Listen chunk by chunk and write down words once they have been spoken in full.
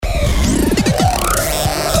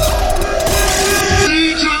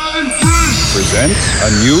presents a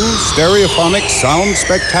new stereophonic sound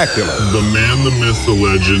spectacular. The man, the myth, the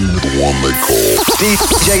legend, the one they call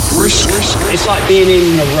DJ Brisk. It's like being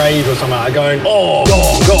in a rave or something, like going, oh,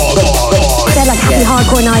 God. They're like happy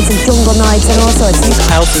hardcore nights and jungle nights and all sorts.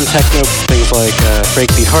 House and techno, things like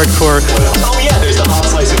breakbeat hardcore. Oh yeah, there's the hard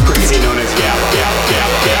slice of crazy known as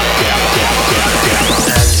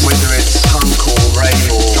And whether it's punk or rave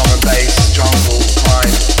or drum and bass, jungle, grime.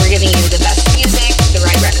 We're giving you the best music, the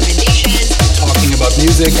right recommendations. Talking about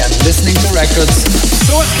music and listening to records.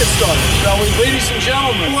 So let's get started, shall we? Ladies and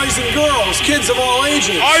gentlemen, boys and girls, kids of all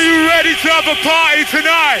ages. Are you ready to have a party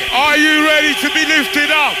tonight? Are you ready to be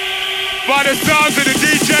lifted up by the sounds of the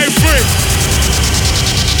DJ Brisk?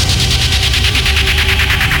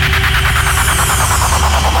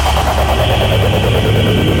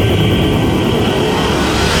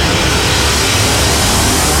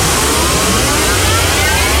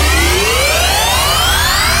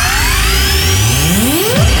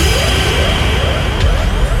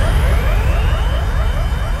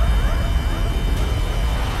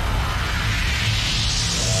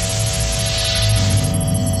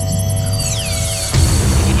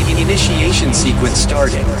 Initiation sequence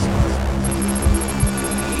starting.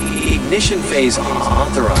 Ignition phase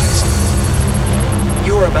authorized.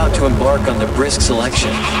 You are about to embark on the Brisk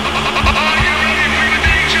selection.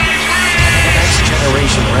 Next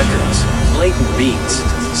generation records, blatant beats,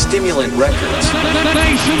 stimulant records.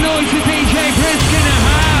 Make some noise for DJ Brisk in the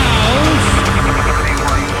house.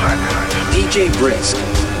 DJ Brisk,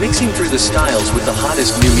 mixing through the styles with the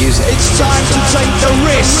hottest new music. It's time to take the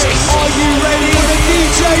risk. Are you ready for the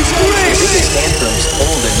DJ's Brisk? Biggest anthems,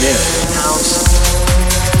 old and new. House,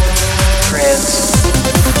 trance,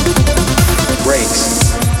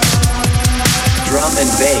 breaks, drum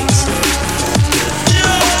and bass,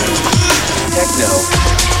 techno,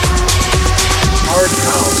 hard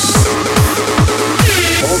house,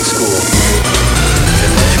 old school,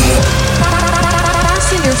 and much more.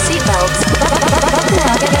 Fasten your seatbelts. Buckle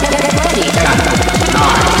up. Get ready. 10, 9,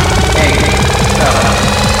 8, 7,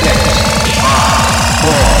 6, 5,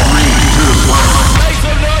 4, 3, 2, 1. Make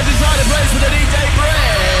some noise inside the place for the DJ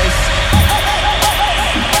Brisk.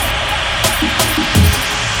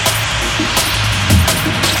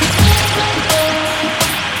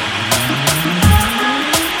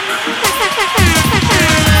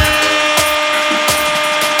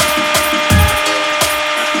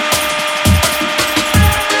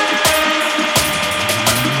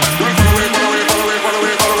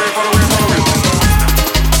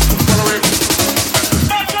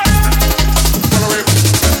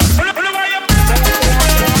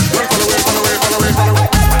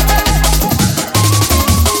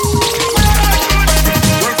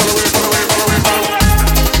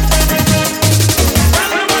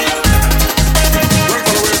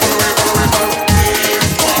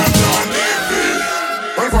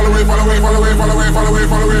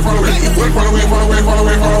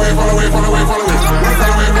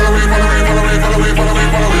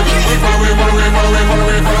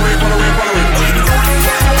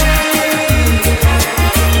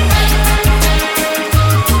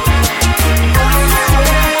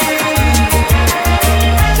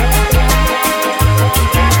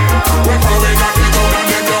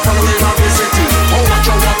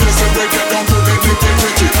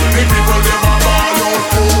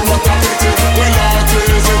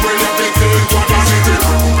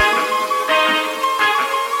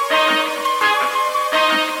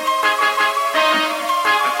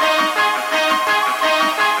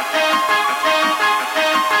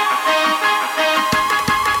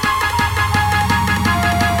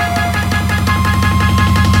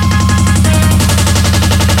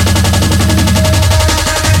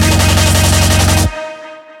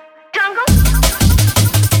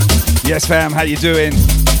 Yes, fam, how you doing?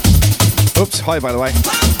 Oops, hi, by the way.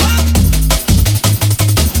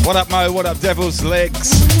 What up, Mo? What up, Devil's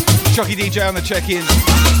Legs? Chucky DJ on the check-in.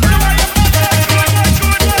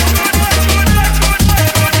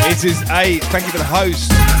 It is 8. Thank you for the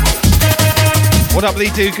host. What up, Lee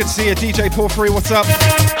Dude? Good to see you. DJ Porphyry, what's up?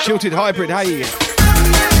 Shilted Hybrid, hey.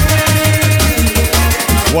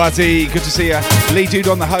 Wazzy, good to see you. Lee Dude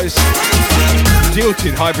on the host.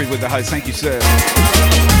 Shilted Hybrid with the host. Thank you, sir.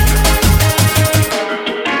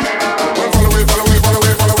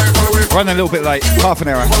 Running a little bit late, half an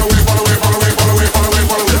hour.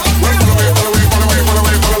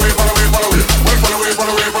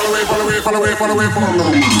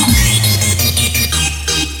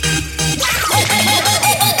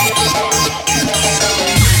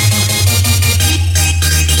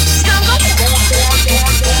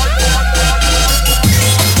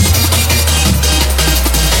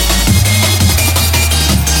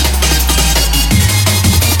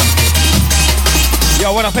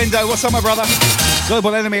 up, Endo? What's up, my brother?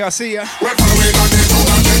 Global Enemy, I see ya.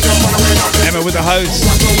 Emma with the host.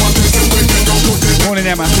 Morning,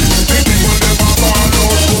 Emma.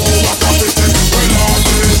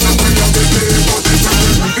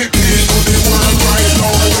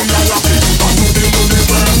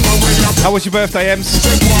 How was your birthday, Ems?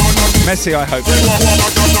 Messy, I hope.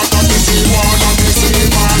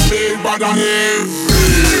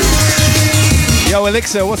 Yo,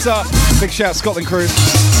 Elixir, what's up? Big shout, Scotland crew.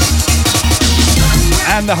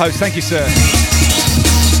 And the host, thank you, sir.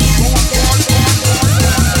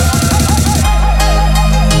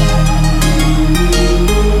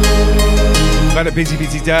 Had a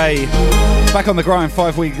busy day. Back on the grind,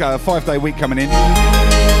 5-day week coming in.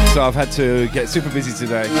 So I've had to get super busy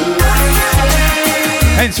today.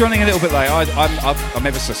 Hence running a little bit late. I'm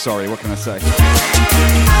ever so sorry, what can I say?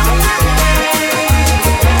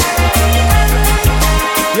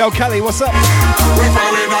 Yo, Kelly, what's up? We're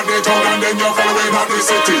following out the town and then you're following out the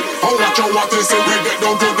city. Oh, watch out what they say, we get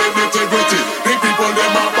down to the nitty-gritty. The people,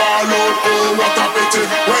 them are ball out, oh, what a pity.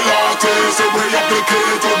 Well, artists, we have the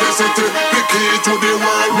key to the city. The key to the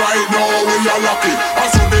world right now, we are lucky. I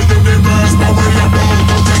saw the universe, but we are bound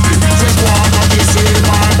to take it. Say, one of the same,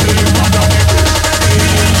 I big, but a heavy.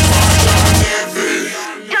 Big, but a heavy.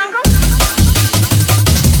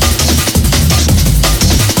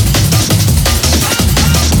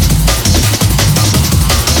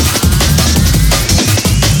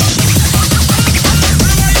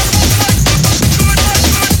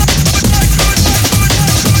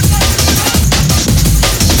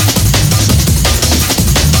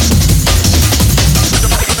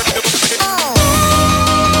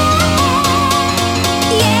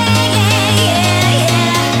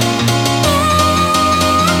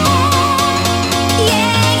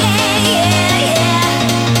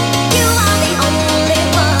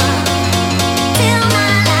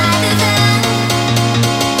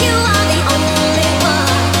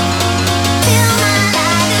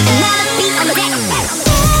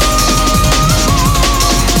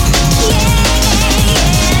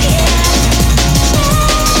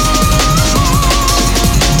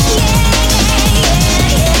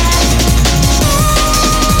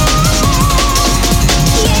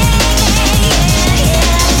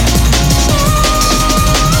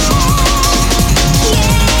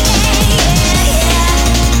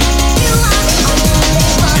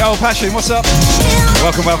 Passion, what's up?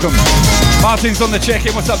 Welcome. Martin's on the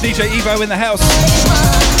check-in. What's up, DJ Evo in the house?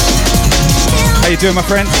 How you doing, my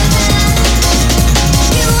friend?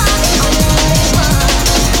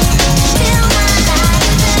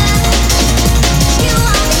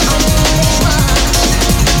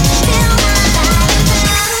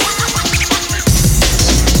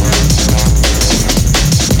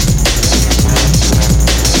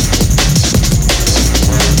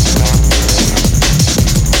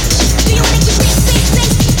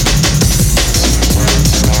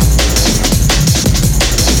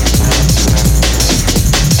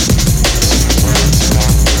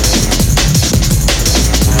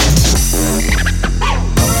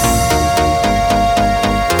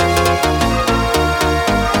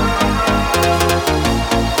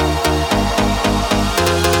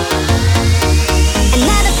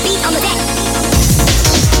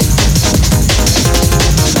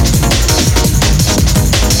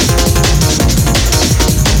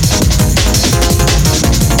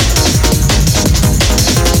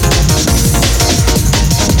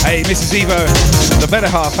 Mrs. Evo, the better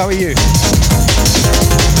half, how are you?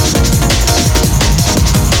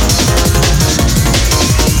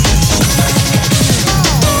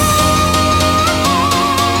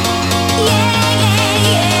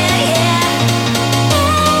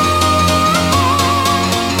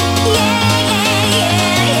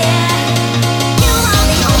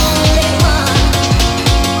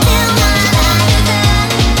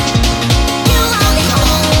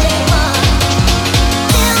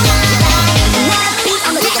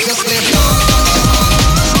 Just live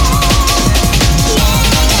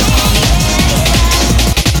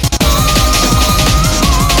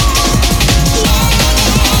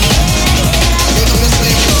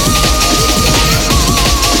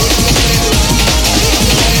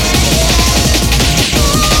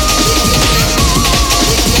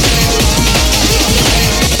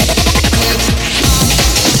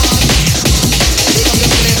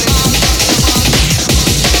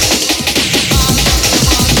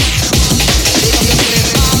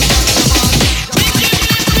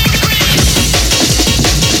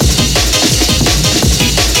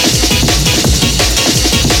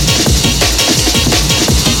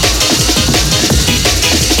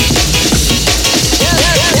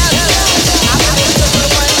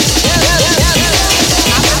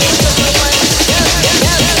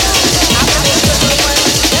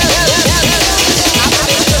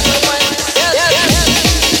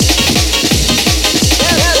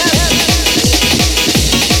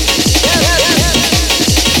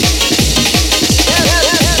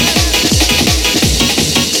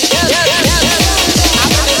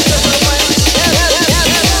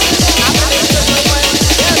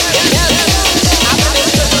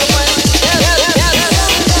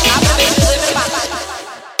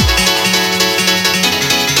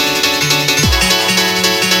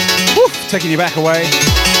taking you back away.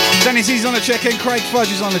 Danny C's on the check-in, Craig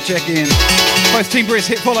Fudge is on the check-in. Both Team Brisk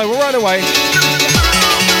hit follow, we're right away.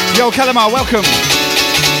 Yo, Calamar, welcome.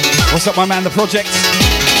 What's up, my man, The Project?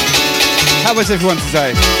 How was everyone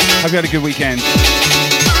today? Hope you had a good weekend.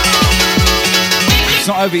 It's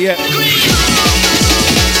not over yet.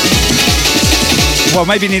 Well,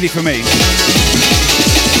 maybe nearly for me.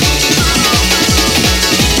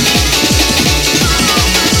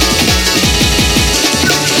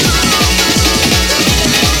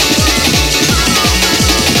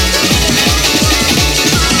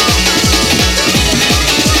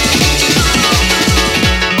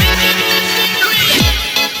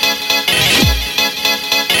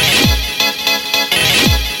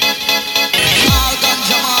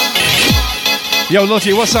 Yo,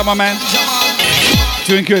 Logie, what's up, my man?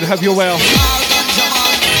 Doing good, hope you're well.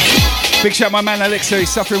 Big shout, my man Alexa, he's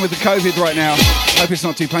suffering with the COVID right now. Hope it's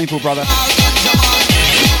not too painful, brother.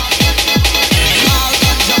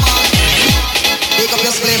 Pick up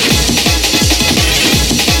your slip.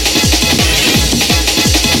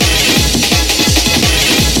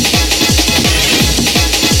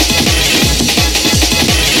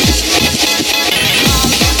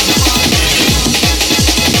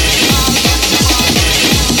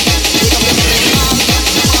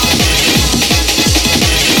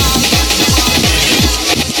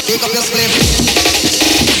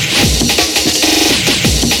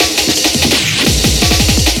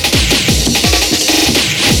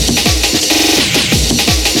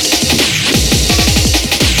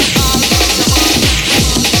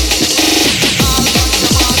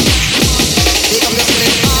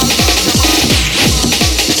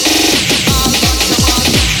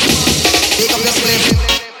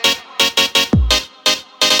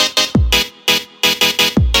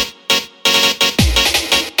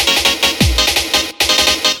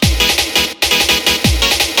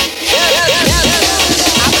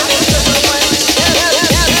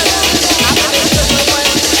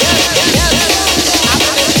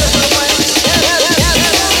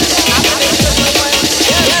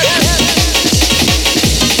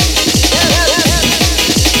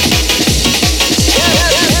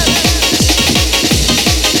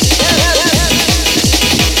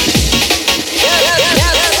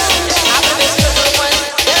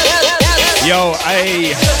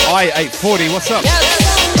 I840, what's up?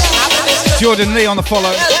 Jordan Lee on the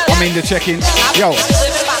follow. I mean the check-in. Yo.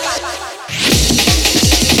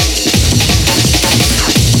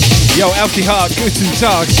 Yo, Alfie Hart, guten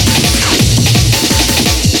Tag.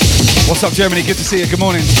 What's up, Germany? Good to see you. Good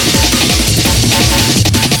morning.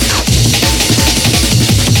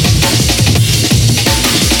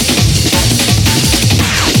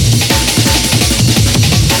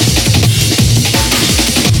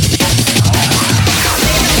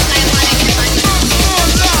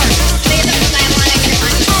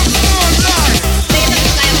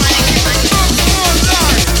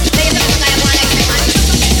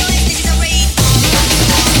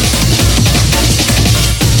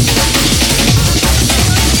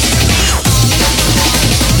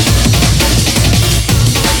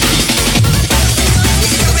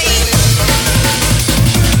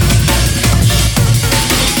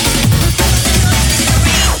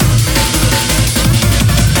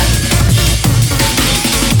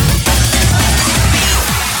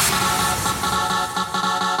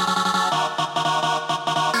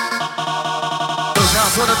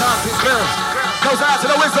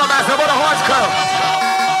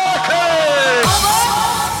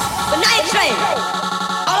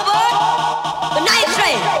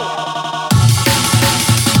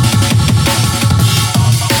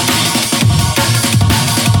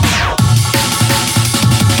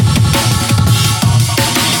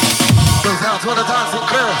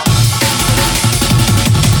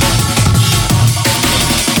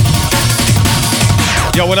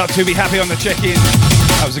 Yo, what up, to be happy on the check-in?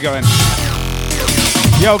 How's it going?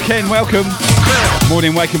 Yo, Ken, welcome.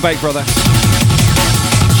 Morning, wake and bake, brother.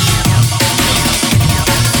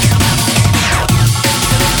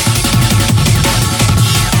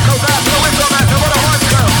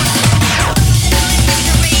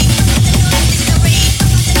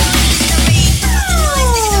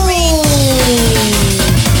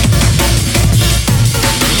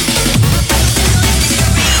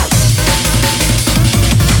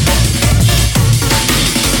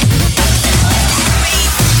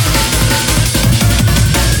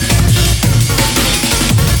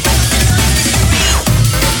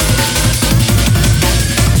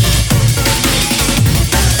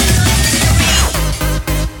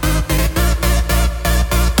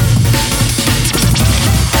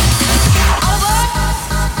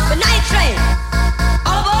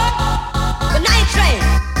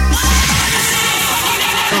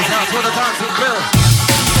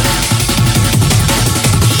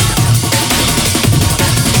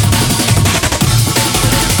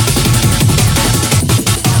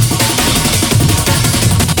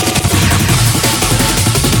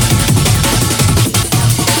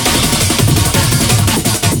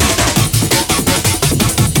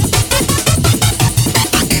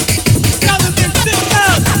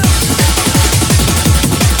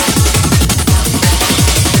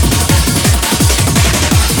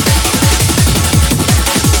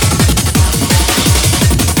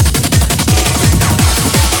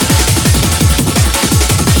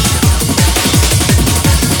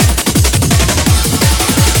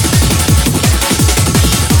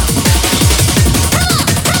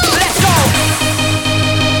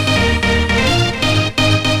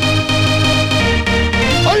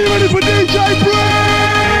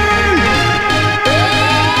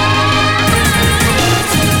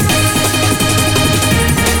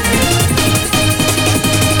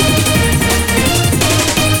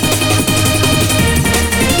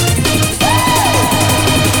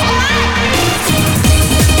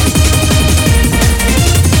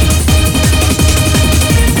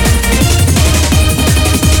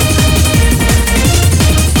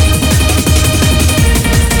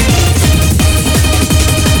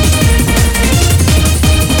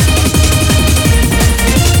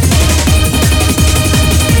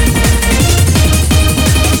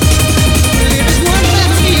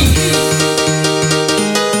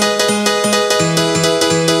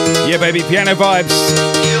 baby. Piano vibes.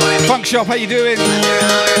 Funk Shop, how you doing?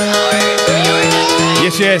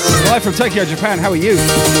 Yes, yes. Live from Tokyo, Japan. How are you?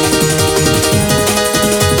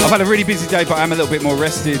 I've had a really busy day, but I'm a little bit more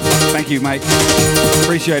rested. Thank you, mate.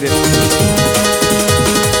 Appreciate it.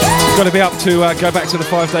 Got to be up to go back to the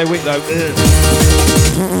 5-day week, though.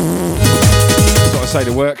 That's what I say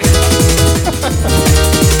to work.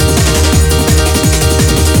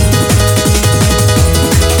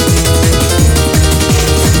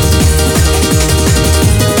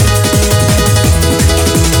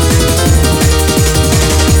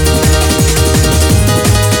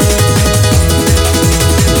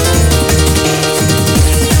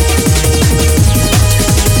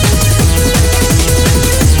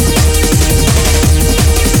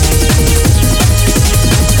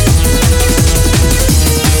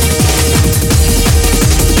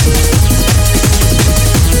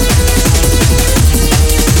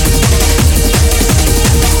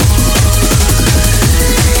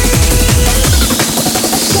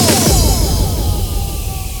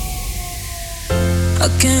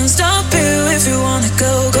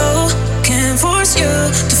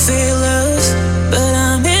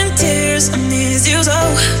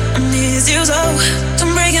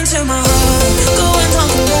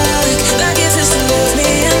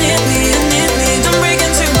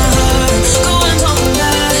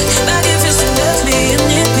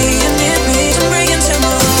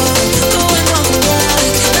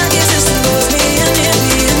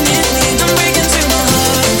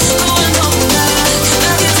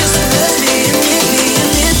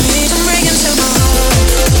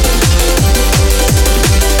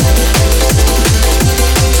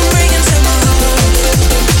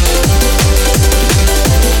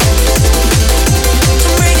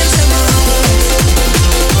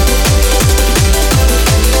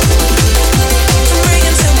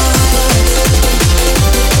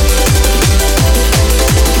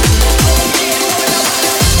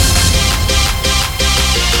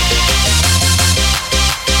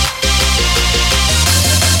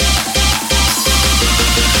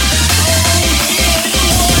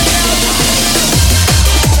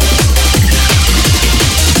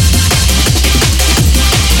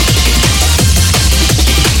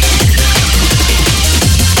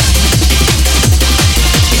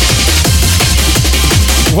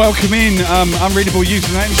 Welcome in, unreadable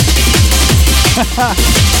usernames.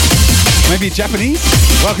 Maybe Japanese?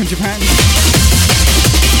 Welcome, Japan.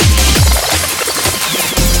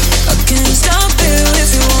 I can't stop you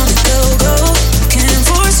if you wanna go. Can't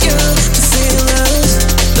force you to feel us,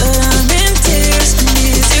 but I'm in tears. I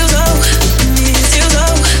need you so.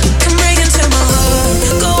 Come break into my heart,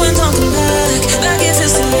 go and talk back if you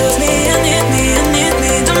still love me and need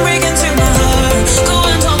me. Come break into my heart, go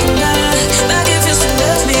and talk back if you still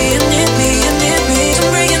love me and need me. Come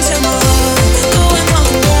break into my heart, go and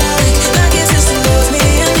talk back if you still love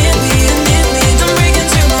me and need me. Come break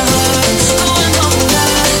into my heart, go and talk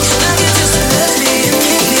back if you still love me and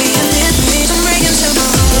need me. Come break into my heart.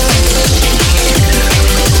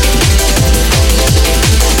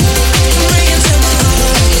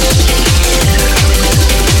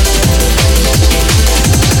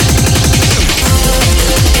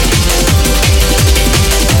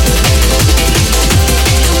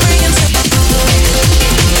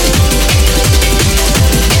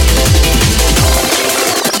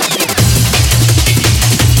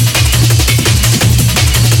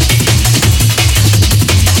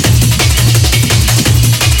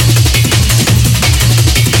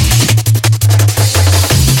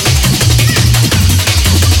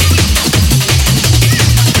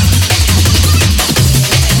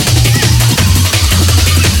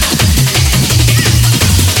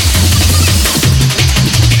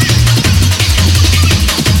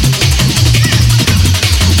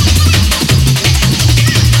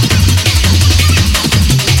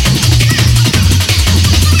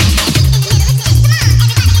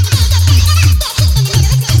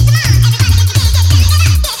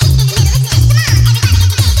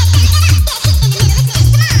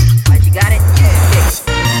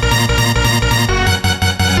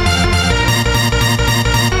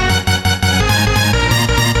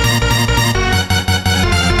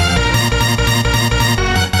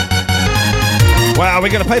 We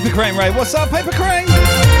got a Paper Crane Ray. What's up, Paper Crane?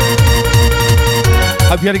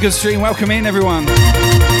 Hope you had a good stream. Welcome in, everyone.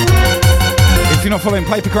 If you're not following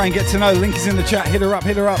Paper Crane, get to know. Link is in the chat. Hit her up.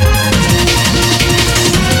 Paper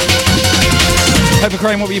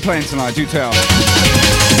Crane, what were you playing tonight? Do tell.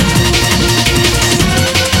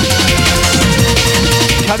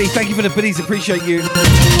 Cuddy, thank you for the biddies. Appreciate you.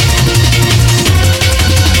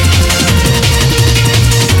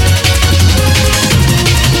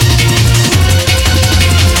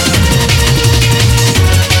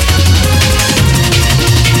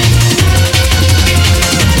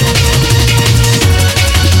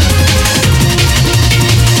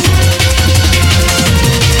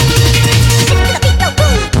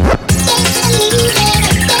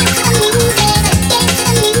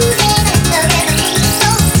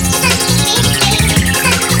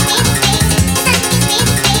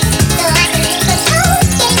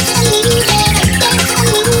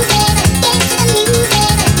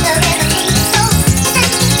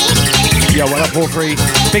 Yo, what up,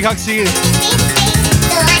 4-3? Big hugs to you.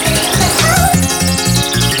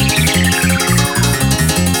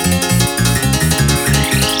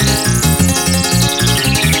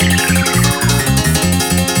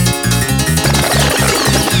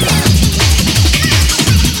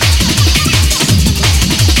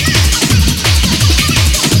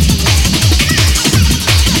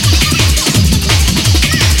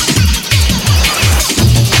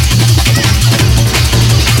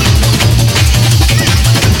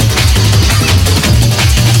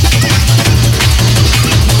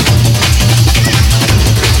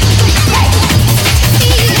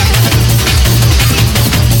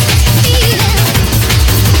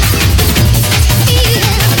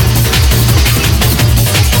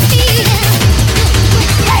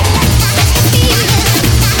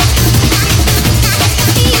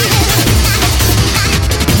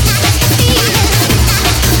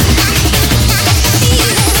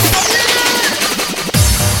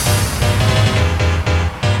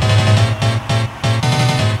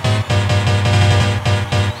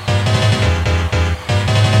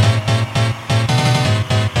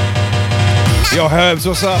 Yo, Herbs,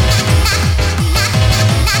 what's up?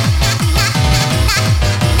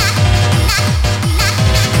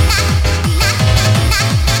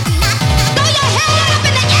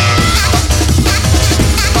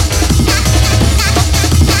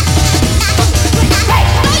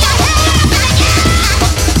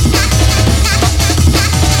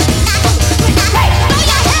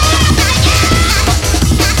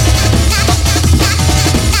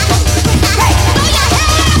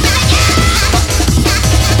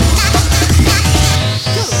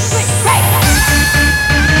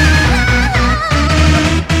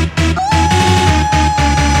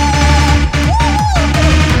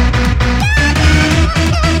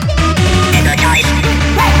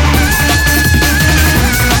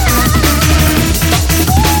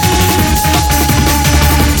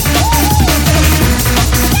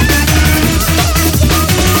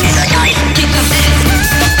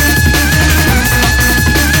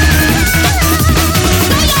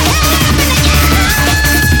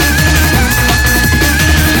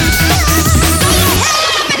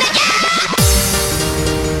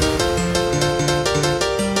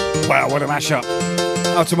 What a mashup.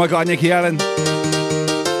 Out to my guy, Nicky Allen.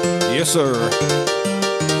 Yes, sir.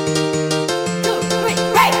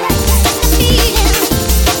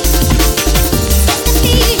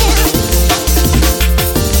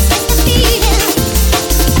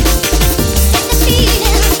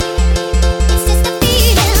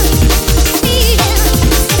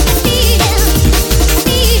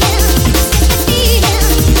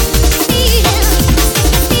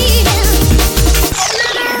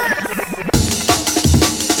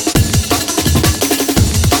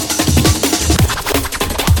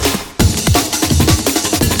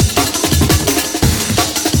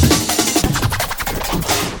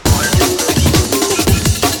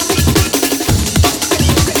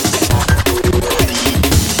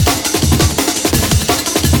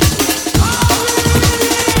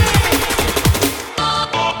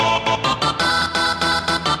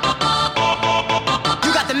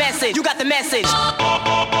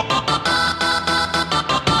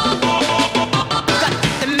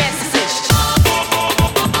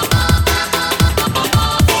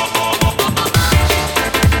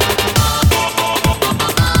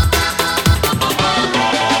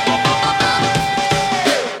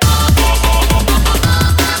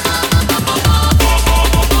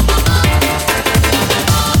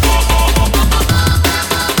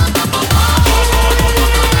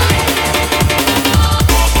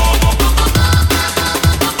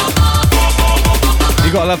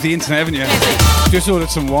 Love the internet, haven't you? Just ordered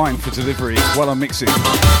some wine for delivery while I'm mixing.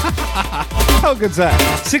 How good's that?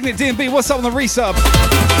 Signet D&B, what's up on the resub?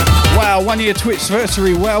 Wow, 1 year Twitch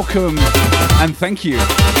anniversary, welcome and thank you.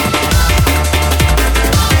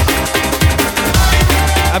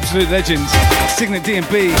 Absolute legends. Signet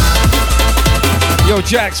D&B. Yo,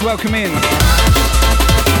 Jax, welcome in.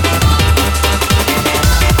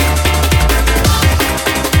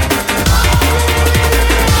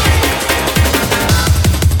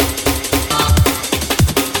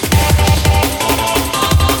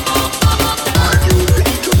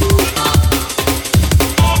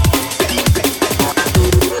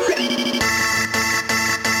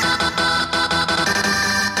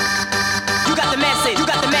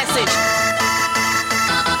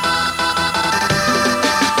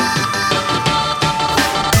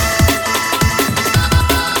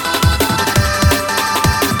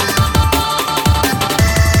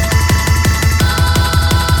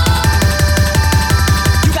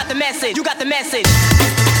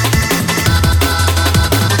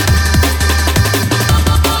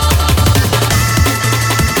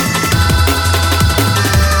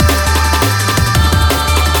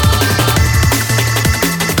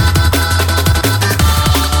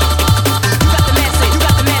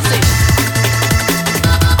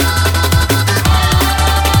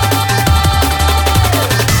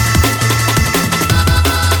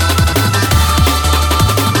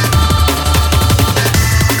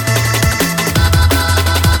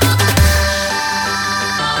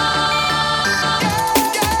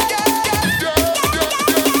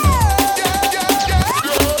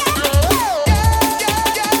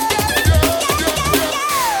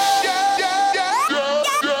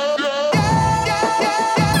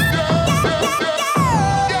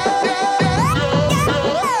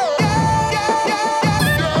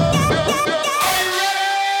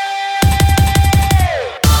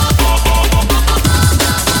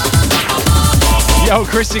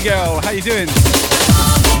 Chrissy girl, how you doing?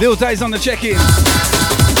 Lil Days on the check-in.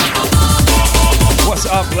 What's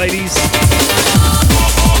up, ladies?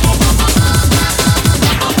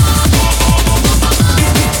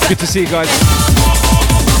 Good to see you guys.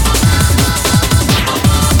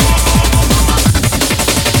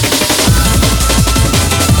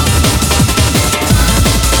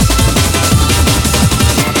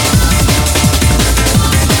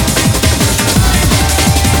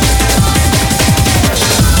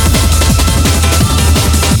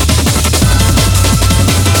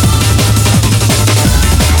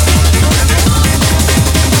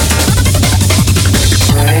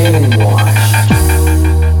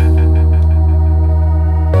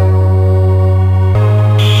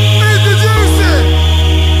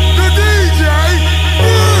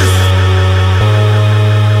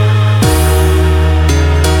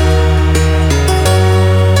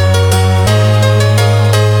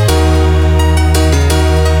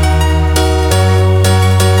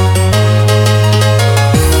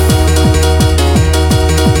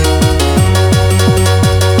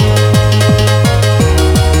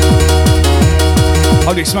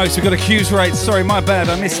 Holy smokes, we've got a Q's rate. Sorry, my bad,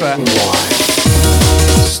 I missed that.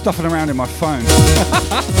 Stuffing around in my phone.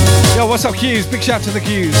 Yo, what's up, Q's? Big shout to the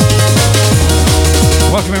Q's.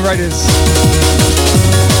 Welcome in, Raiders.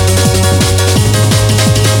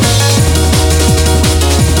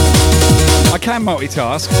 I can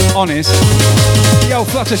multitask, honest. Yo,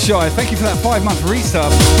 Fluttershy, thank you for that 5-month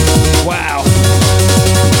resub. Wow.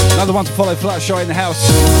 Another one to follow, Fluttershy in the house.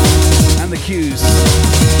 And the Q's.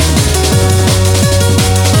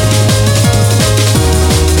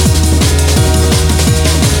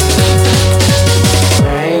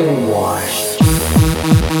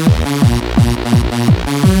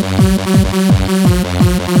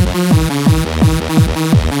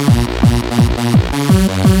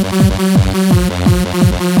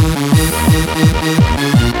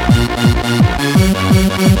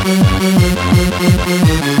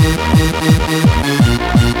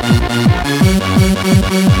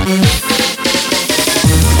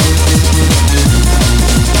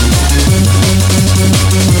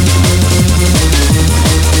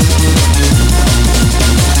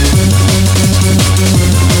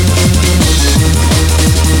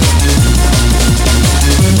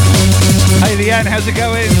 How's it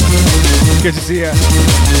going? Good to see you.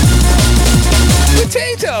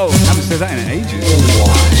 Potato! I haven't said that in ages.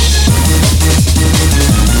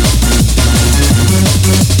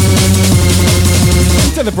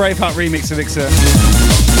 To the Braveheart remix, Elixir.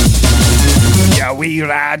 Yeah, wee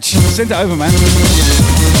Raj. Send it over, man.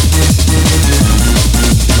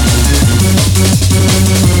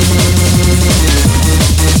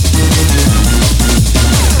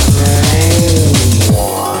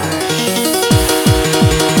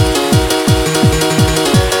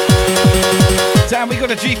 Damn, we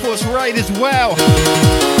got a G-Force raid as well.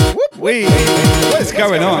 Whoop-wee. What's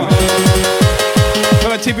going on?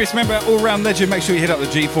 Fellow TBS member, all-round legend, make sure you hit up the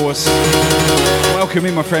G-Force. Welcome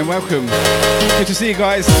in, my friend, welcome. Good to see you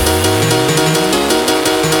guys.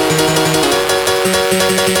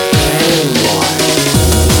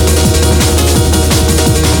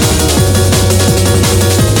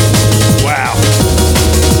 Wow.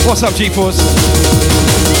 What's up, G-Force?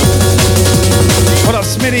 What up,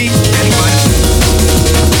 Smitty?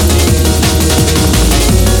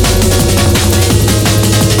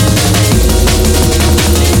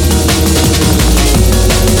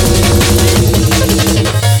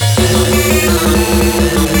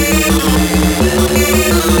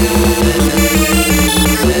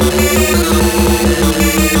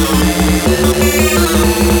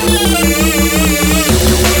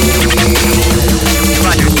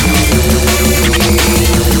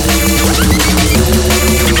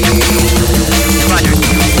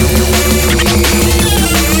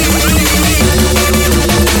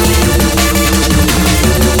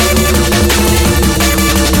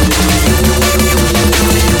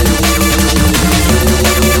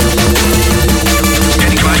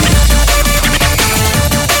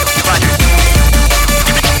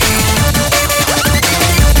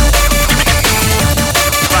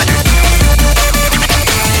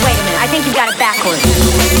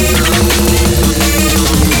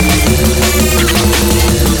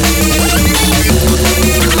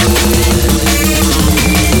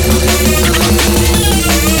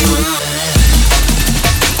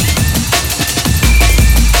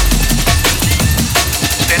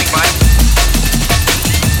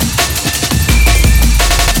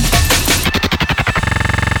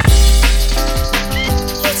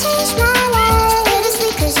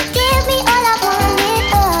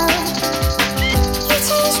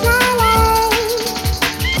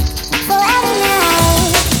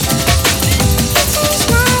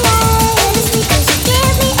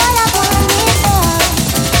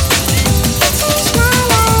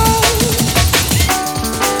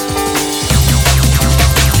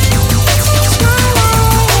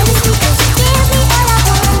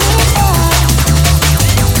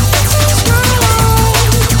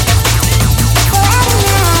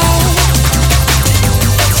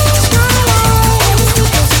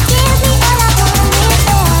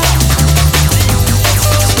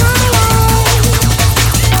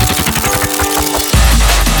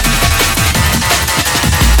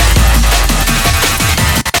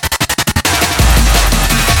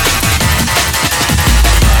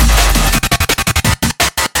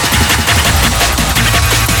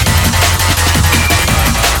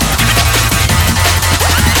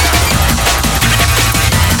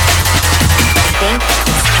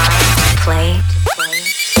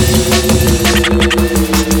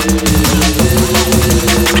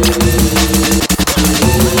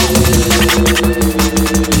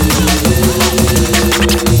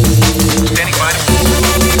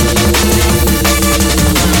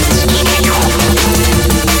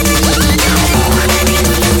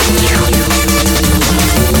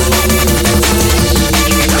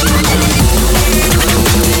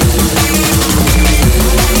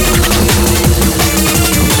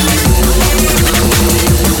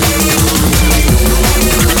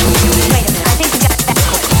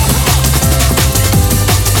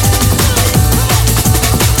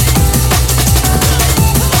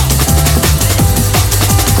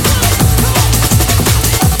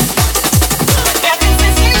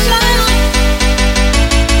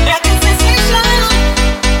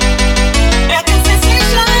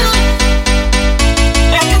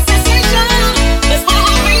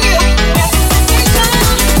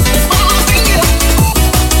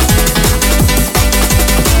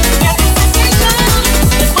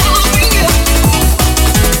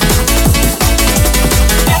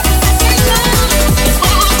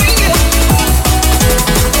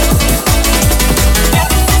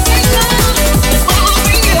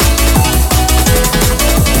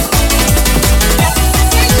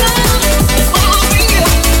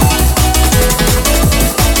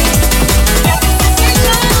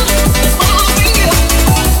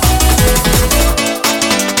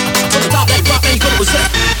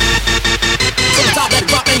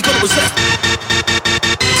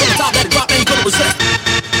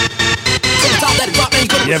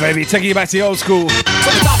 Yeah, baby, taking you back to the old school.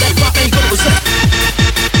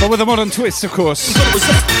 But with a modern twist, of course.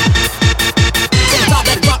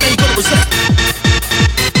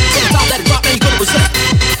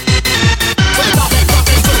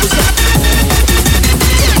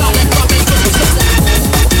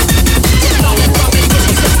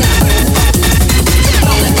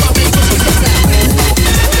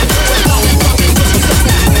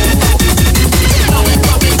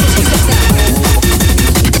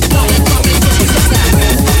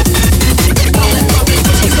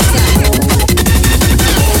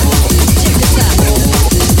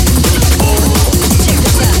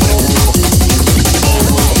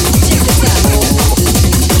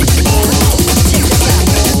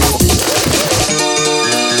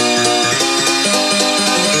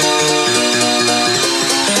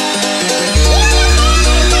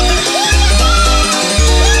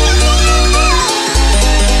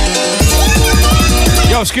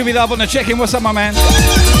 Scooby Love on the check-in. What's up, my man?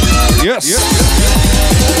 Yes.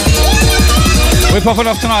 We're popping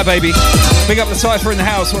off tonight, baby. Big up the Cypher in the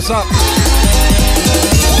house. What's up?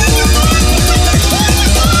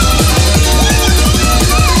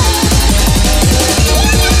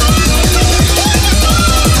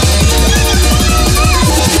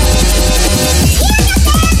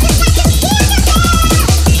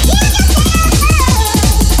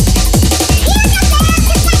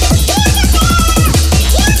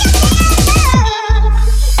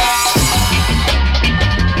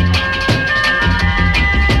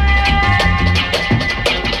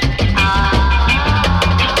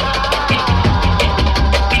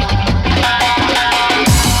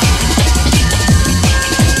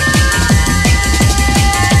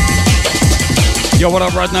 Yo, what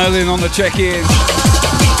up, Rod Nolan on the check-in?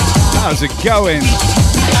 How's it going?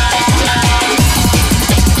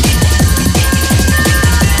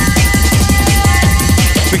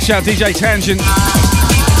 Big shout DJ Tangent.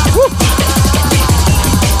 Woo.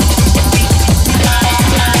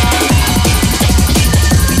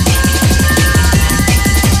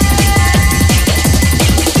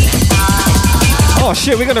 Oh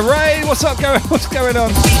shit, we got a raid. What's up? What's going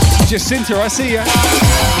on? Jacinta, I see ya.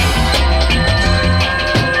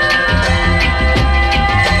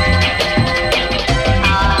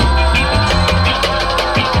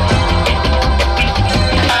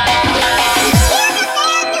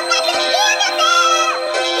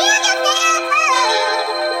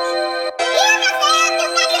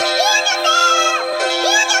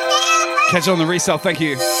 Catch on the resale, thank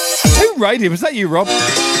you. Who raided? Was that you, Rob?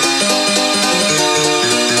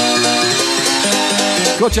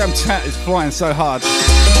 Goddamn chat is flying so hard.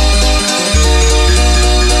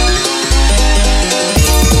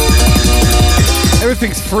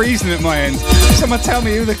 Everything's freezing at my end. Someone tell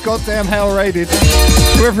me who the goddamn hell raided.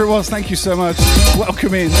 Whoever it was, thank you so much.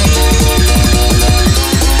 Welcome in.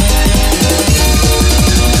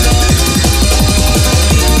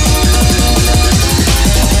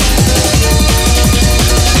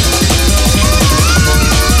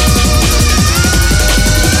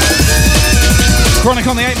 Chronic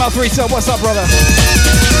on the 8-month resale. What's up, brother?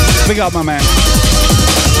 Big up, my man.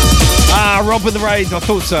 Ah, Rob with the raid. I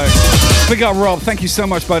thought so. Big up, Rob. Thank you so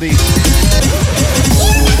much, buddy.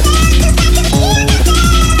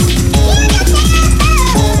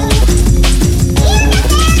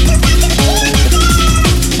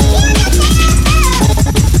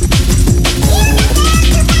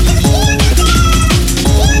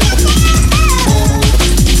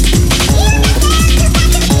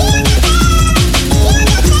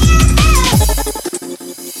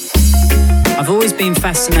 I've always been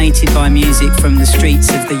fascinated by music from the streets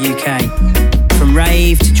of the UK. From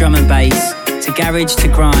rave to drum and bass, to garage to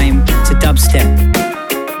grime to dubstep.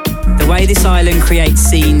 The way this island creates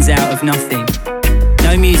scenes out of nothing.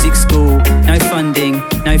 No music school, no funding,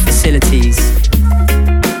 no facilities.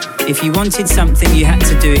 If you wanted something, you had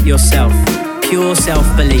to do it yourself. Pure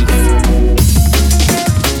self-belief.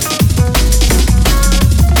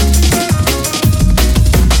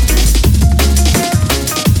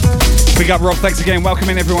 Big up, Rob. Thanks again. Welcome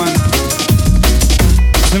in, everyone.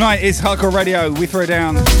 Tonight is Hardcore Radio. We throw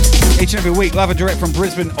down each and every week, live and direct from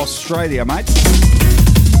Brisbane, Australia, mate.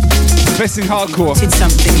 Best in hardcore.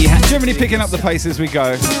 Germany picking up the pace as we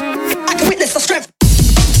go. I can witness the strength.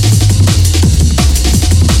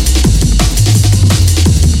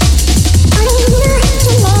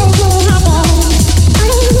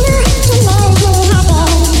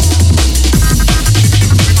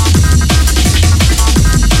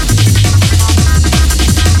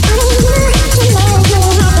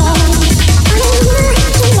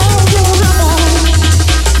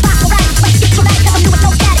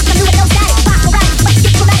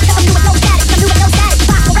 Get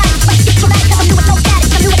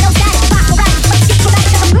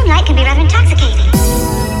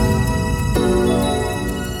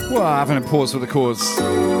haven't a pause for the cause.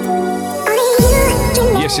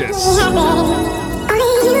 Yes, yes.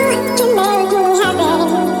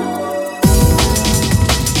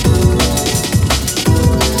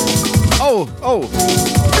 Oh.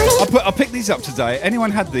 I picked these up today. Anyone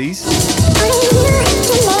had these?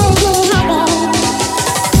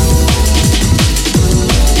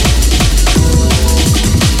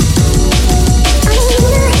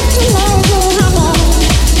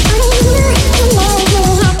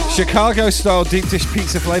 Chicago style deep dish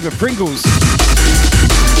pizza flavor Pringles.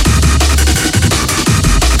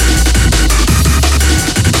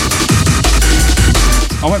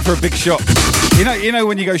 I went for a big shop. You know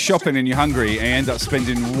when you go shopping and you're hungry and you end up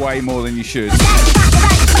spending way more than you should.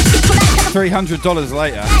 $300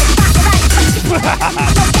 later.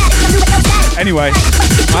 Anyway,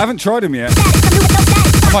 I haven't tried them yet.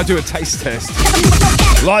 I might do a taste test.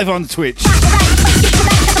 Live on Twitch.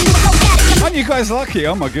 Aren't you guys lucky?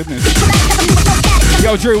 Oh my goodness.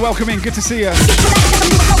 Yo, Drew, welcome in. Good to see you.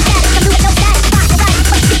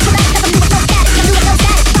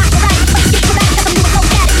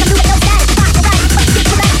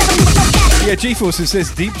 Yeah, G-Force says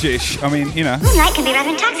deep dish. I mean, you know. Moonlight can be rather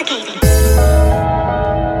intoxicating.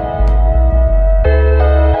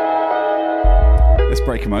 Let's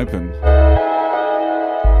break them open.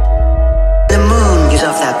 The moon gives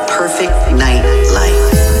off that perfect night light.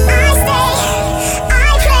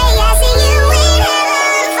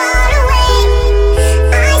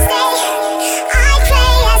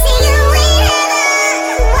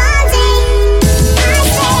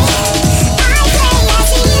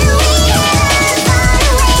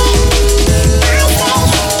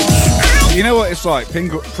 You know what it's like?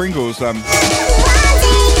 Pringles, they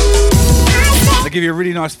give you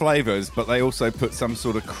really nice flavours, but they also put some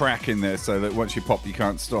sort of crack in there so that once you pop, you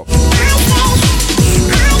can't stop.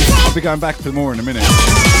 I'll be going back for more in a minute.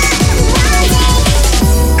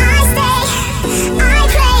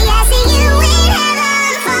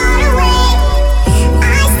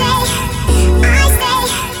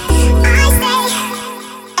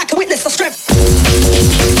 I can witness the strength.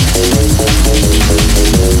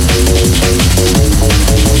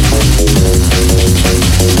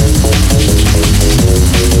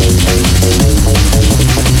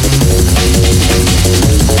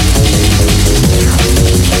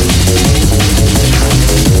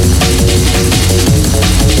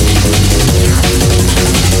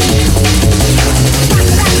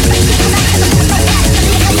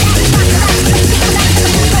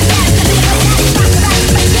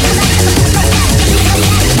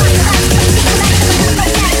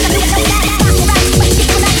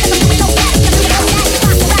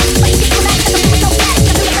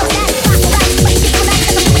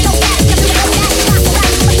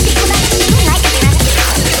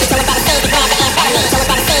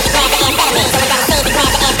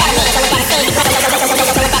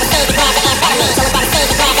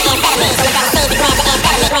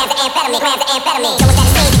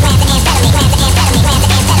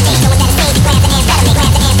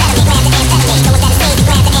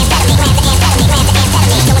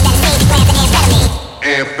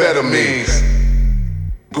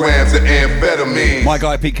 My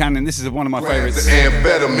guy Pete Cannon, this is one of my favourites.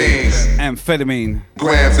 Amphetamine.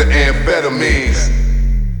 Grams of amphetamines.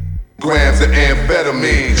 Grams of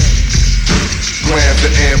amphetamines. Grams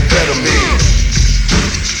of amphetamines.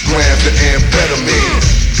 Grams of amphetamines.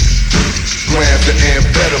 Grams of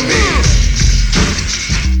amphetamines.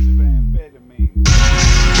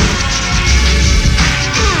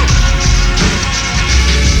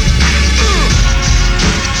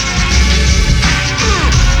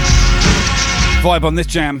 Vibe on this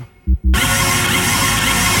jam.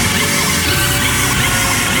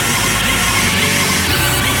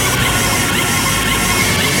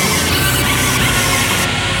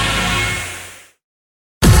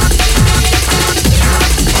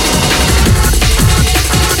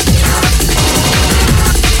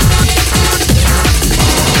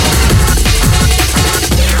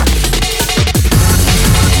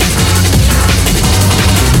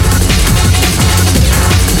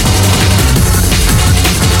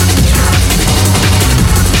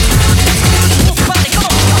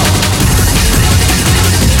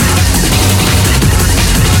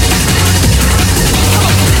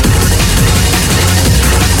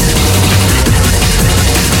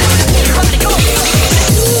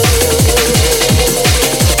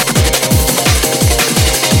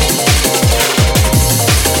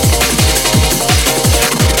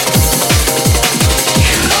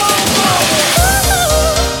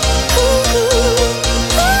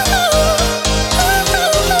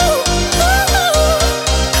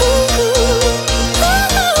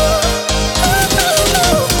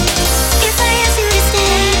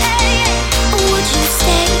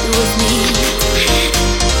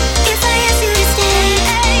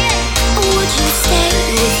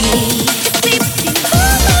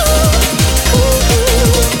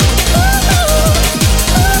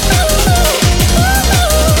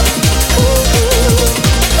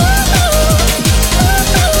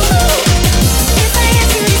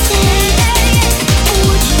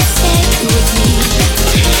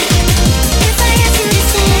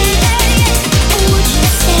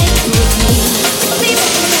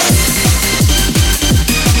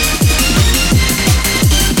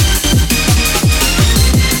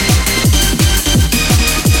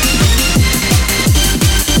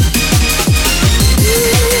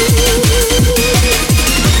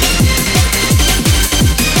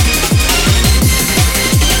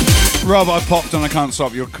 12 I've popped and I can't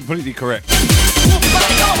stop. You're completely correct.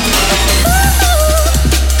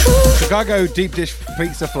 Chicago deep dish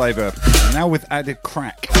pizza flavour, now with added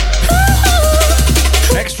crack.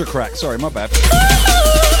 Extra crack, sorry, my bad. If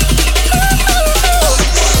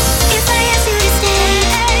I ask you to stay,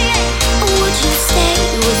 would you stay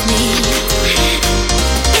with me?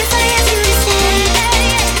 If I ask you to stay,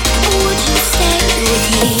 would you stay with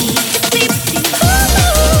me?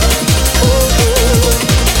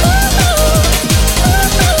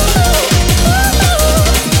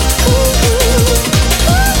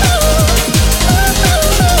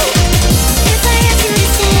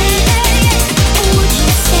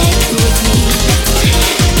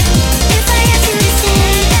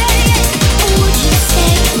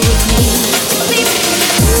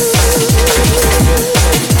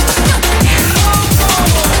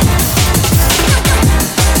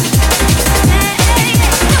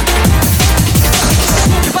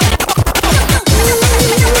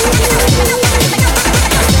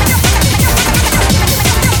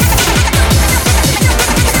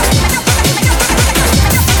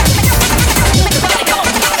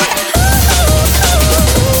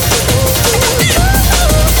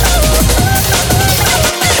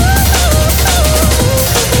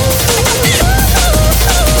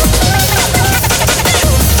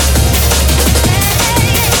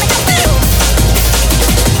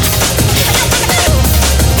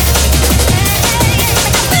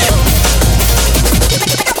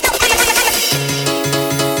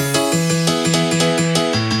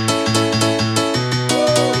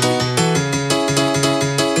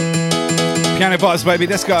 Piano vibes, baby.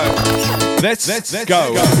 Let's go. Let's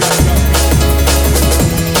go.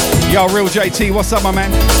 Yo, Real JT, what's up, my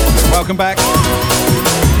man? Welcome back.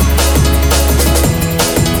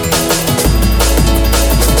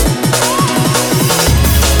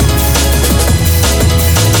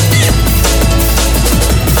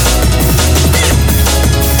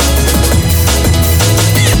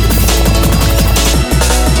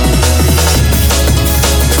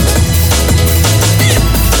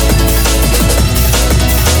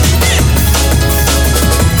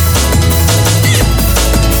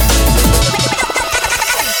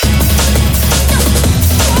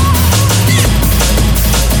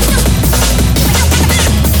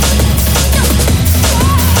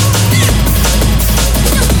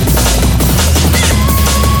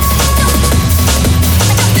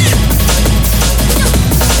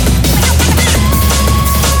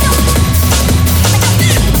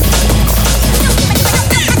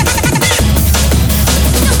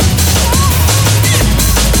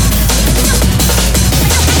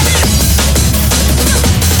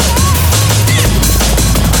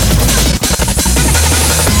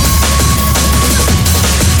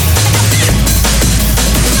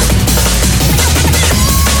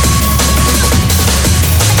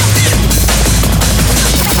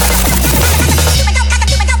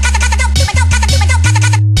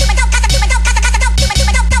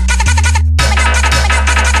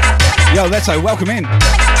 Yo, Leto, welcome in.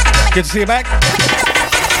 Good to see you back.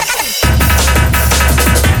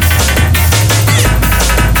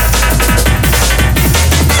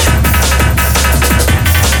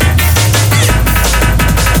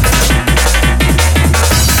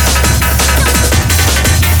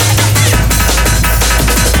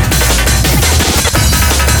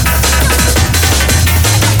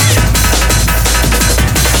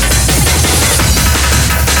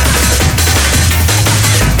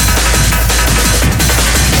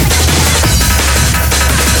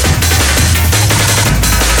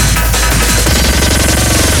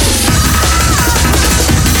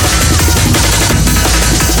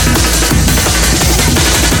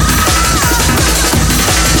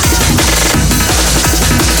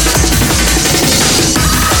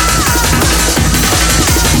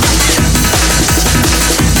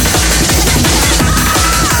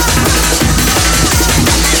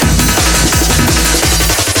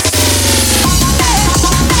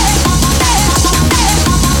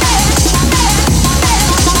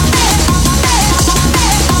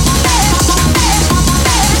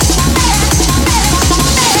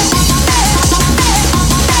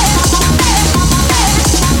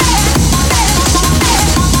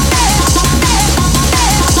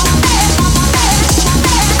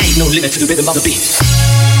 Limit to the rhythm of the beat.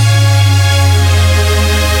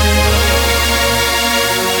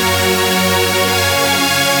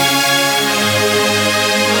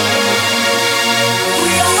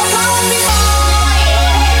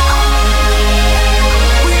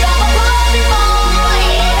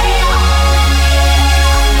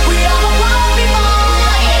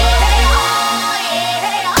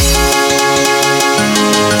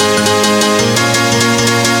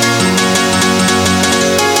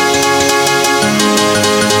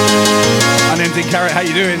 Garrett, how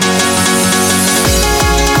you doing?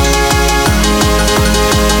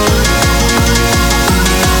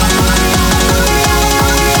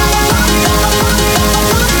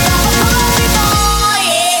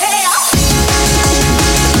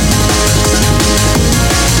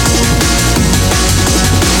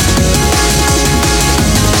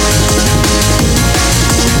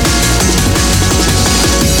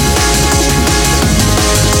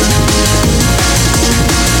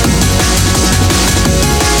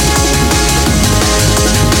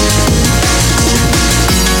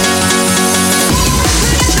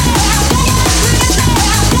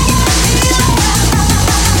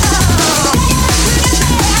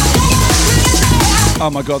 Oh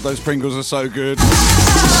my god, those Pringles are so good. I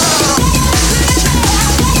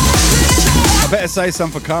better say some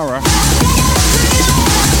for Cara.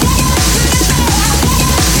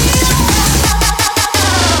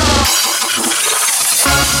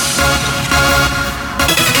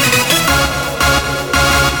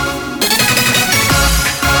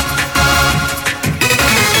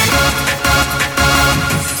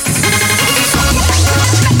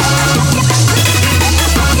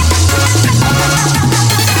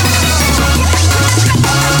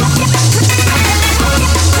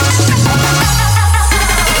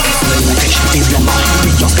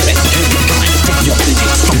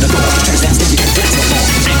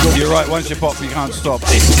 You're right, once you pop, you can't stop.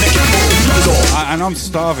 And I'm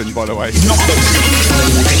starving, by the way.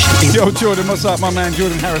 Yo, Jordan, what's up, my man?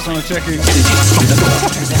 Jordan Harris on the check-in.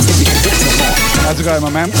 How's it going,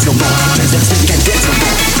 my man? It's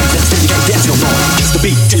the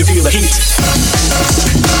beat till you feel the heat.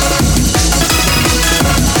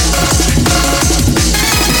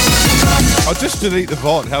 I'll just delete the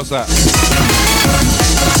VOD, how's that?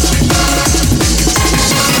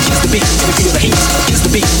 It's the beat till you feel the heat. It's the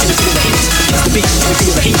beat till you feel the heat. It's the beat till you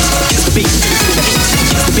feel the heat. It's the beat till you feel the heat.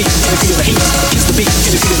 It's the beat till you feel the heat. It's the beat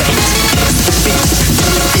till you feel the heat. It's the beat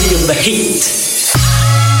till you feel the heat.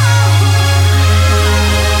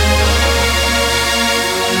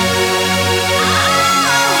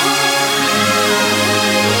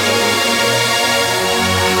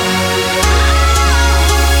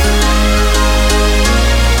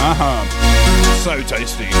 So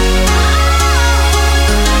tasty.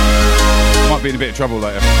 Might be in a bit of trouble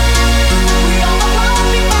later.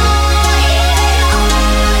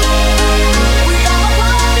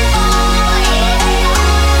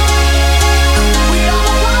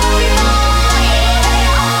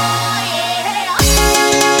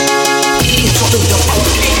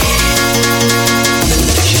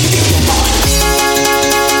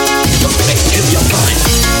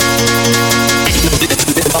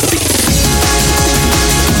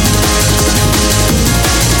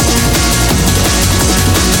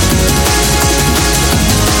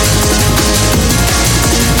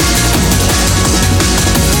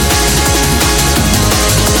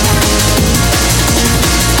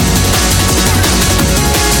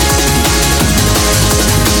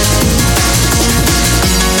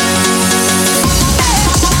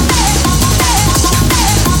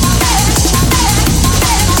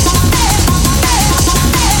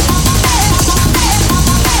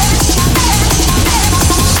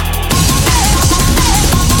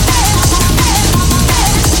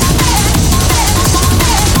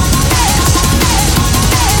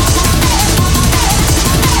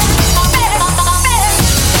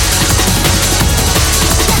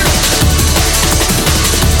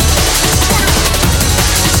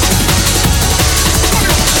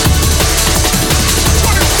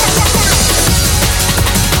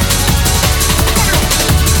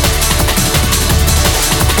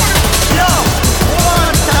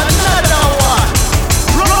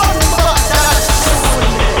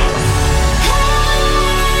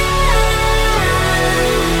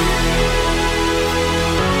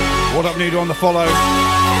 On the follow.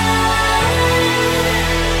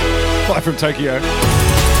 Fly from Tokyo.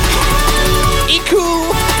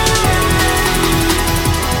 Iku!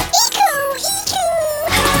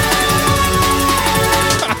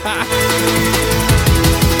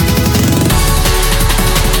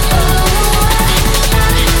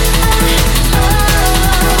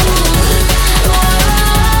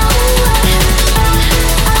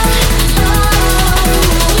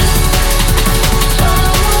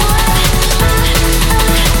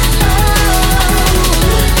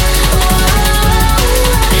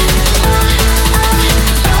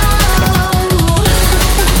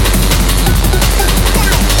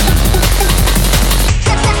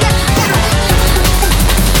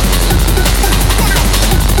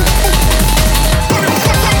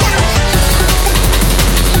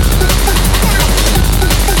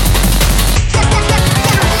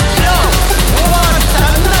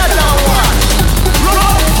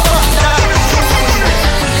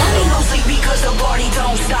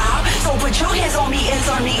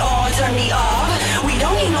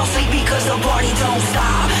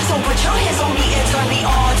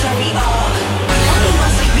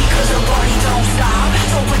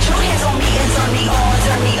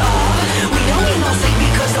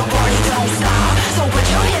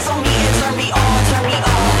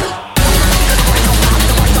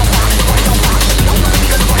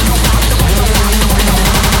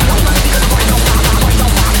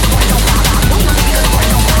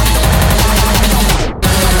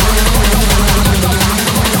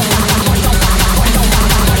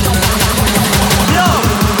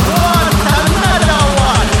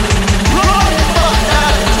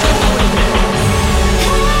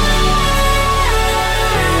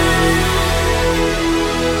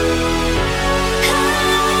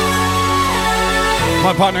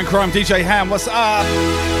 My partner in crime, DJ Ham, what's up?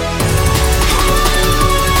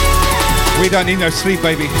 We don't need no sleep,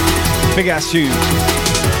 baby. Big ass tune.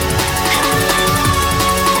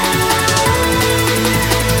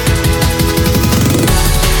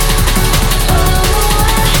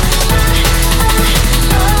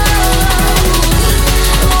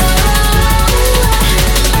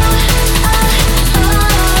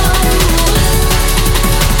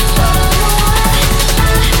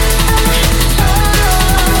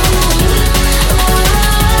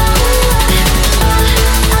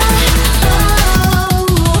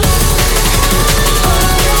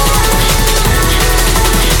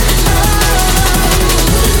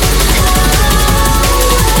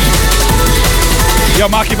 Yo,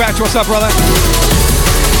 Marky Batch, what's up, brother?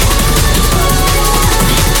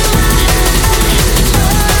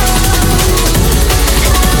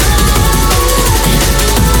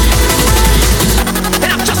 And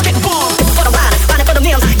I'm just getting warm. For the riders, running for the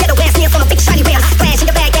mills. Get a ass near from a big shiny wheel. Flash in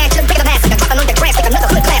your bag, action, bigger than massive. Dropping on your grass like another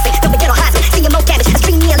hood classic. Don't forget on Heisman, singing more cabbage.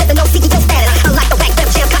 Stream me a living, no CEO status. Unlike the whack, web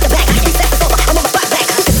jam, cut the back. Recess is over, I'm on my spot back.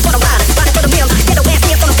 This is for the riders, running for the mills. Get a ass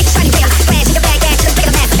near from a big shiny wheel. Flash in your bag, action, bigger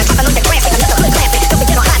than massive. Dropping on your grass like another hood classic. Don't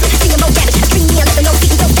forget on Heisman, singing more cabbage. Stream me a living, no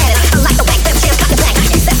CEO status. Unlike the whack, web jam, cut the back.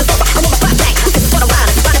 Recess is over, I'm on my spot back. This is for the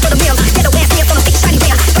riders, running for the mills. Get a ass near from a big shiny wheel.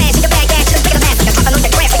 Flash in your bag, action, bigger than massive. Dropping on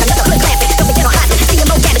your grass like another hood classic. Don't forget on Heisman, singing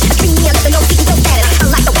more cabbage. Stream me a living, no CEO status.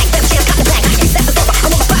 Unlike the whack, web jam, cut the back. Recess is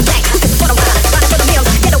over, I'm on my spot back. This is for the riders, running for the mills.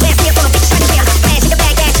 Get a ass near from a big shiny wheel. Flash in your bag,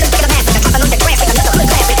 action, bigger than massive. Dropping on your grass like another hood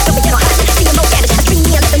classic. Don't forget on Heisman, singing more cabbage. Stream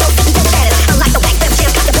me a living, no CEO status. Unlike the whack, web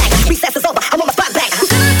jam, cut the back. Recess is over, I'm on my spot back.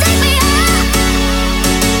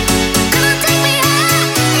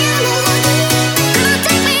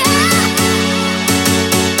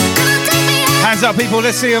 Hands up, people,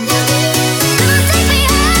 let's see them.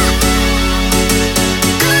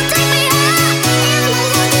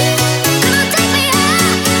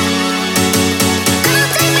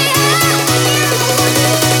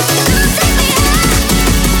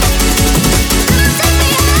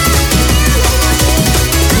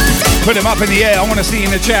 Put them up in the air, I want to see you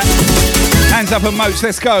in the chat. Hands up emotes,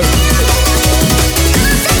 let's go.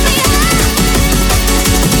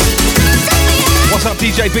 What's up,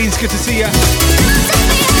 DJ Beans? Good to see ya.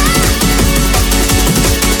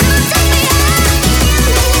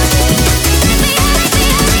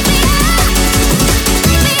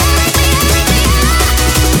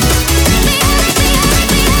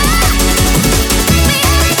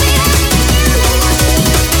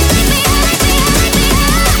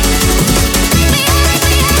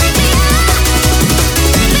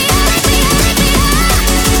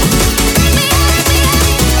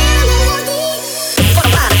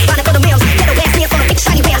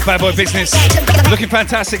 Bad boy business. Looking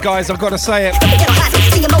fantastic, guys. I've got to say it.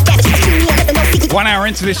 1 hour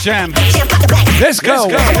into this jam. Let's go.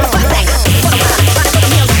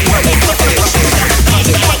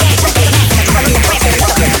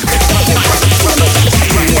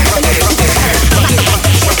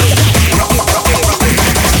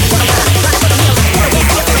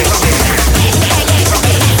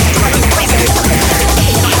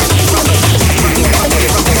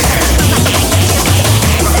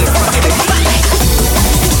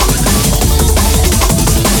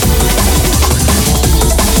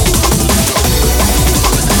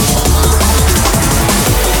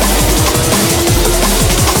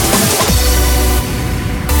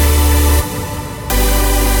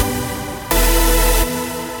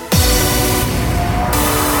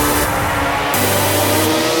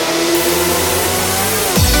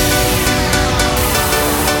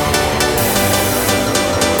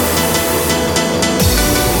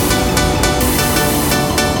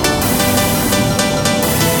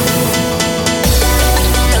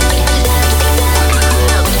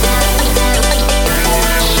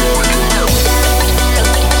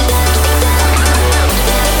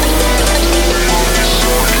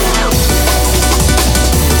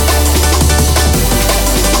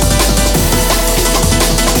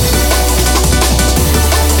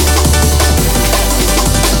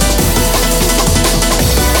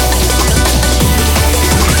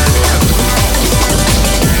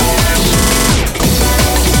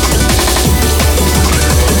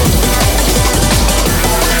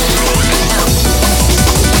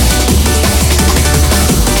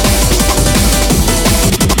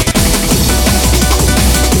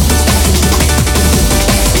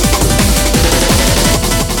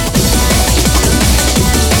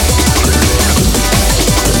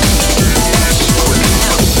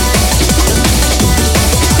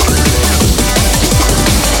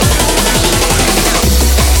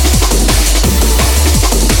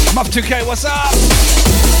 Muff 2K, what's up?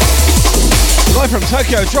 Live from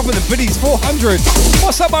Tokyo, dropping the biddies 400.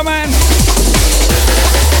 What's up, my man?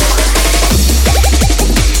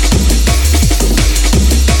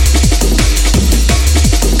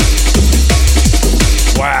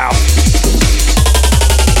 Wow.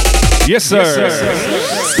 Yes, sir. Yes, sir.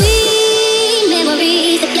 Sweet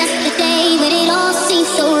memories of yesterday when it all seemed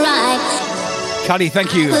so right. Cali,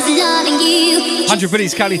 thank you. Was loving you. 100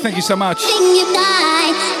 biddies, Cali, thank you so much. Then you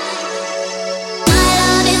died. My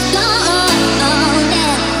love is gone,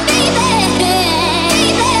 yeah. Baby,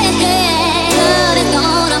 love is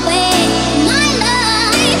gone away. My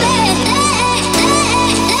love,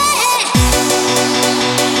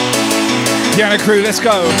 Piano crew, let's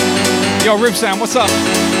go. Yo, Rib Sound, what's up?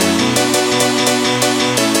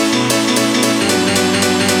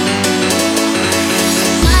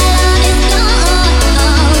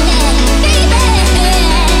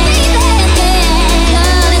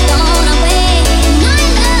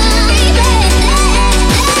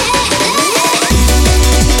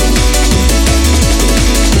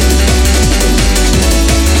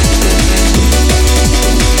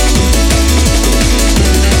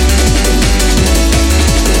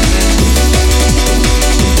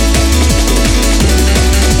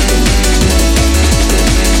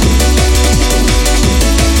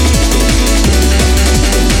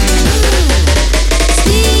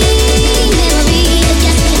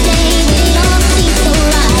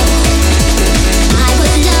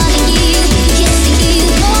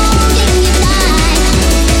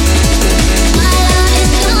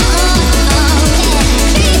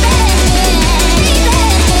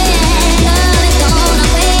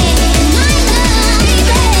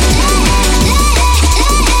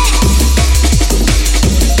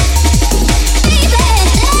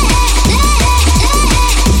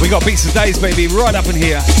 Got beats of days, baby, right up in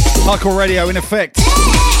here. Hardcore radio in effect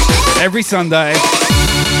every Sunday.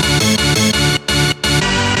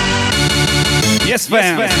 Yes,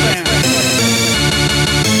 fam. Yes,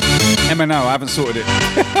 fam. MNO, I haven't sorted it.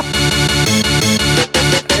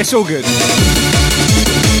 It's all good.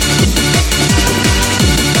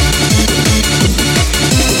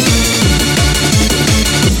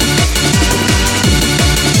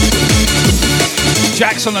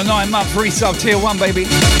 Jax on the 9-month resub tier 1, baby.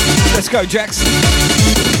 Let's go, Jax.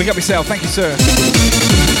 Pick up yourself. Thank you, sir.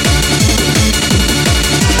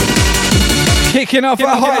 Kicking off a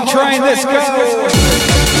hot train. Let's go.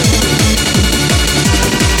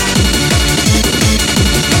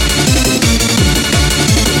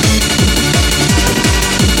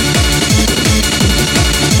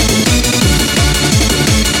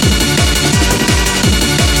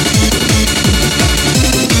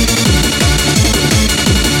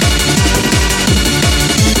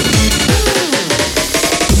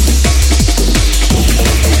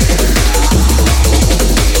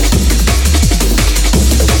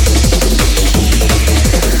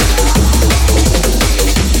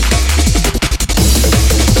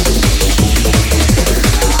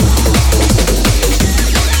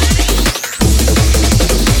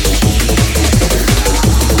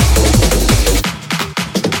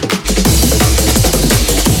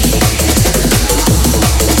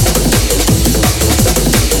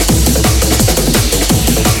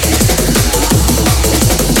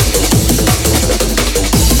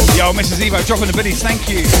 Mrs. Evo dropping the biddies, thank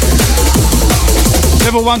you.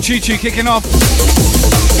 Level 1 Choo Choo kicking off.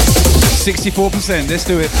 64%, let's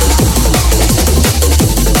do it.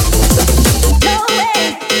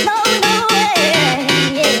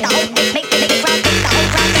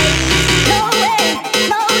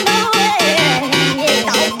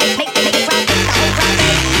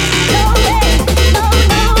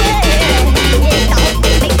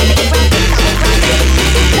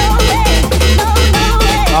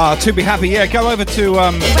 To be happy, yeah, go over to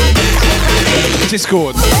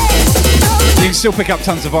Discord. You can still pick up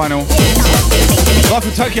tons of vinyl. Live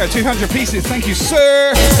from Tokyo, 200 pieces, thank you,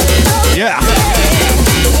 sir. Yeah.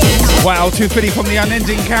 Wow, 250 from the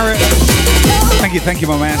unending carrot. Thank you,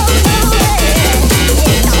 my man.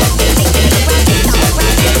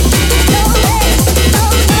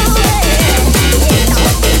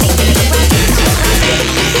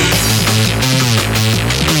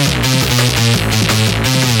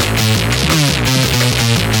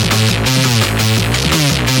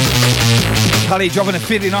 Callie dropping a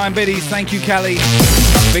 59 biddies. Thank you, Callie.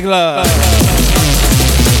 Big love.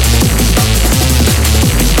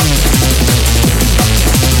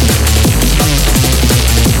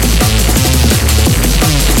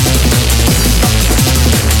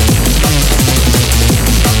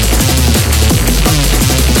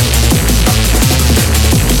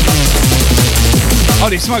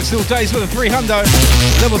 Holy smoke, still days with a 300.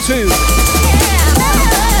 Level 2.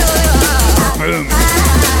 Boom.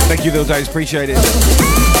 Thank you, Little Days. Appreciate it.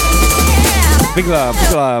 Big love,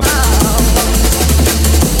 big love.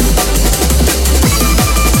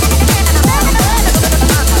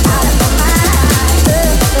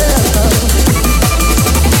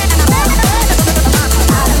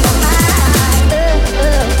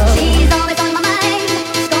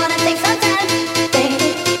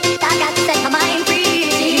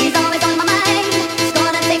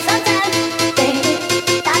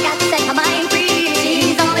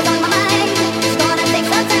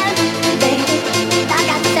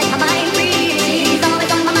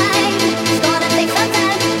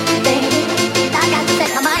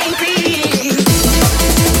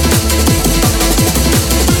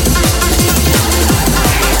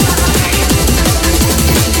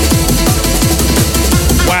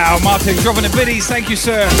 Martin, dropping the biddies, thank you,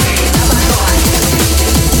 sir.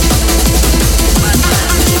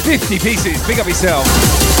 50 pieces, big up yourself.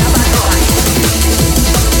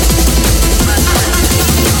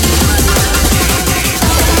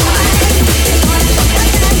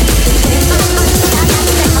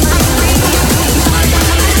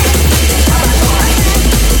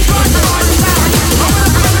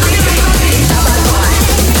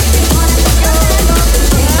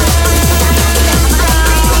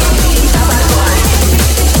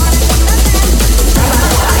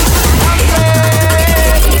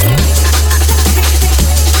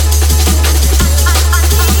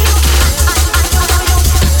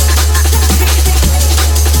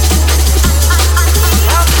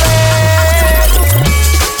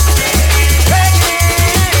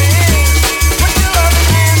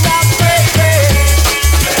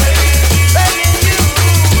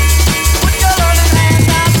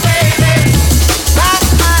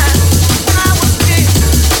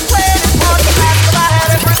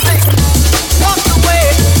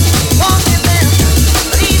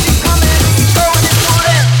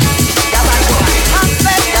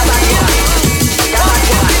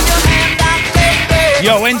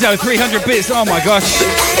 Yo, Enzo, 300 bits. Oh my gosh.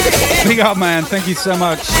 Big up, man. Thank you so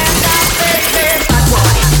much.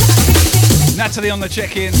 Natalie on the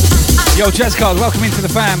check-in. Yo, Jazzcard, welcome into the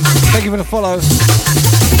fam. Thank you for the follow.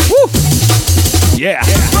 Woo! Yeah.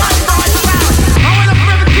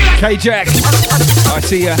 K-Jack. I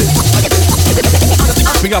see ya.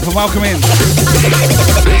 Big up and welcome in.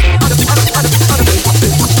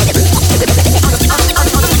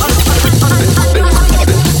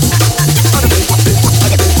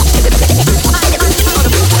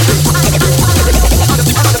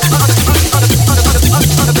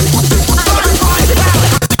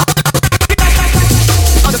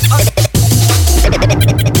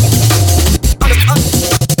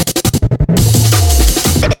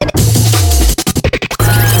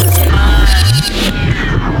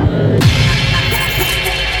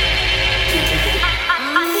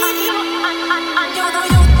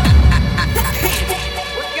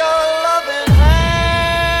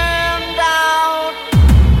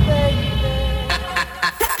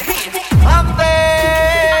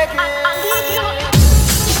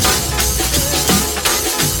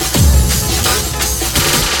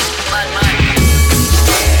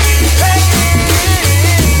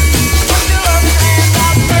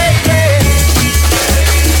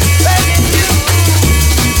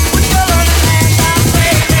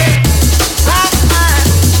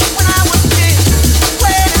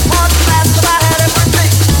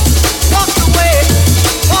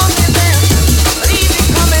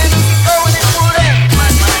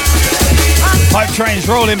 Train's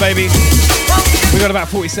rolling, baby. We got about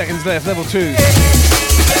 40 seconds left. Level 2.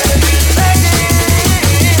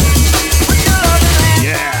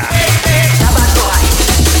 Yeah.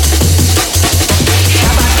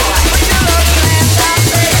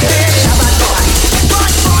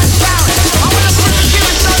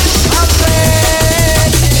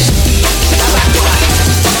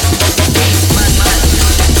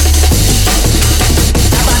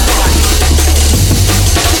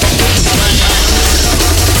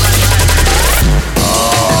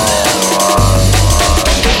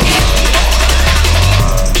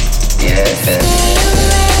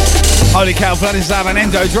 Holy cow, Vladislav and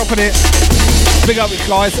Endo dropping it. Big up,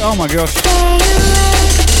 guys. Oh my gosh.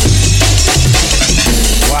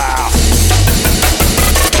 Wow.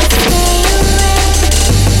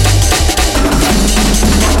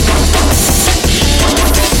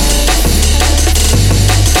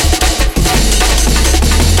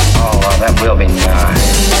 Oh, well, that will be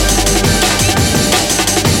nice.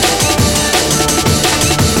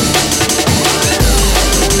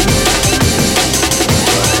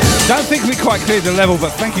 Don't think we quite cleared the level,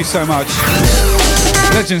 but thank you so much.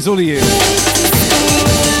 Legends, all of you.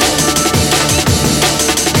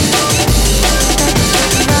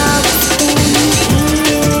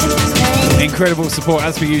 Incredible support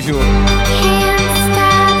as per usual.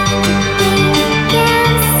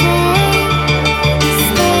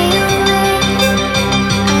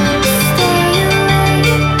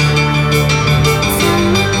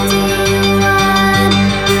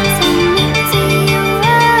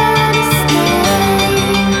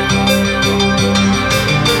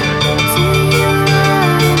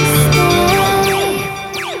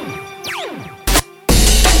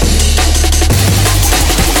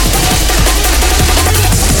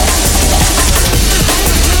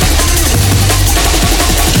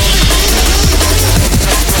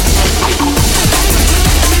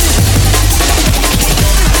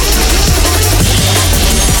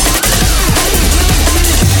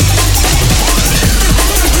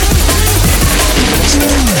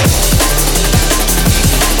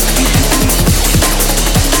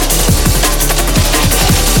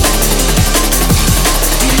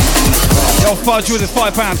 Fudge with a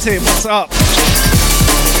 £5 tip. What's up?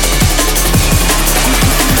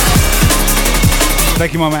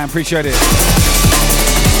 Thank you, my man. Appreciate it.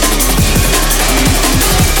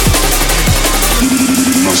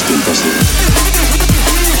 Most impressive.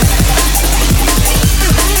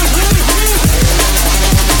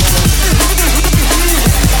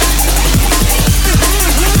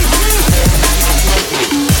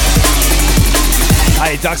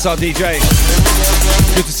 Hey, Darkstar DJ.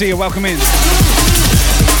 Good to see you. Welcome in.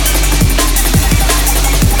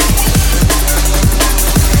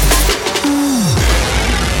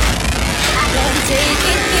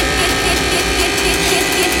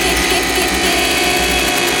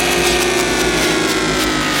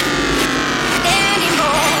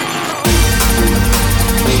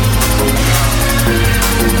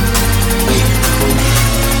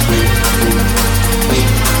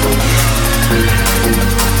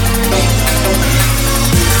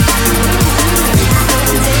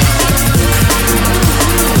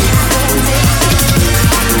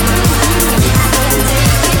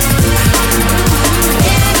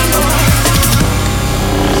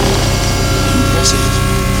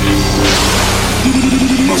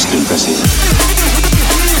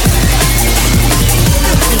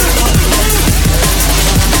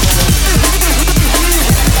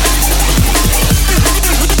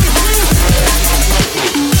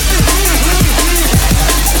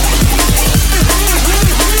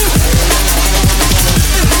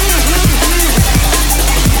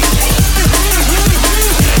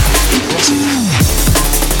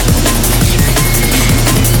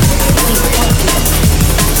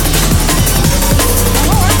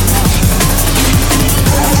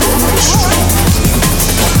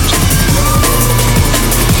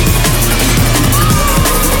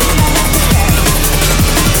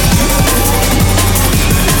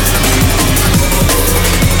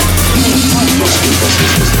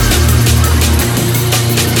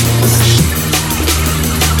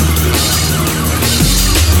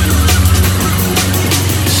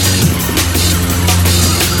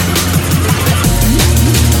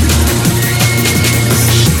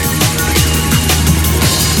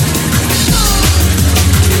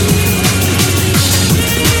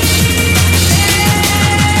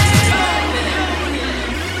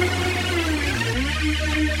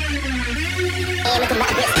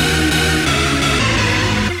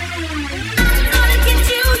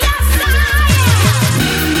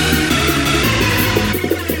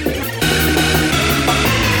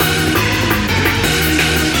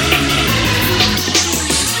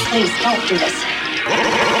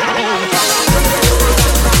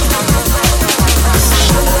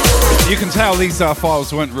 These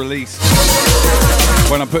files weren't released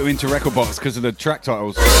when I put them into Record Box because of the track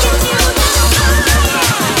titles.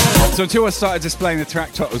 So until I started displaying the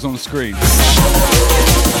track titles on the screen,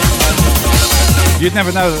 you'd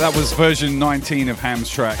never know that that was version 19 of Ham's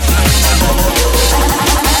track.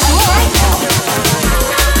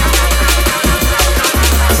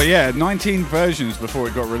 But yeah, 19 versions before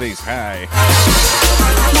it got released. Hey.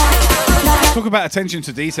 Talk about attention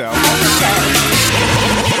to detail.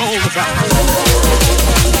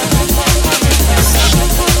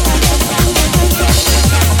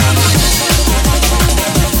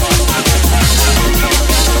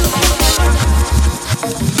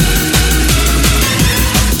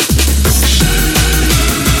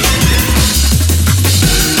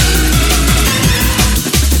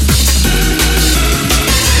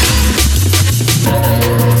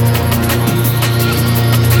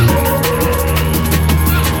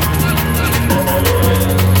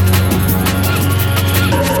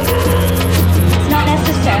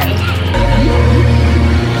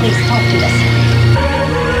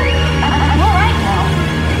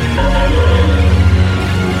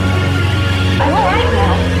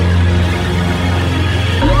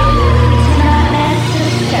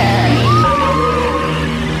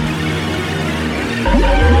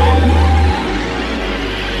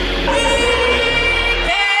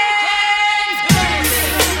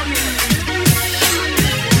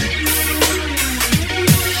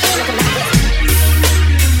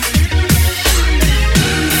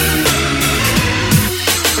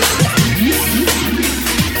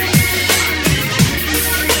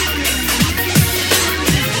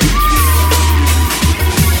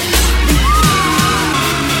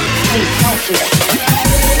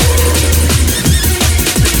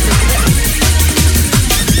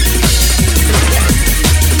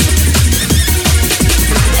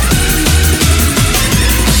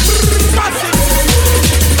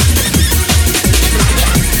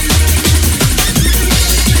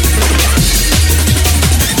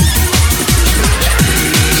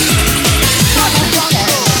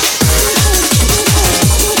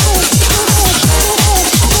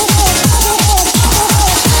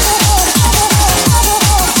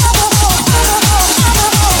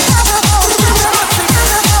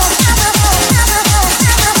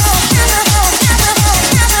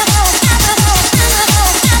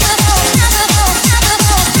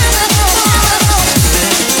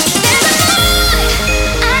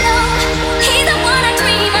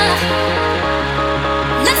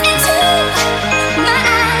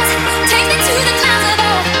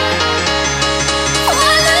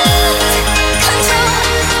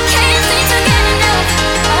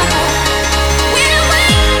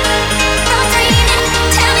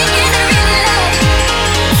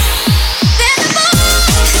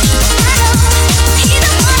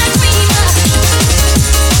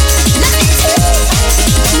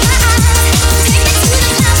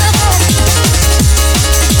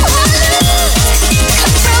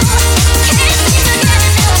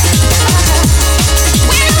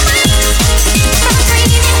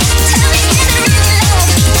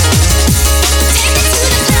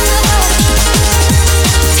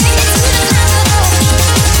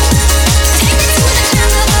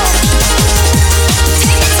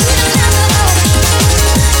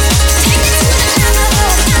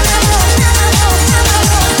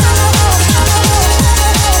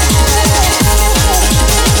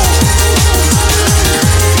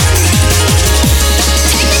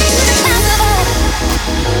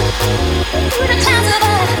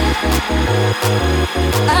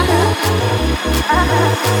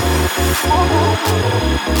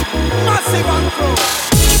 Massive and Crew.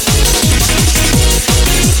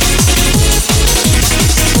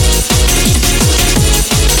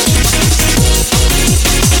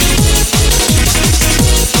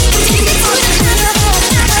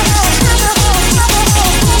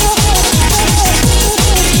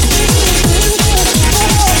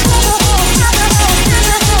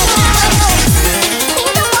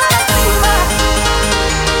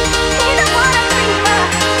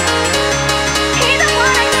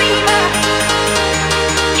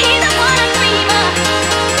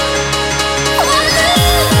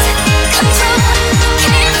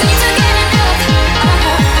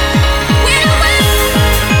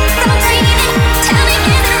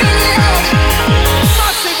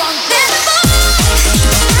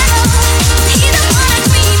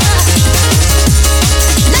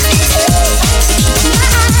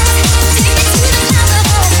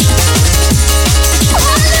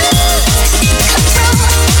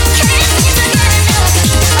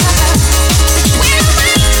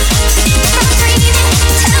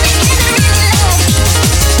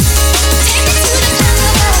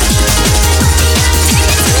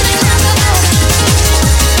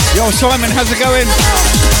 Simon, how's it going?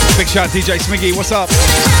 Big shout out DJ Smiggy, what's up?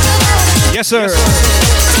 Yes, sir.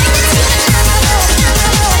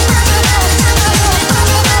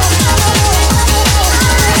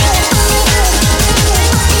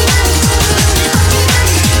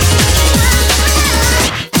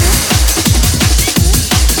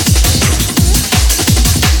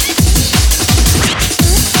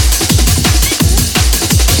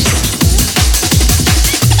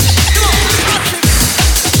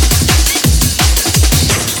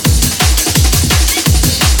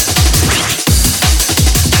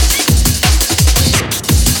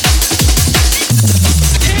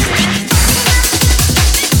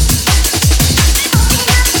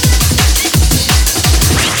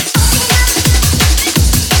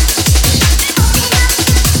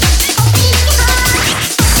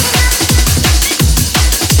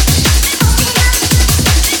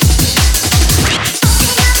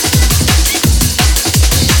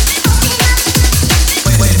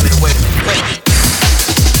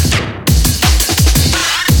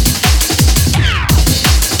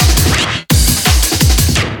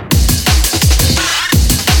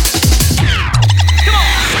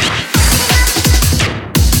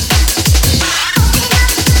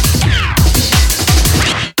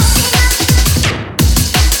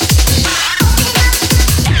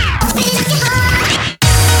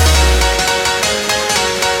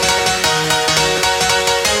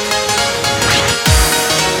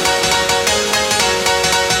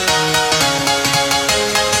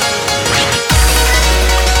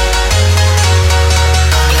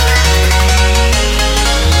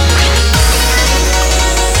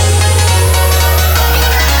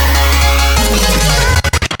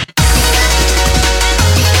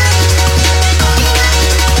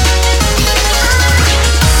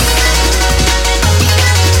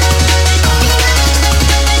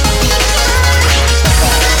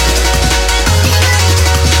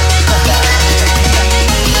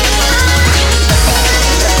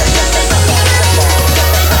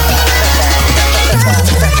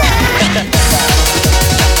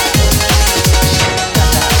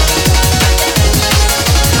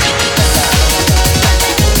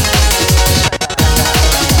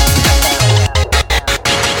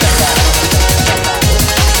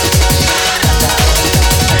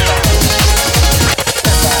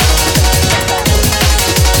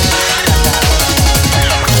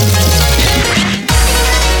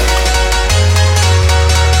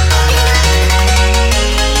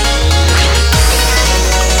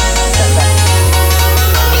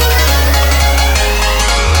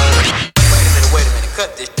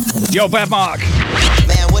 Yo, Bad Mark.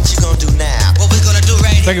 Man, what you gonna do now? What we gonna do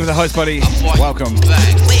right Thank you for the host, buddy. Welcome.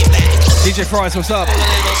 DJ Price, what's up?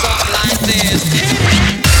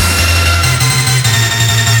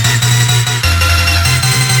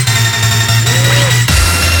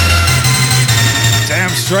 Damn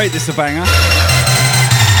straight, this is a banger.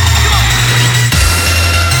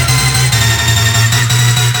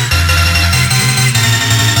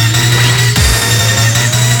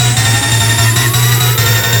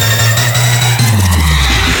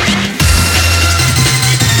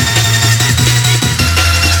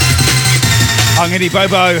 Hungity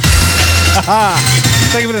Bobo.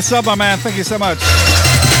 Thank you for the sub, my man. Thank you so much.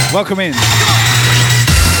 Welcome in.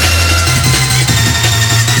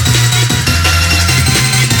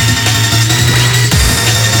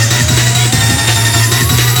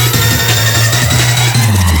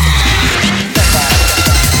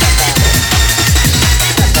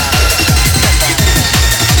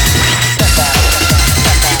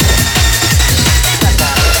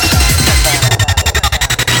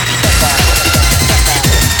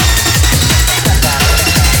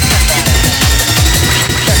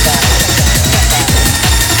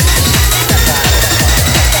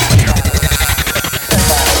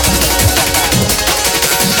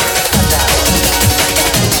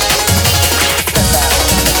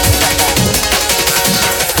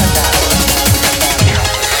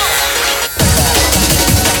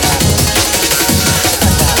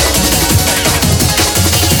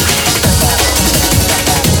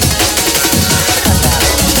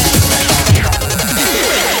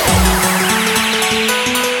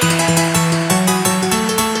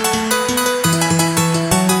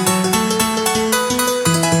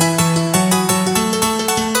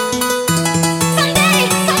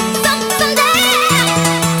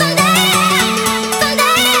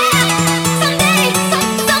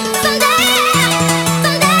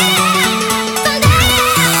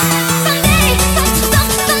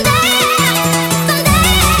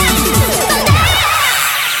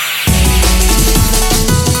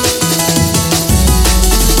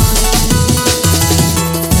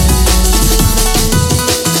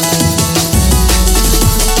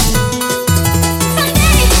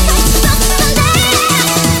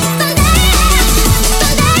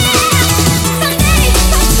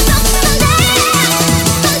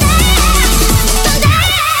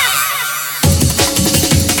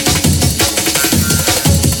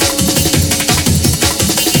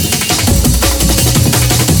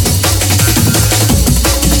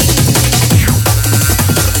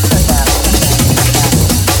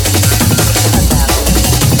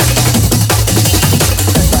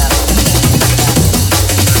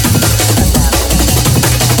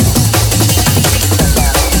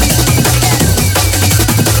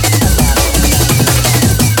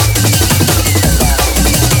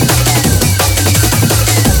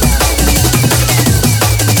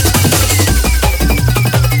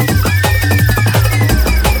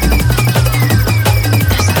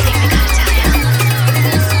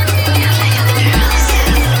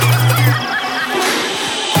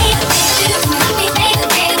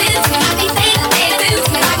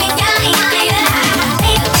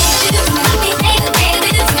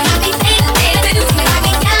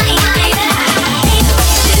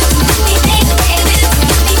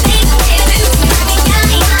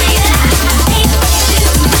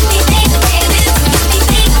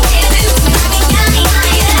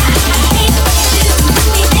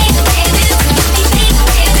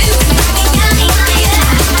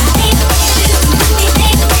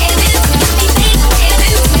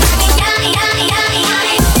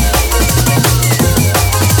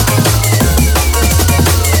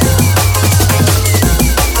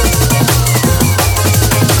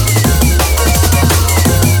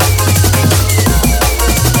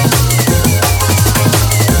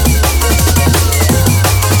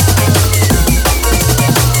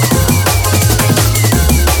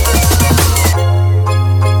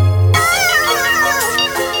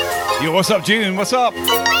 What's up, June? What's up?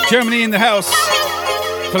 Germany in the house.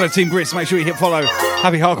 Fellow Team Brisk, make sure you hit follow.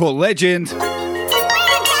 Happy Hardcore Legend.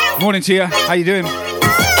 Morning to you. How you doing?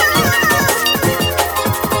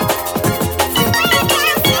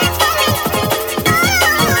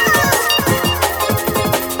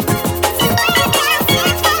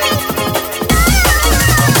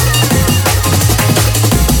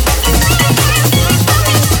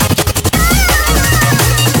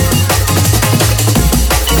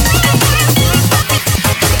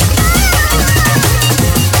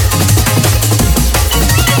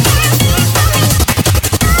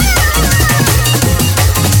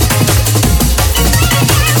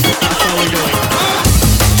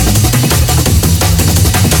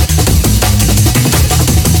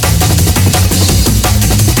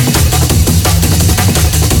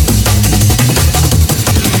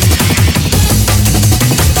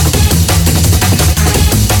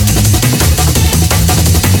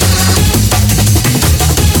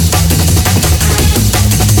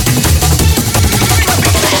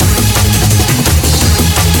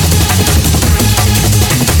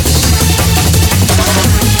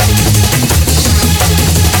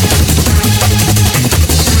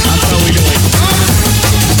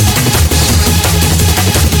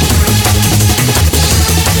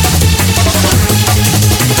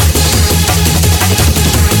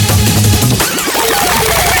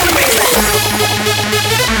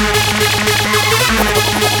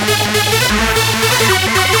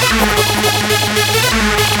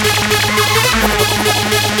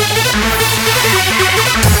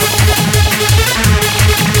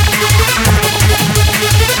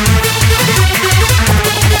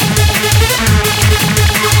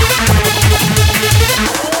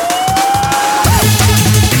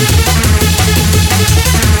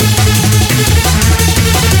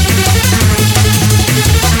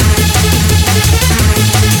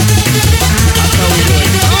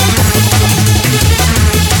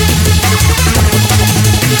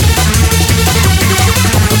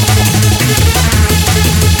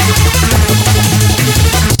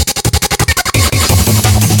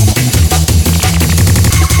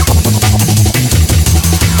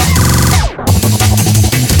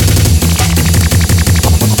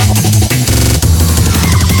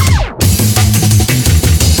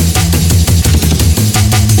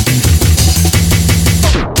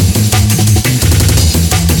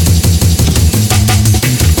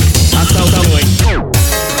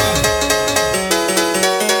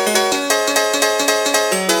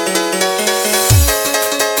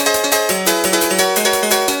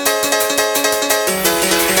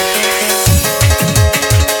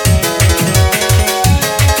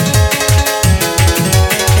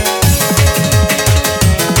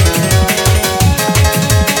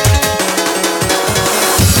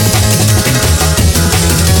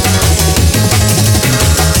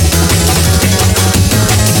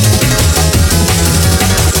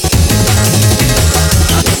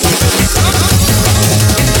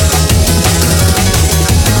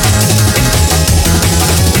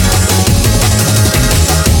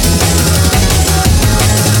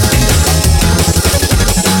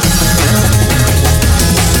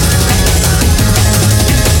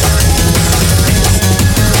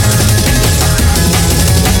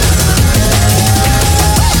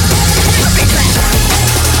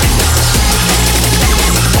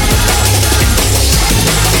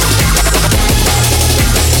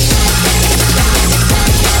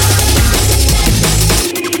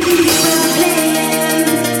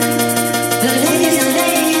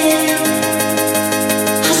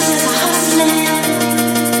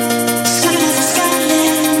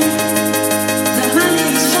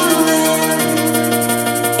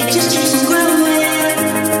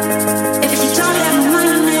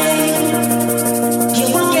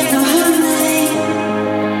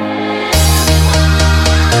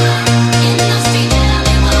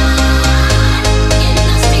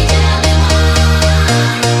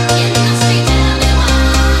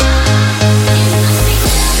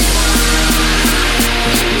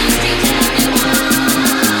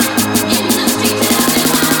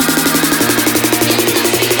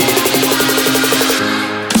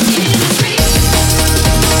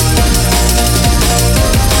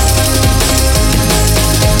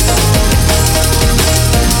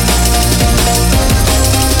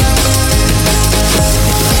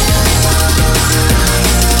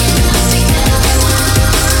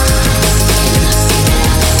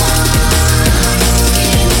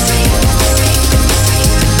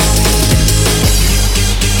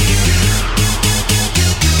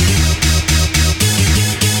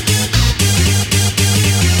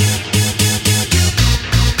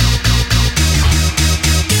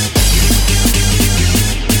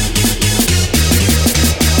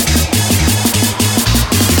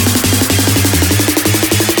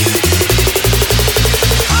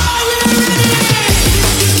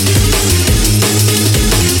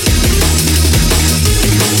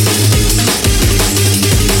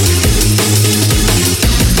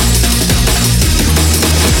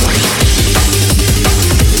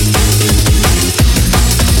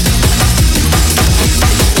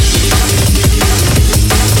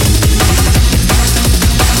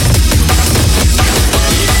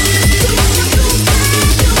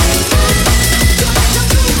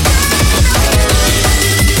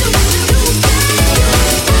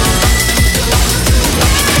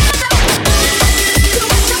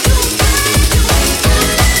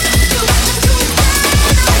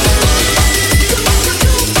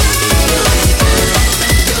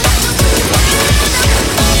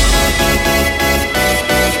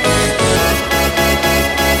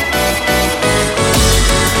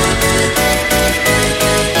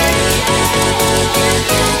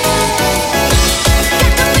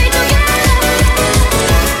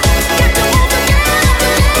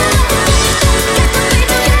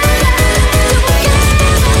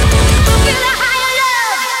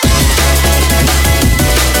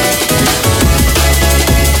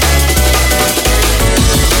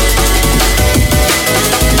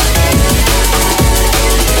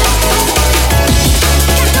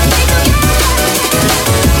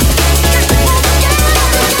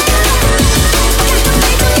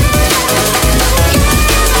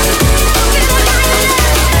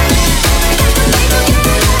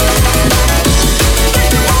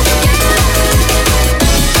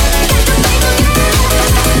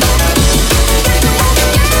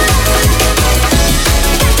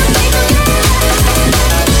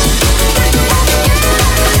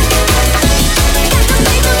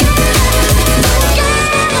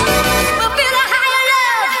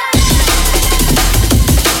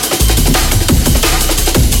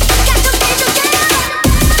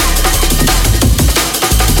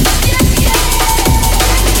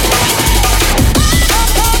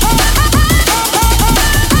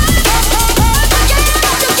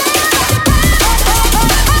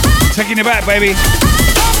 it back, baby.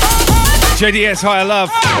 JDS, Higher Love.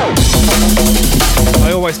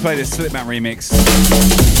 I always play this Slipmat remix.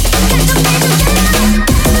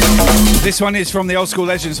 This one is from the Old School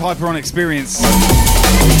Legends Hyper-On Experience.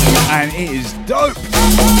 And it is dope.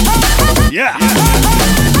 Yeah.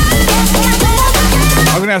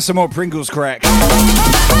 I'm going to have some more Pringles crack.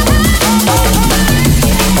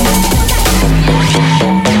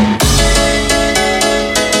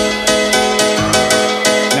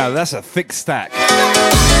 Now that's a thick stack.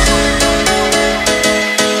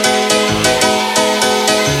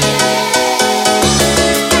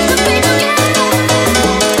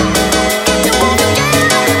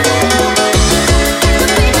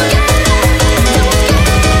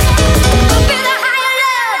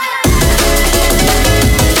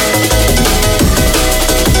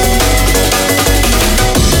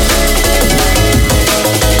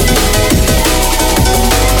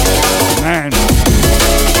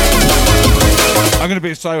 I'm going to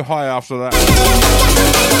be so high after that.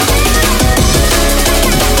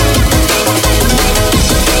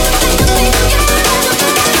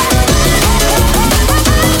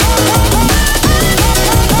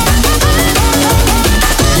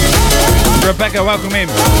 Rebecca, welcome in.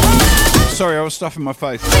 Sorry, I was stuffing my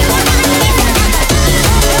face.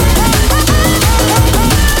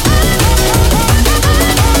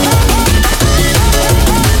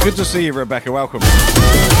 Good to see you, Rebecca. Welcome.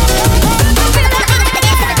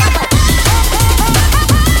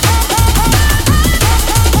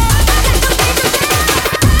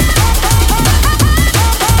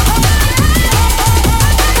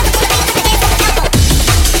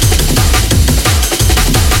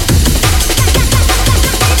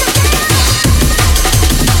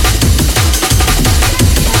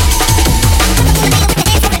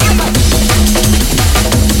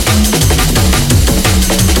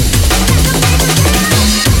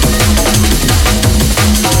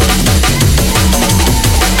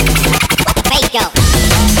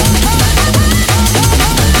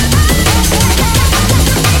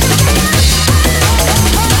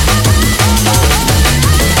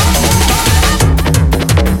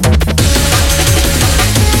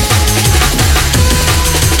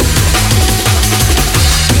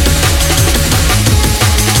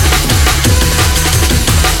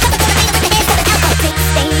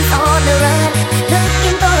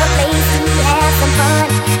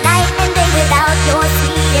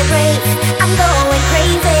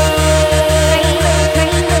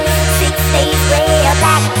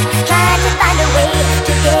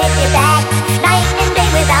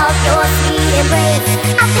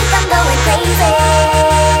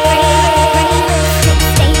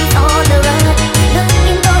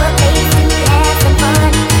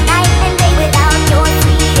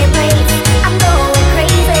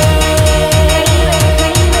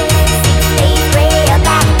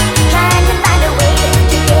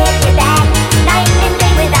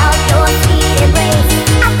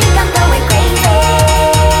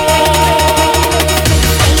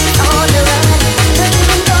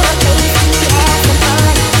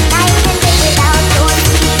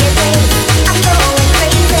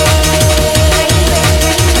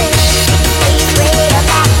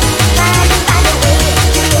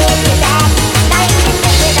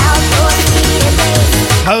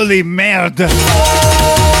 Holy merde.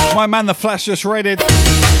 My man, the Flash just raided.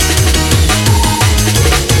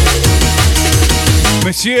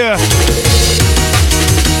 Monsieur.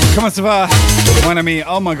 Comment ça va? Mon ami.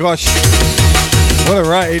 Oh my gosh. What a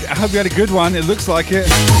raid. I hope you had a good one. It looks like it.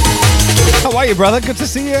 How are you, brother? Good to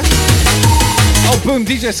see you. Oh, boom.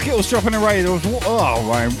 DJ Skittles dropping a raid. Oh,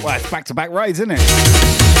 well, it's back-to-back raids, isn't it?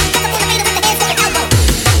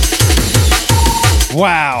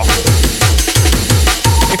 Wow.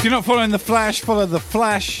 If you're not following the Flash, follow the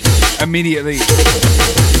Flash immediately.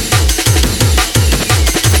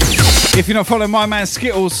 If you're not following my man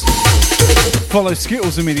Skittles, follow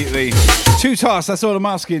Skittles immediately. 2 tasks, that's all I'm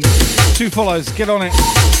asking. 2 follows, get on it.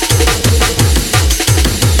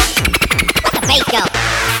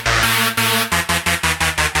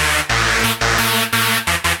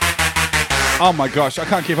 Oh my gosh, I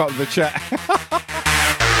can't keep up with the chat.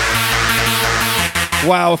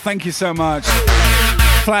 Wow, thank you so much.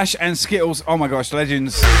 Flash and Skittles, oh my gosh,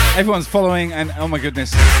 legends. Everyone's following and oh my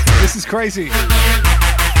goodness, this is crazy.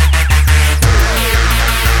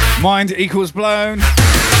 Mind equals blown.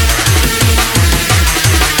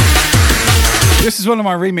 This is one of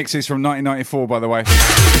my remixes from 1994, by the way.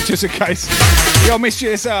 Just in case. Yo, Miss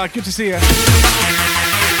GSR, good to see you.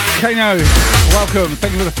 Kano, welcome.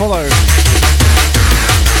 Thank you for the follow.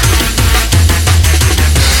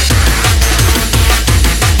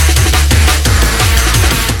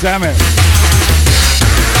 Damn it.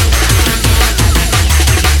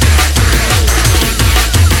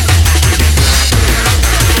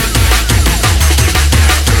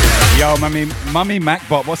 Yo, Mummy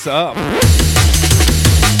Macbot, what's up?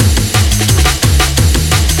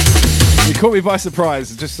 You caught me by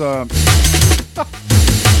surprise. Just I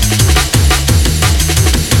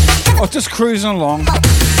was just cruising along,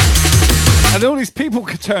 and all these people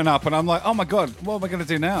could turn up, and I'm like, oh my god, what am I going to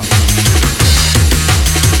do now?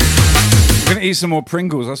 I'm going to eat some more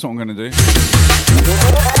Pringles. That's what I'm going to do.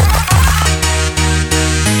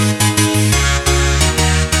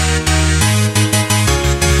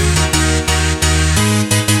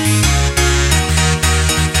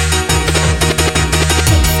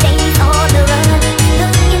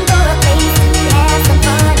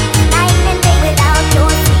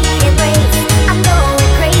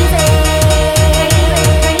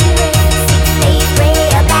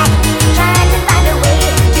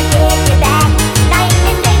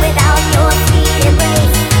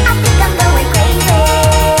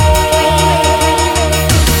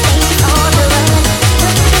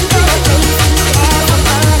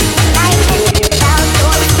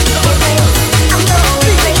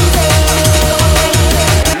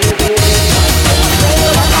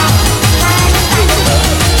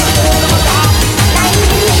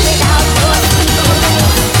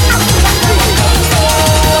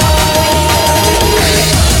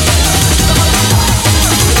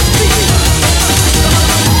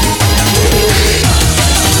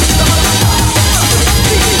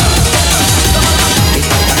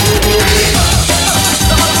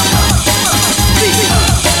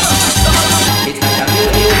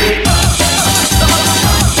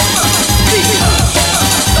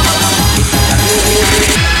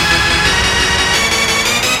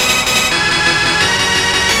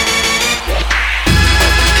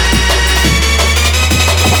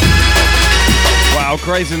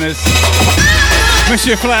 Craziness.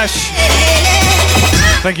 Monsieur Flash,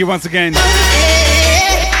 thank you once again.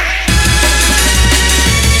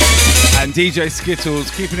 And DJ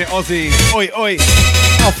Skittles, keeping it Aussie. Oi, oi.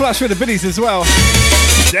 Oh, Flash with the biddies as well.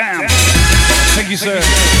 Damn. Thank you, sir.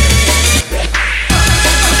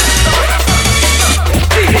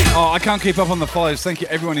 Oh, I can't keep up on the follows. Thank you,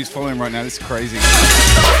 everyone who's following right now. This is crazy.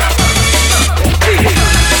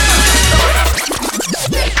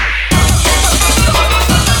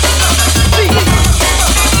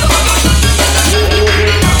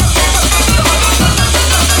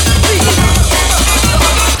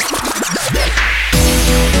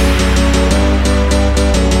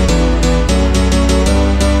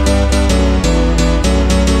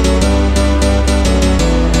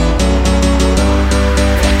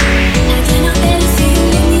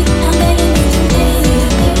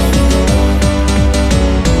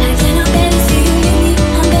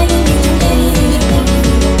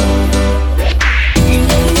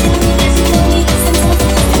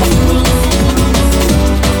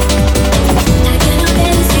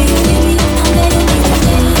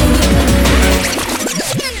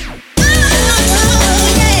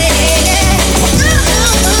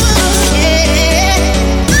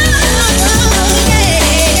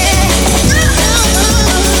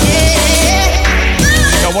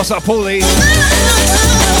 What's up, Paulie?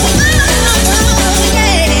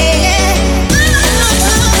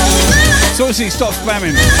 Saucy, stop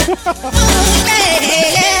spamming.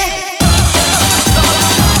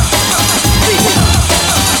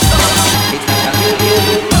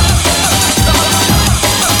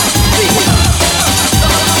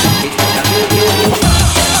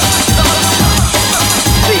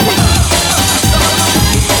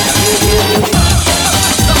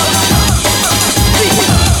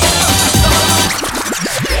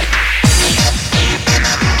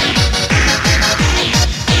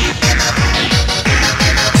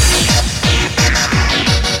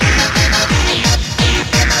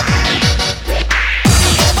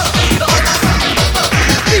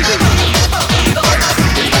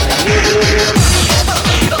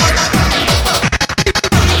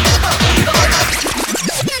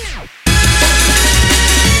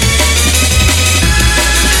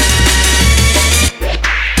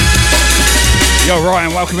 Yo,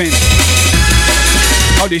 Ryan, welcome in.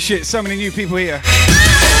 Holy shit, so many new people here.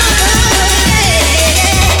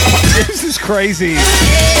 This is crazy.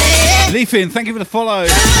 Leafin, thank you for the follow.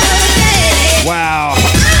 Wow.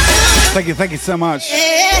 Thank you so much.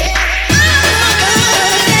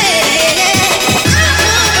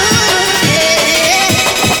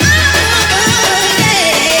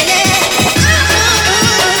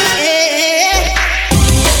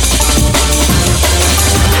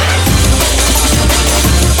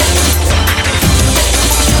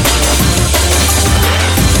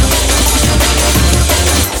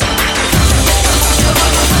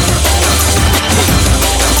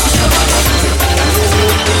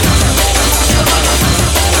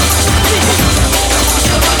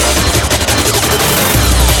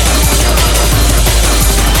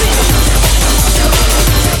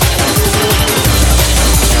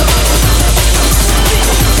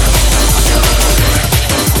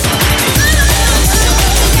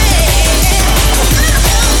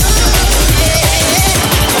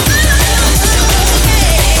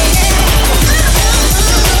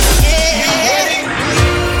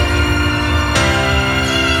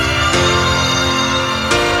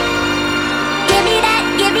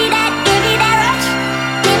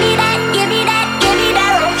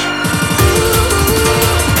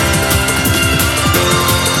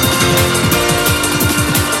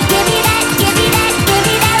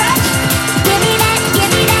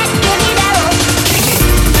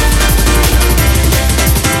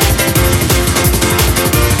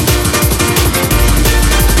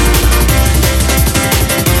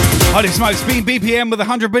 Holy smokes, Bean BPM with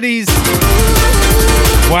 100 biddies.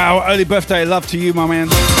 Wow, early birthday love to you, my man.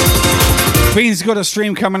 Bean's got a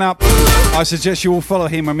stream coming up. I suggest you all follow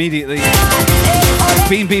him immediately.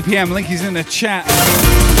 Bean BPM, link is in the chat.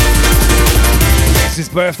 It's his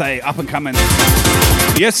birthday, up and coming.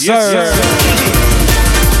 Yes, sir.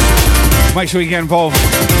 Make sure you get involved.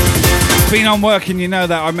 Bean on work and you know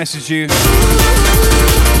that, I message you.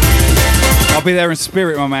 I'll be there in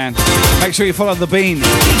spirit, my man. Make sure you follow the Bean.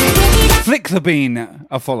 Flick the Bean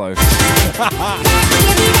a follow.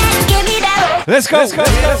 Let's go. Let's go.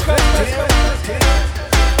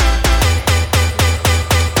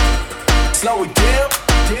 Slow it down.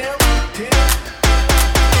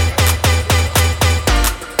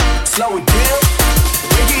 Slow it down.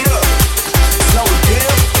 Break it up. Slow it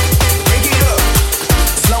down. Break it up.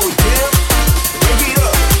 Slow it down. Break it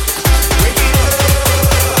up. Break it up.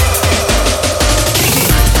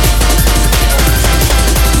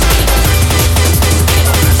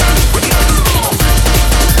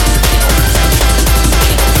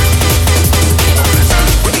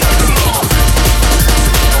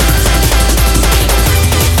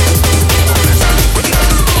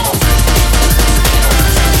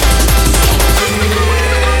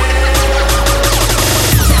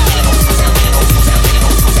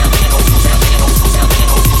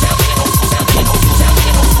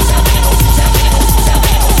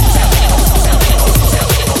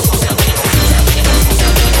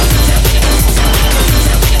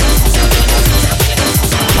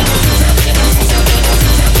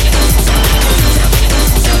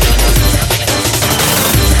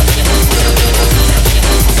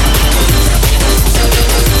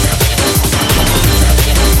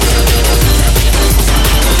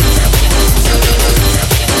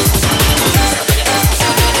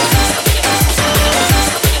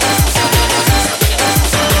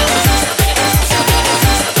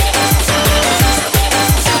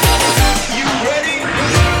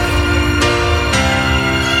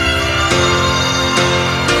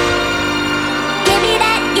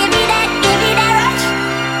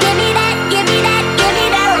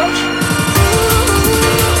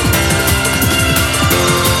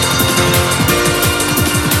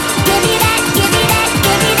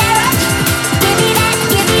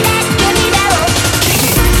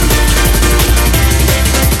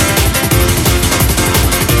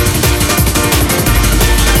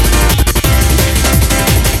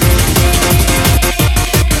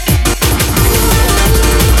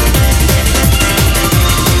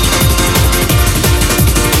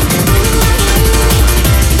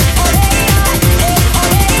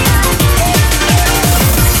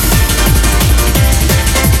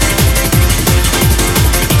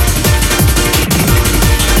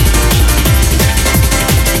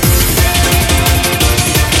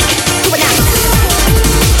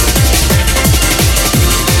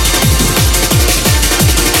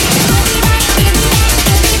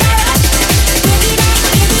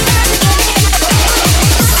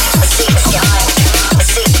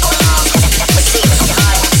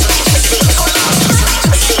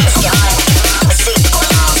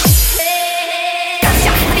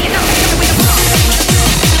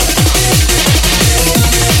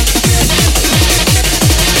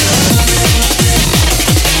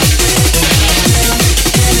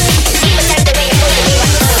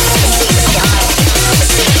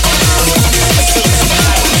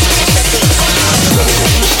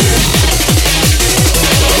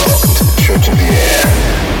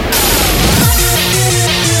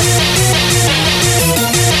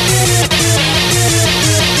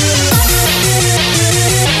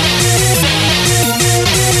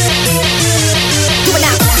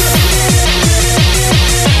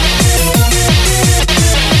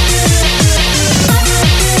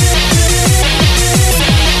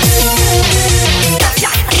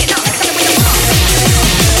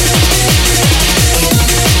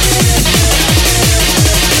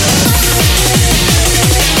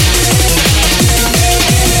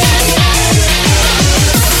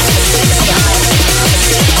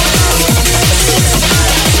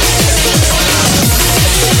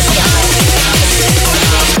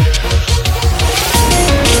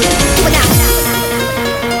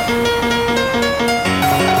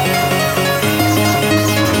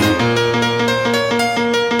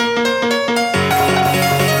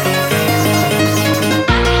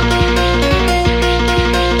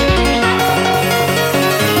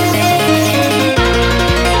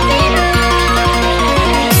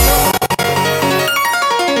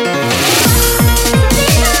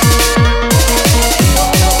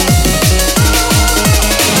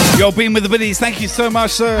 Yo, Beam with the biddies, thank you so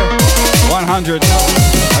much, sir. 100.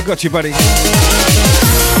 I got you, buddy.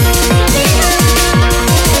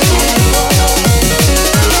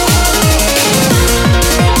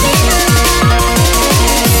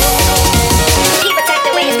 Keep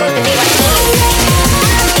protected where you're supposed to be.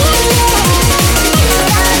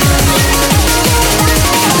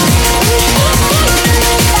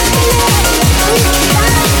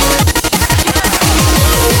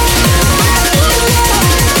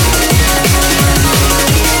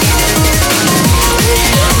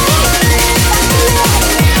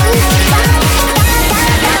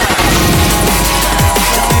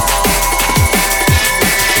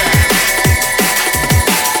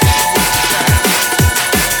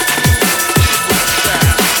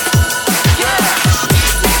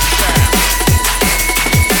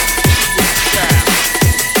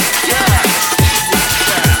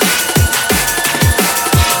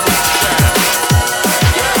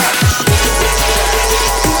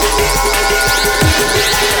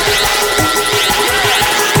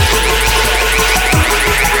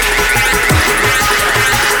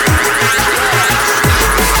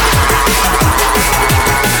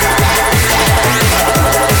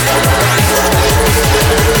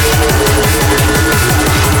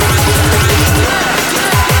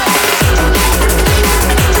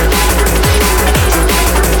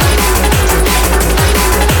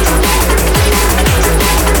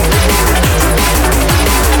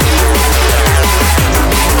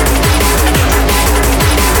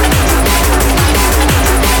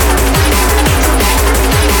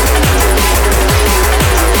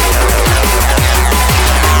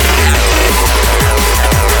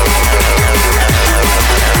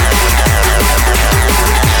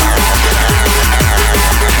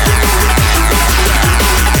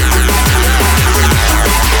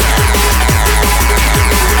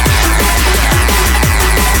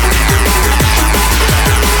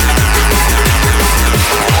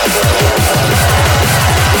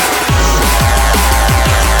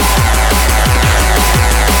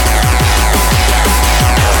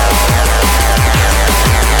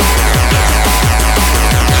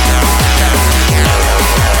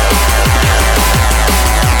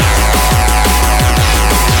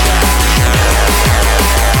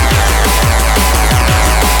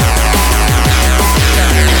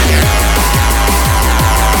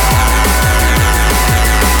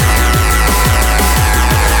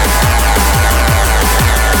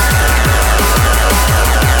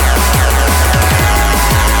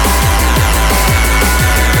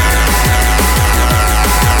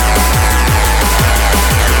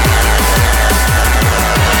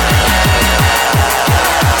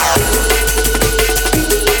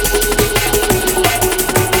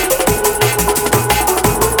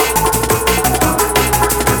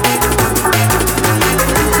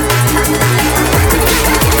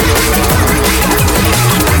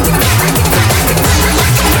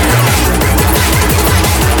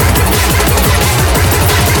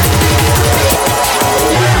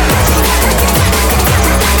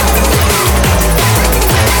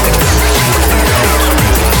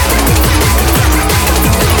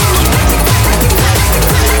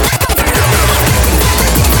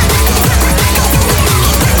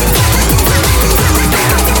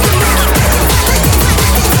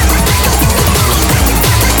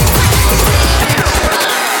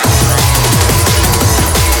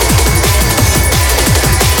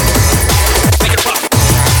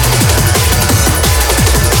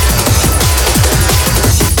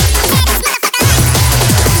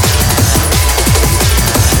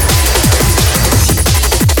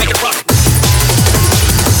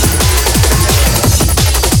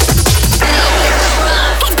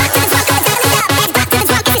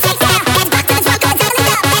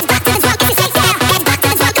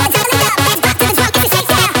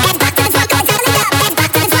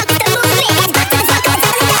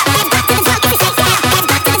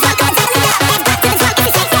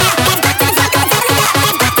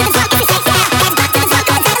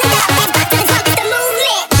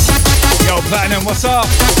 What's up?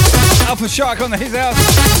 Alpha Shark on his house.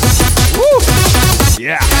 Woo!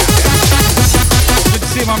 Yeah. Good to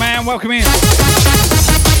see you, my man. Welcome in.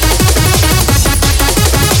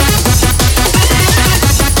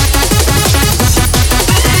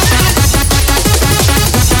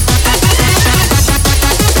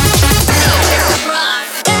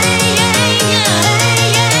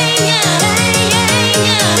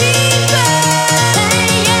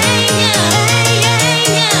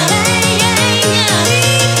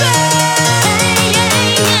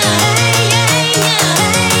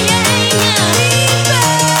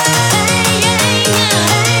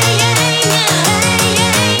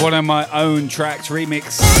 One of my own tracks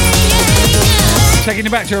remix. Taking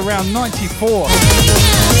you back to around 94.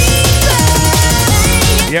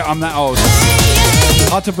 Yeah, I'm that old.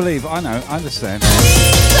 Hard to believe, I know, I understand.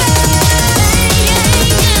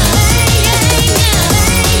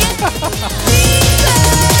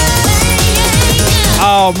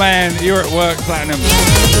 Oh man, you're at work, Platinum.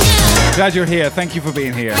 Glad you're here, thank you for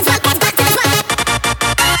being here.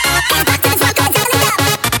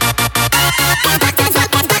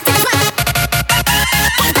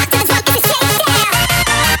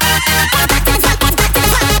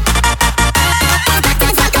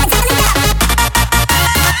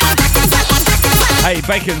 Hey,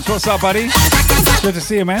 Bacons, what's up, buddy? Good to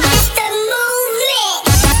see you, man.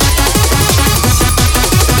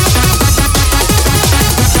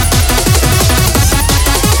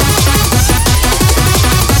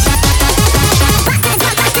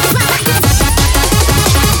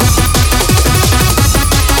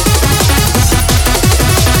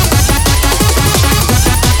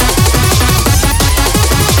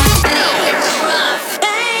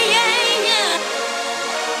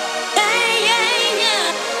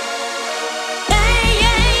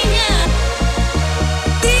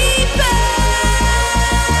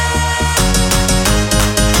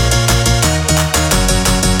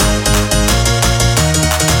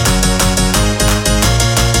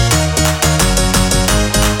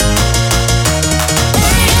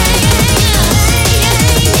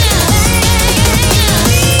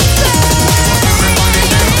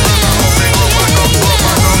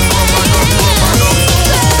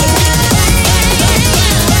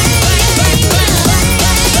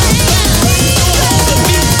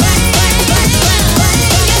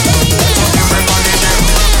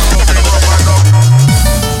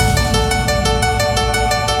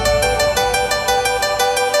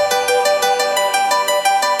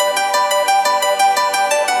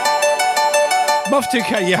 Muff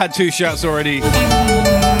 2K, you had 2 shots already.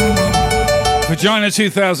 Vagina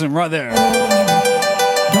 2000, right there.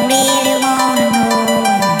 Don't really wanna know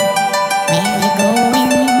where you're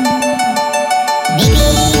going. Maybe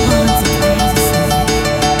once or twice,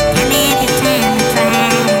 time after time I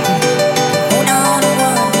tried. Hold on to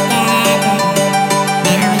what we got.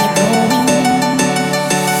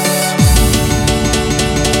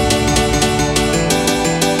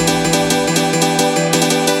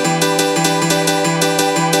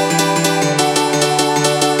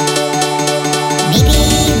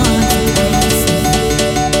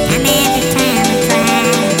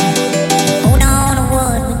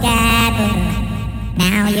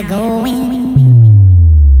 Now you're going.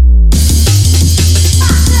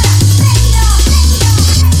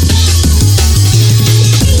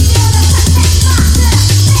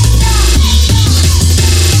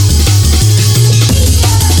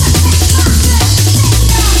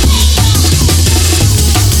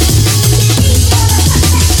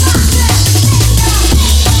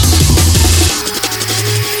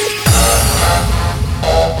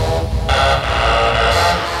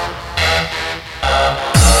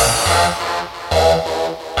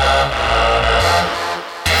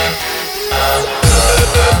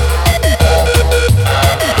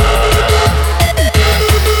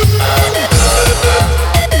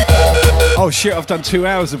 Oh shit, I've done 2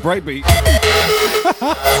 hours of breakbeat.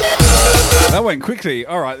 That went quickly.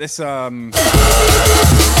 Alright, let's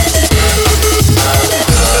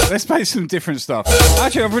play some different stuff.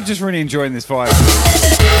 Actually, I'm just really enjoying this vibe.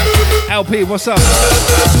 LP, what's up?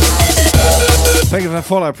 Thank you for the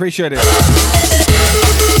follow, appreciate it.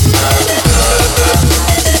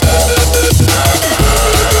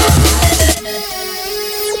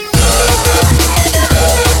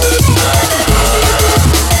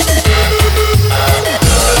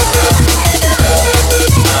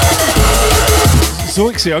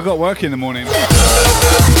 Zoixy, I got work in the morning.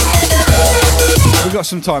 We got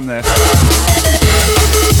some time there.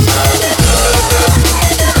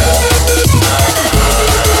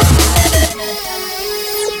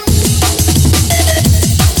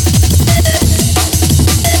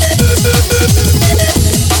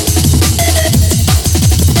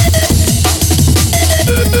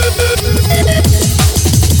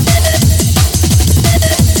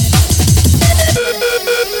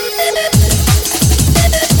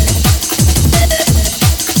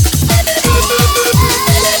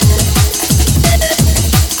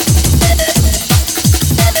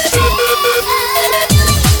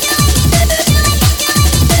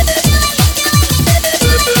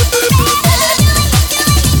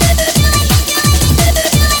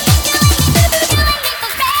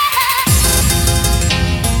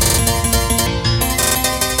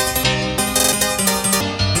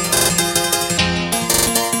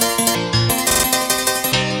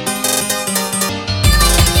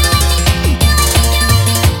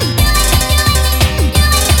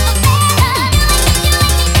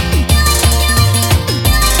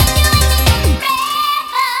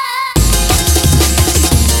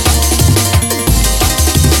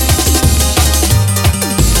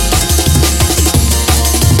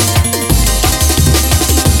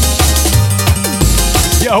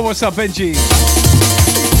 Yo, what's up, Benji?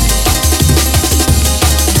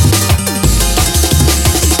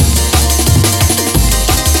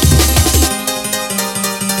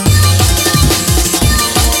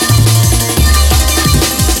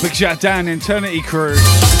 Big shout down, Eternity Crew.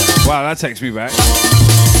 Wow, that takes me back.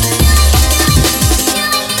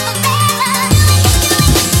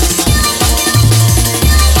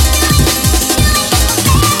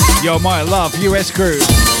 Yo, my love, US crew.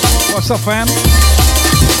 What's up, fam?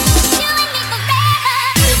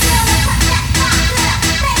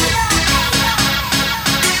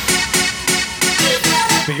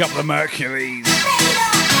 Big up the Mercuries.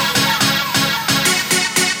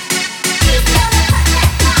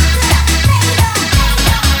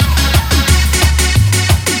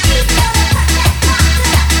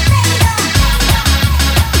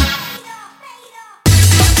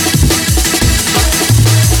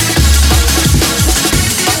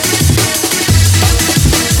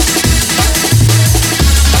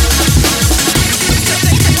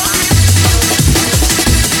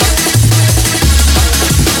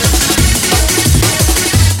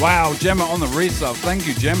 Wow, Gemma on the resub. Thank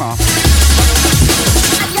you, Gemma.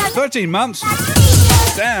 13 months.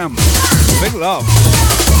 Damn. Big love.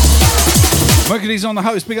 Mercury's on the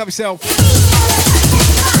host. Big up yourself.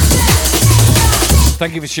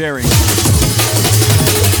 Thank you for sharing.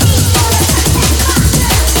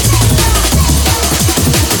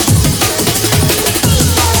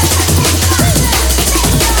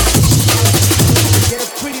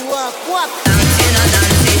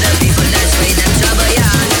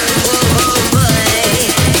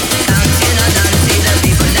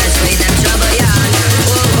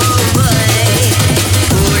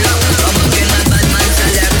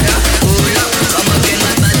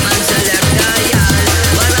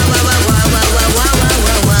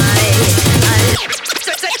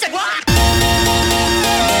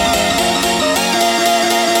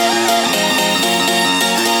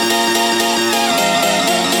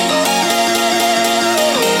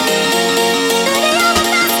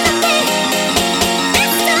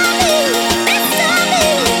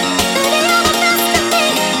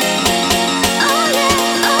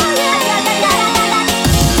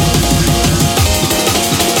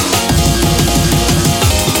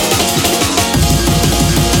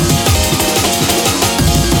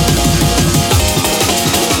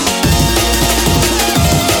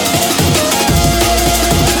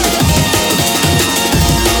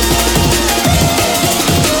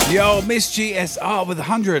 Miss GSR with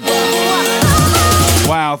 100.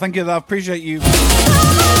 Wow, thank you, love. Appreciate you.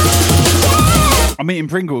 I'm eating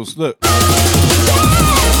Pringles. Look.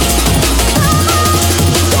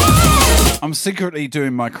 I'm secretly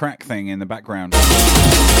doing my crack thing in the background.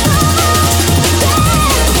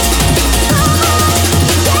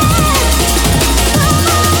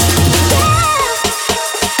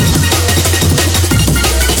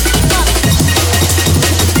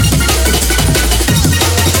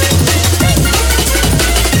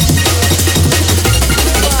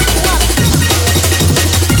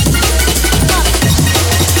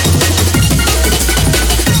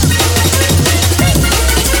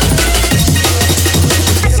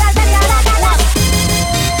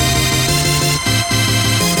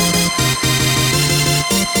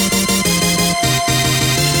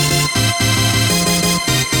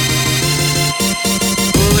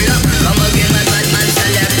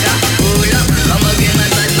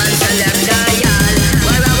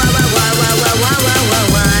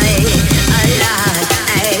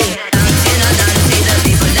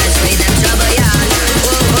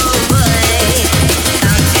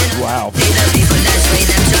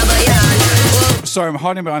 Sorry, I'm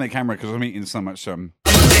hiding behind the camera because I'm eating so much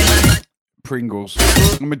Pringles.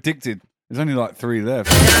 I'm addicted. There's only like 3 left.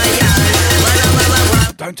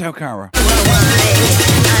 Don't tell Cara.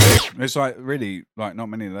 It's like really like not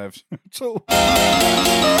many left at all.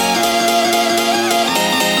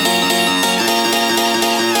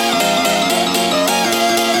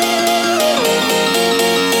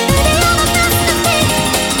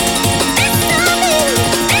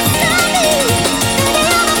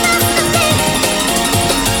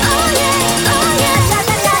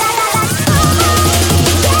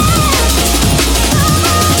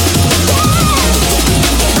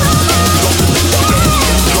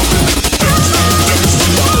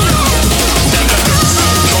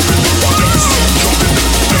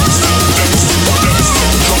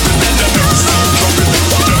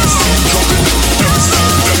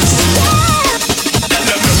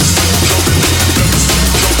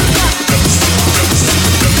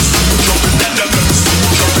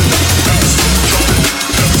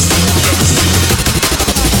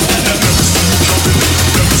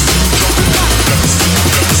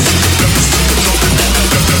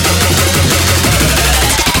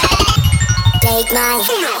 Take my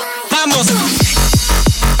Vamos.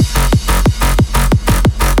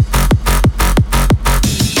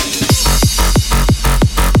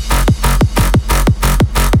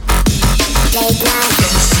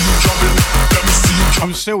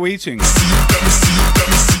 I'm still eating.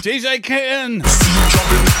 DJ Kitten!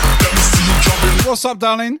 What's up,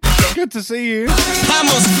 darling? Good to see you.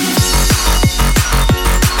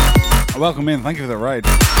 Welcome in. Thank you for the raid.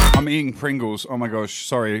 I'm eating Pringles. Oh my gosh.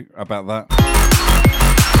 Sorry about that.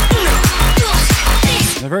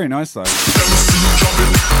 They're very nice though.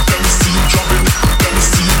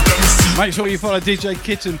 Make sure you follow DJ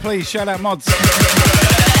Kitten, please. Shout out mods.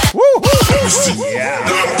 Woo!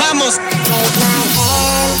 Yeah. Vamos.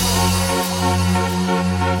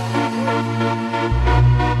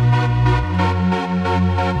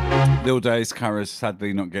 Lil Days, Kara's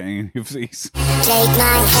sadly not getting any of these. Take my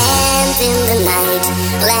hand in the night.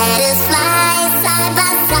 Let us fly side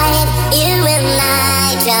by side. You and I.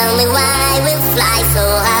 Tell me why we'll fly so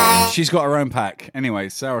high. She's got her own pack. Anyway,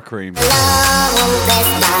 sour cream. Love won't pass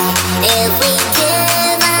by. If we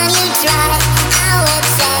give and you try, our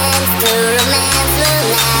chance to romance will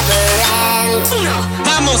never end.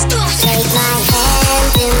 Vamos. Take my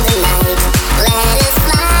hand in the night. Let us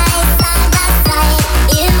fly side by side.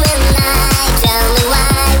 You and I. Tell me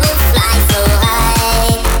why we'll fly so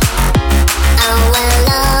high. Our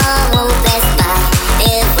love won't pass by.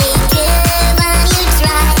 If we give and you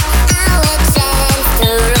try, our chance to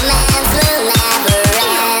romance will never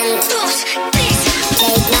end.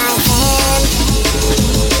 Take my hand.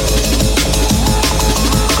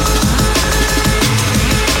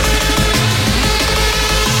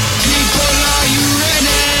 People, are you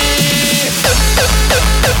ready?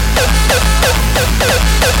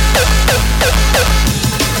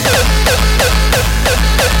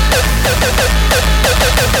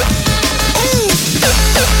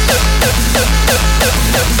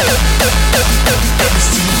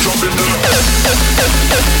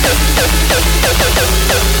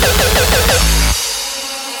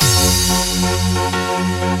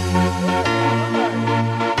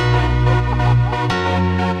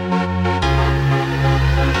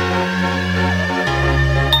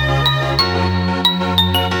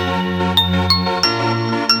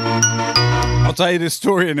 I'll tell you this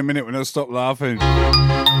story in a minute when I stop laughing. Take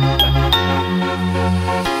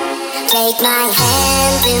my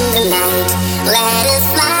hand in the night. Let us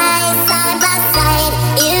fly side by side.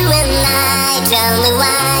 You and I. Tell me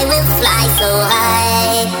why we'll fly so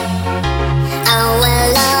high. Our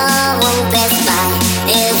love won't pass by.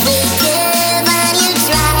 If we give and you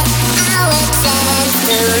try, our chance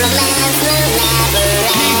to romance will never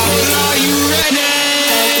end. Are you ready?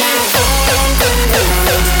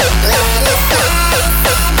 Take my hand in the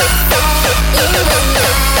night. Let us fly side by side. You and I.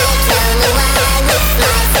 Tell me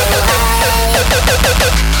why we'll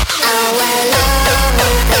fly so high. Our love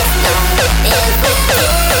won't pass by. If we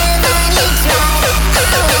give and you try,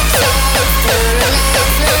 our chance to romance will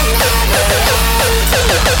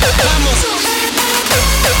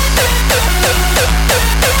never end.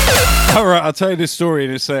 Alright, I'll tell you this story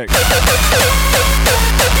in a sec.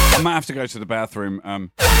 I might have to go to the bathroom.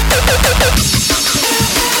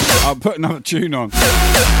 I'll put another tune on.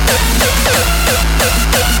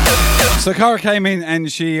 So Cara came in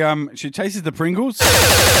and she tasted the Pringles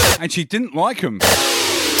and she didn't like them.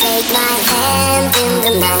 Take my hand in the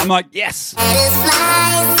night. I'm like, yes! Let us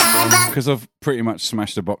fly side by. Because I've pretty much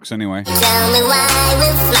smashed the box anyway. Tell me why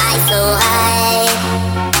we'll fly so high.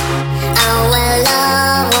 Our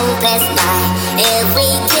love won't pass by. If we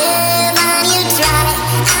give and you try,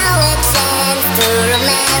 our chance to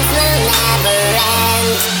romance will never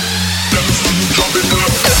end.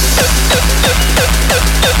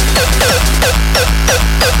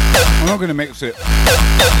 I'm not going to mix it.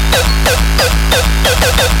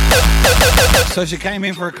 So she came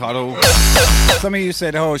in for a cuddle. Some of you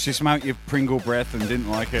said, oh, she smelt your Pringle breath and didn't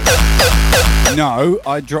like it. No,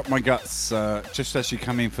 I dropped my guts just as she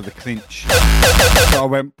came in for the clinch. So I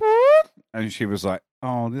went, and she was like,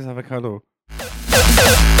 oh, let's have a cuddle.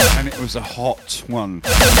 And it was a hot one.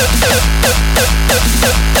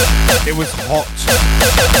 It was hot.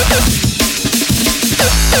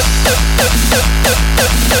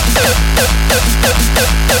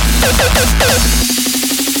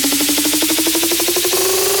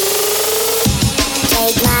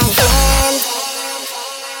 Take my hand.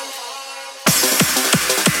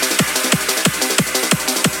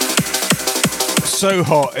 So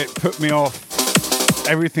hot, it put me off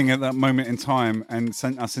everything at that moment in time and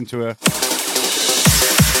sent us into a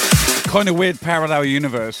kind of weird parallel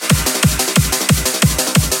universe.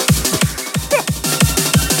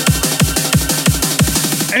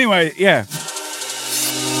 Anyway, yeah.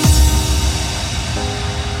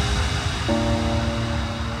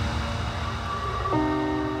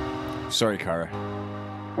 Sorry, Cara.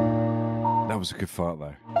 That was a good fart,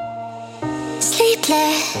 though.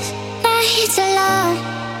 Sleepless nights alone.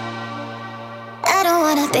 I don't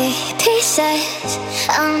wanna be pieces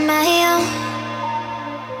on my own.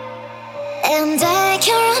 And I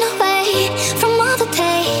can't run away from all the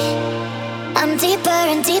pain. I'm deeper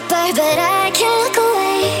and deeper, but I can't look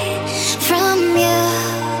away from you.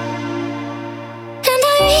 And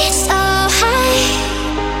I reached so high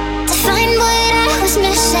to find what I was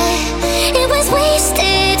missing. It was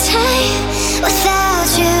wasted time without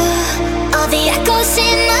you. All the echoes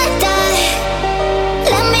in my dark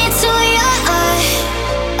led me to your heart.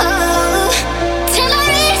 Oh, till I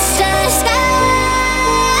reached the sky.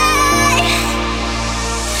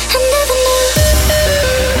 I never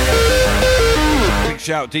knew. Big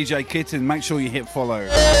shout, DJ Kitten. Make sure you hit follow.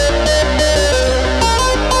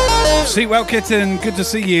 Sleep well, Kitten. Good to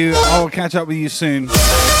see you. I'll catch up with you soon.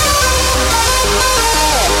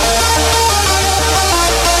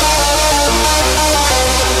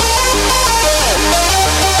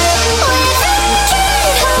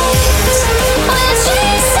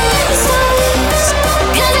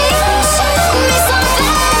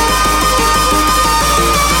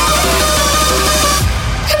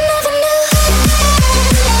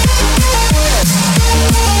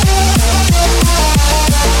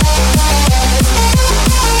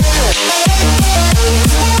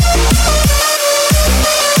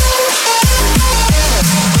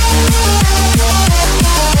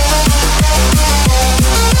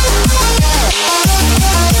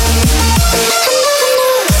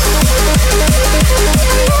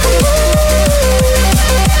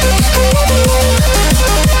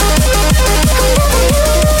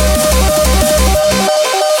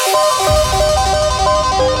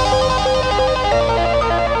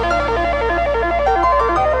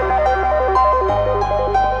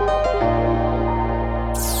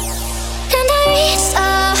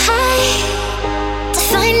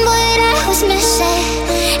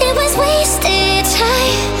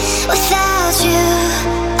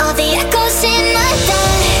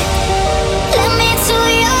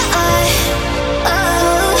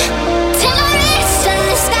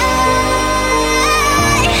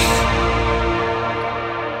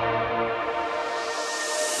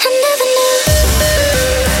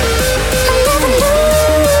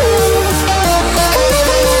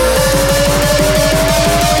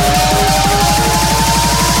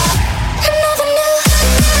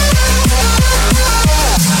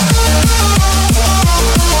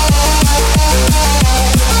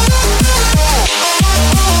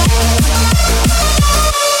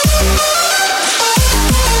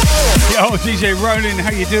 DJ Ronan,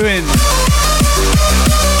 how you doing?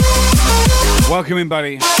 Welcome in,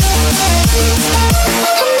 buddy.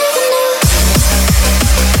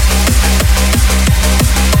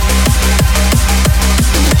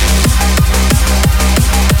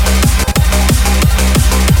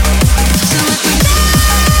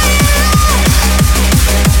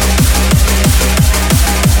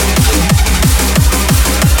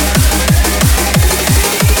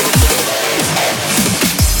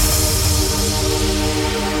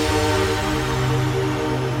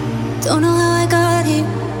 Don't know how I got here.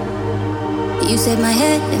 You set my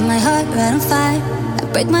head and my heart right on fire. I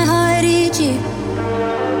break my heart each year,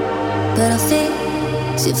 but I'll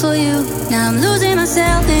fix it for you. Now I'm losing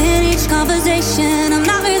myself in each conversation. I'm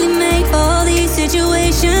not really made for all these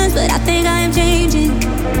situations, but I think I am changing,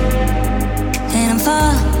 and I'm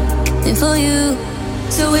falling for you.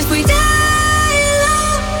 So if we die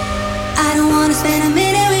alone, I don't wanna spend a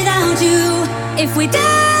minute without you. If we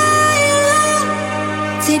die alone,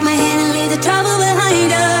 take my hand and leave the trouble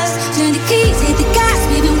behind us. Turn the keys, hit the gas,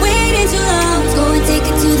 we've been waiting too long. Let's go and take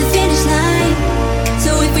it to the finish line.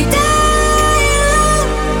 So if we die alone,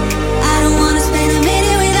 I don't wanna spend a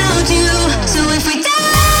minute without you. So if we die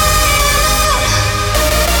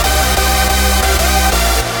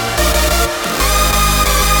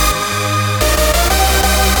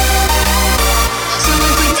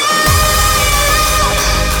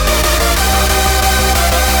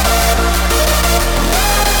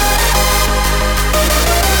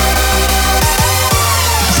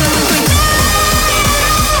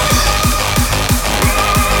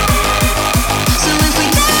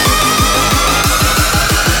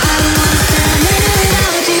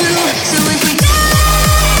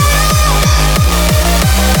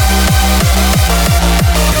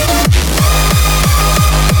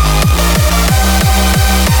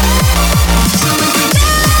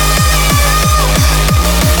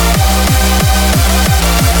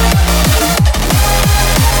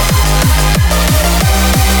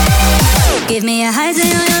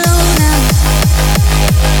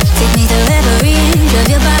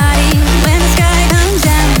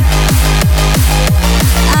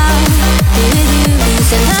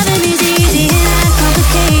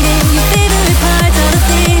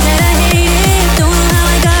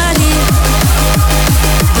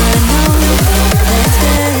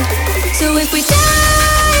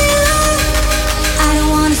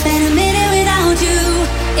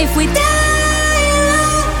If we die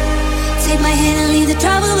alone, take my hand and leave the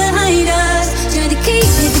trouble behind us. Turn the key,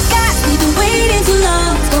 hit the gas, we've been waiting too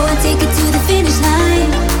long. Let's go and take it to the finish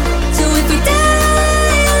line. So if we die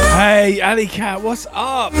alone, Hey, Alley Cat, what's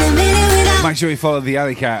up? Make sure you follow the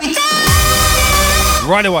Alley Cat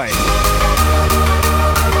right away.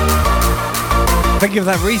 Thank you for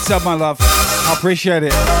that resub, my love. I appreciate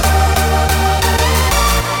it.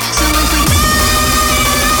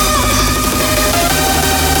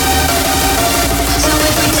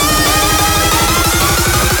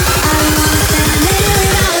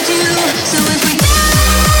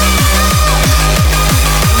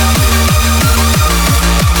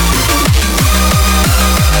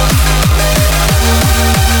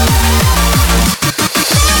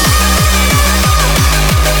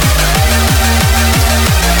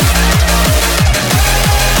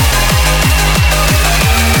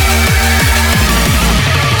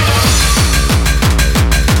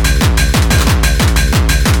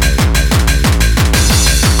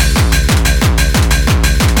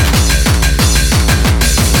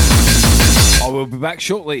 We'll be back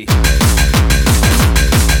shortly.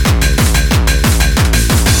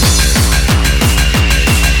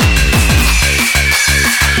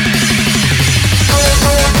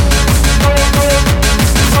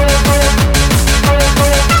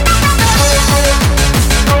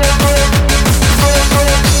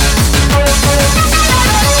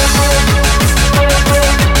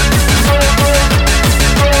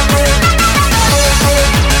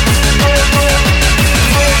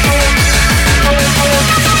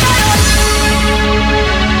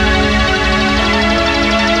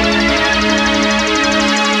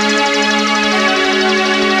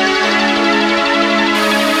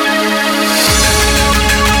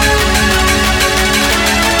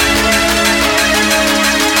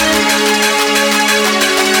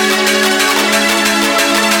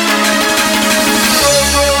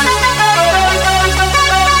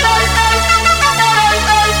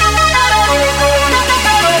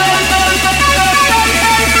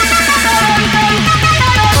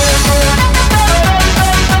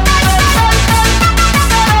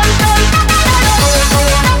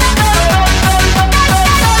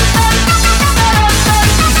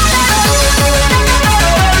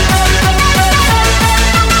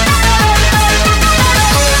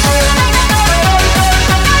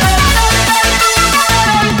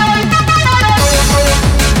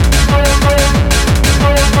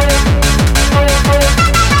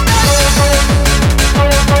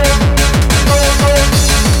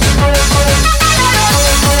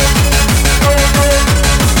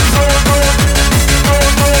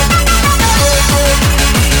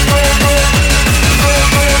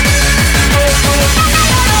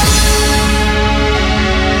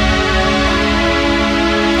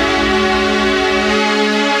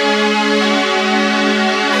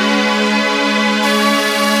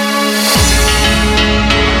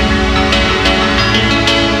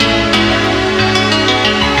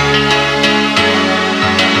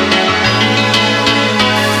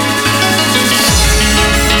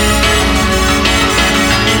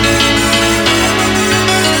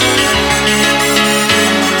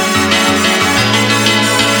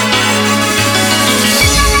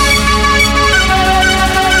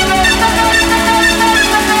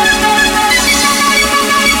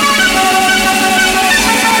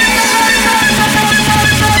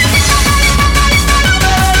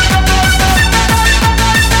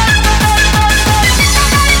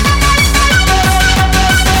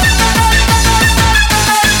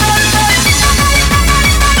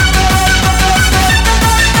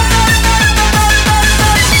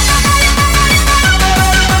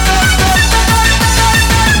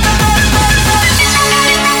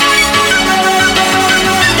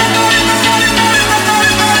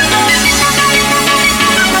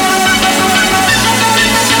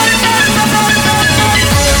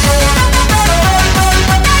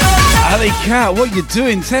 Cat, what you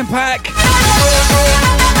doing? 10 pack?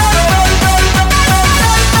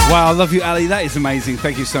 Wow, I love you, Ali. That is amazing.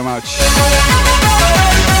 Thank you so much.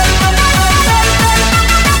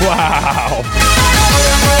 Wow.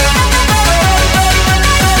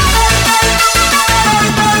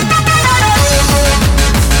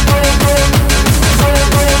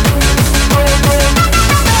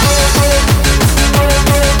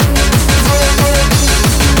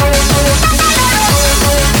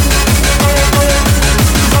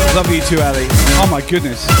 Love you too, Ali. Oh my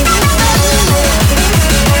goodness.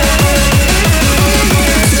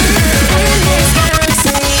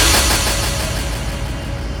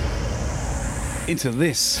 Into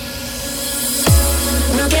this.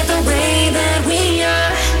 Look at the way that we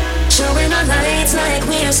are, showing our lights like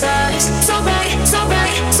we're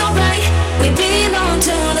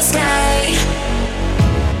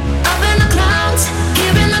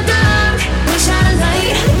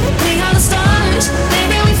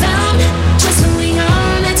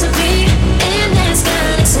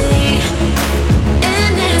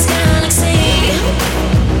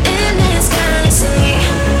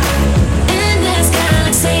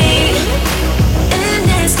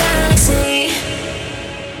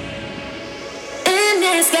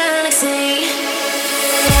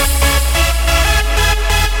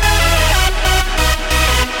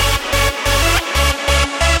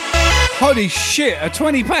Holy shit, a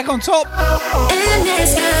 20 pack on top.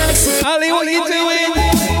 Ali, what are you doing?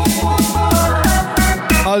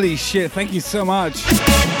 Holy shit, thank you so much.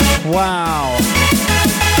 Wow.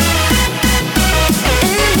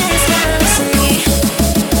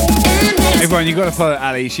 Everyone, you got to follow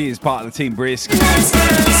Ali. She is part of the team Brisk.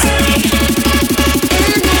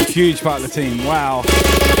 Huge part of the team. Wow.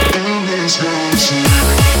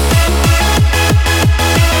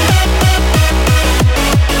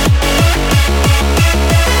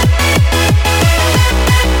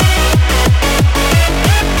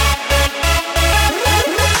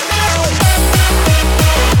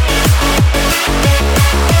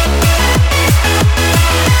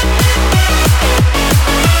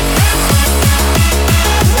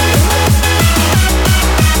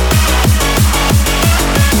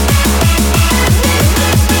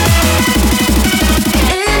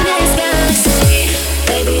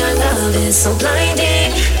 So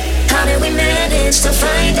blinding, how did we manage to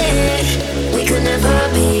find it? We could never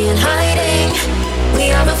be in hiding.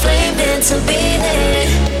 We are a flame meant to be there.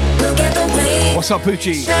 Look at the way. What's up,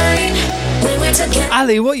 Poochie? When we're together.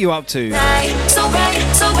 Ali, what are you up to? So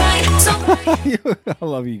bright, so bright, so bright. I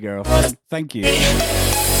love you, girl. Thank you.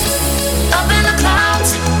 Up in the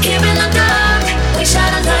clouds, here in the dark, we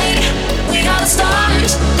shine a light. We are the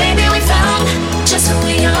stars, baby. We found just who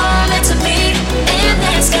we are meant to be in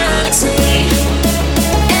this galaxy.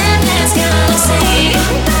 In this galaxy.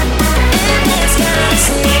 In this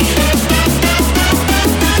galaxy.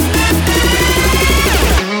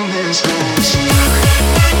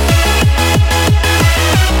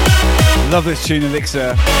 Love this tune,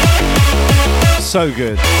 Elixir. So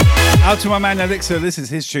good. Out to my man Elixir, this is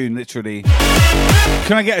his tune, literally.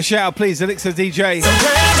 Can I get a shout out, please? Elixir DJ.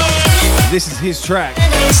 This is his track.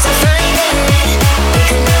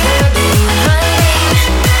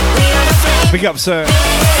 Big up, sir.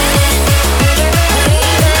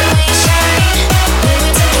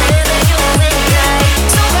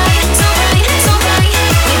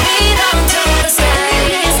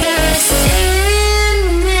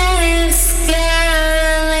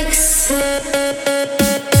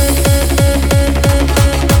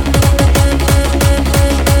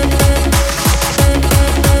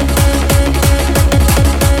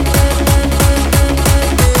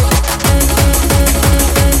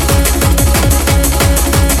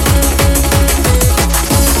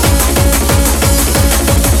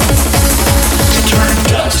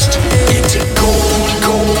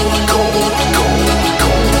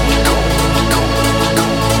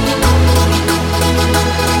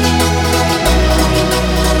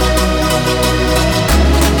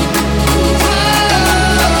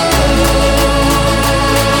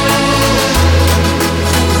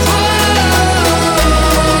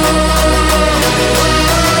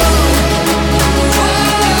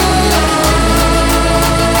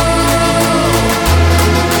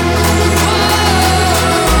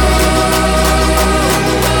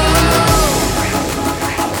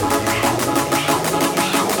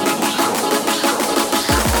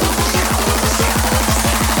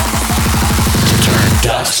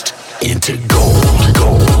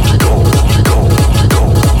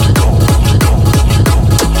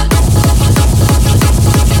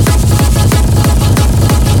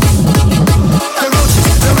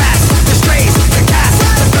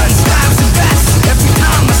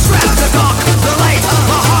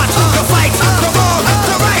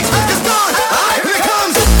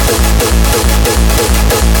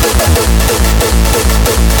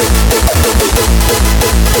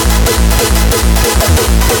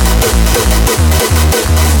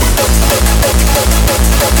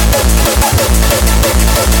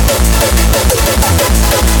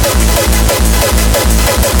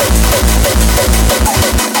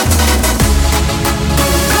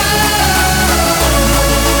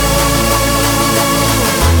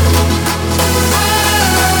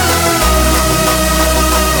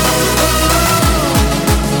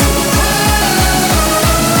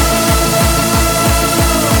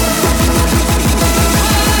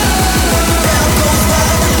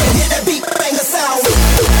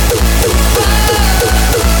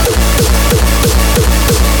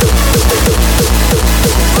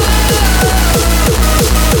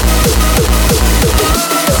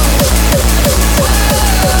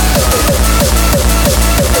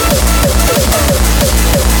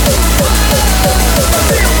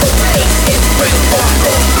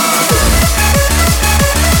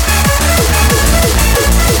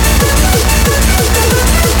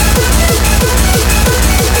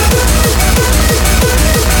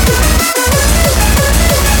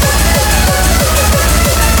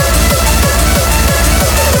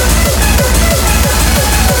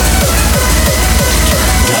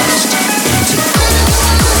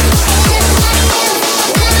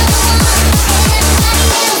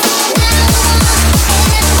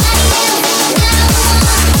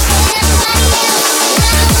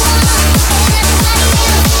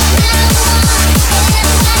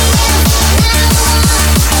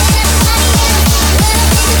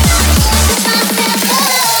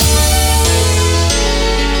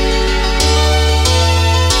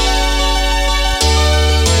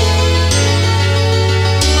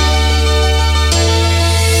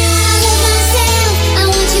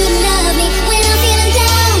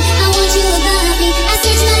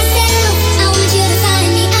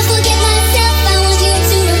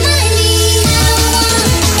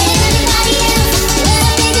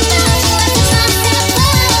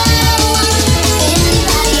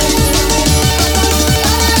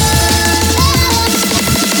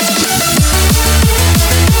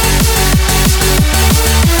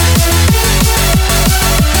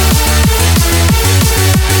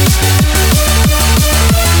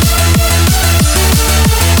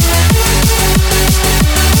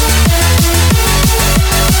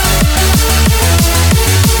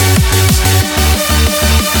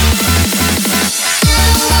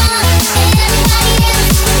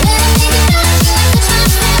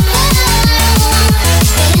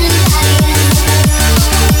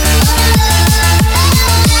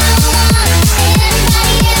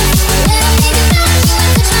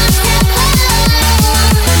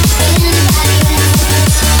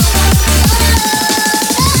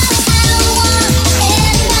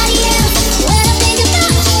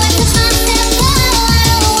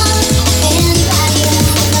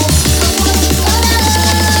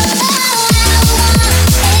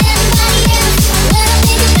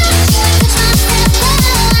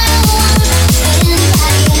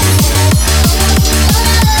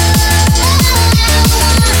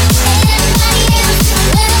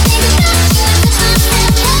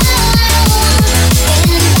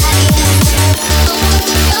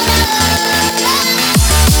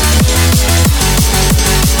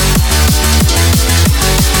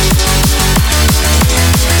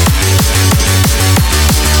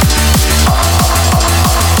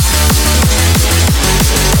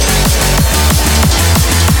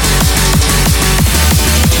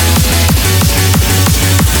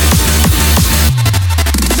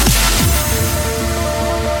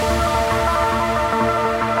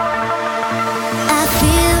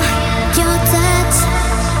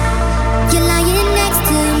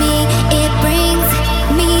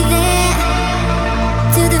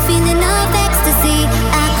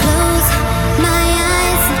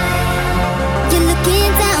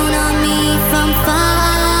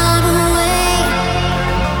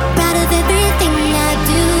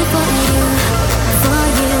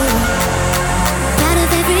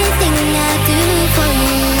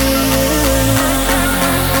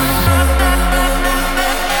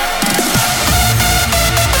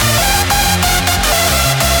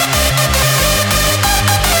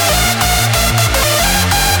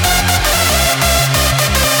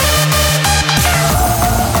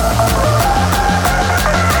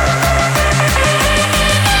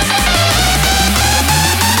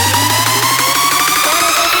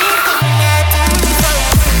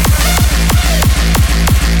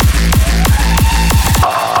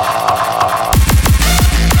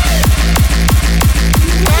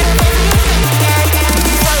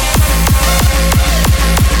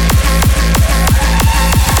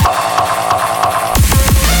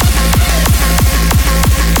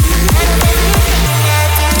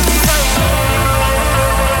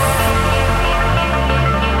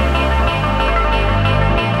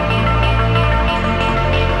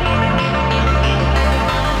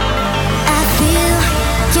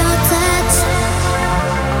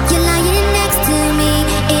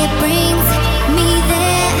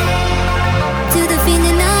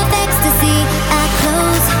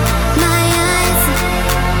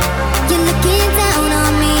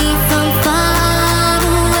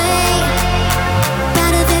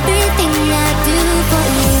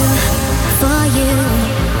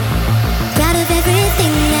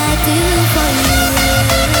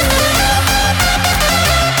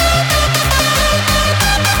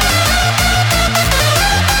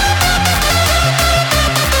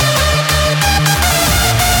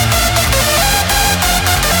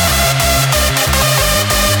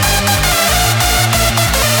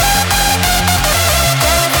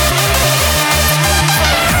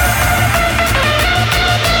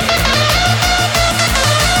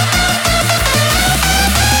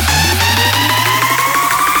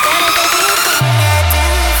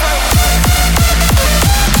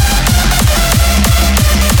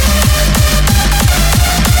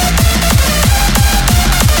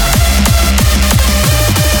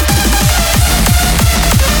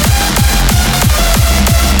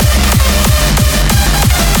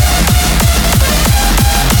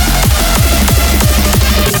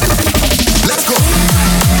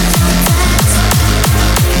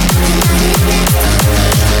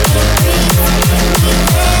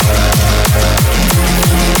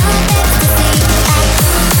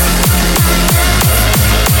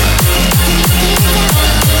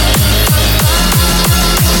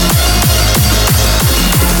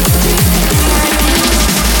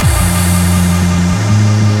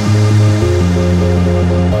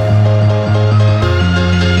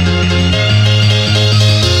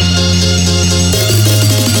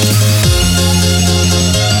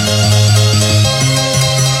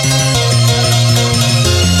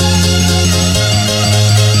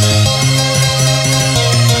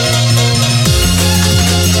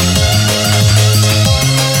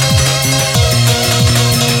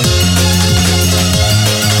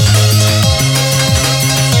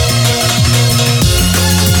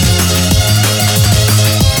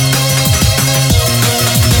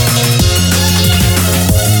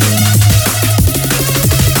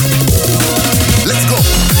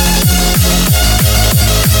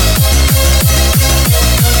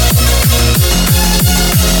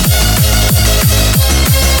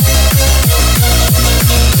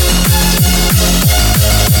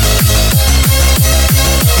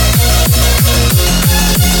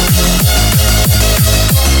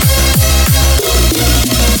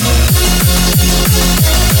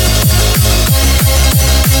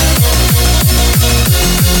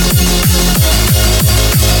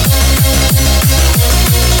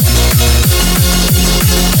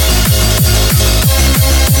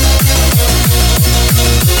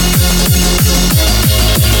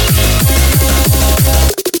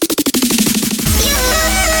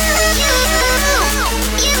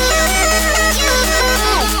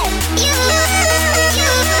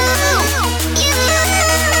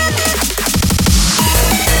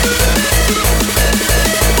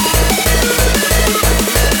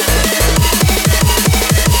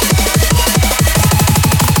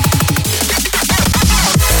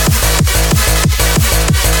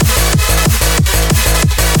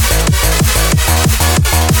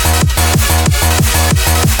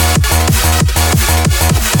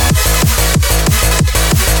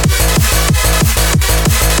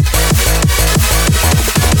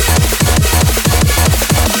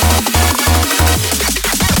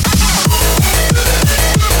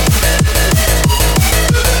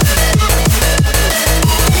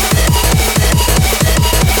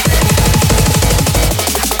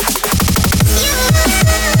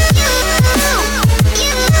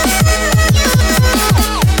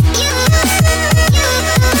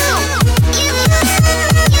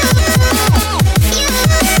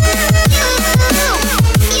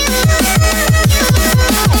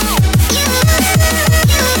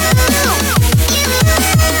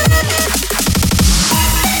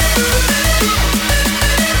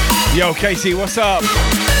 Casey, what's up?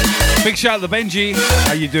 Big shout out to Benji.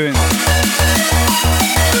 How you doing?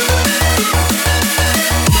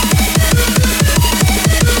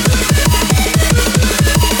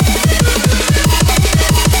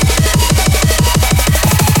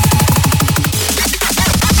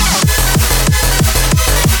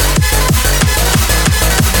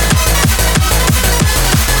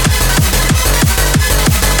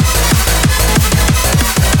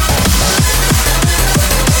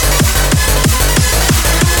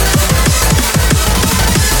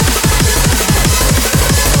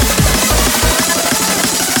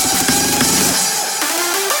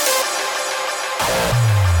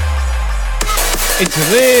 Into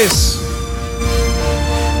this.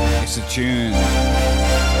 It's a tune.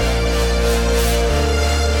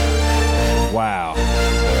 Wow.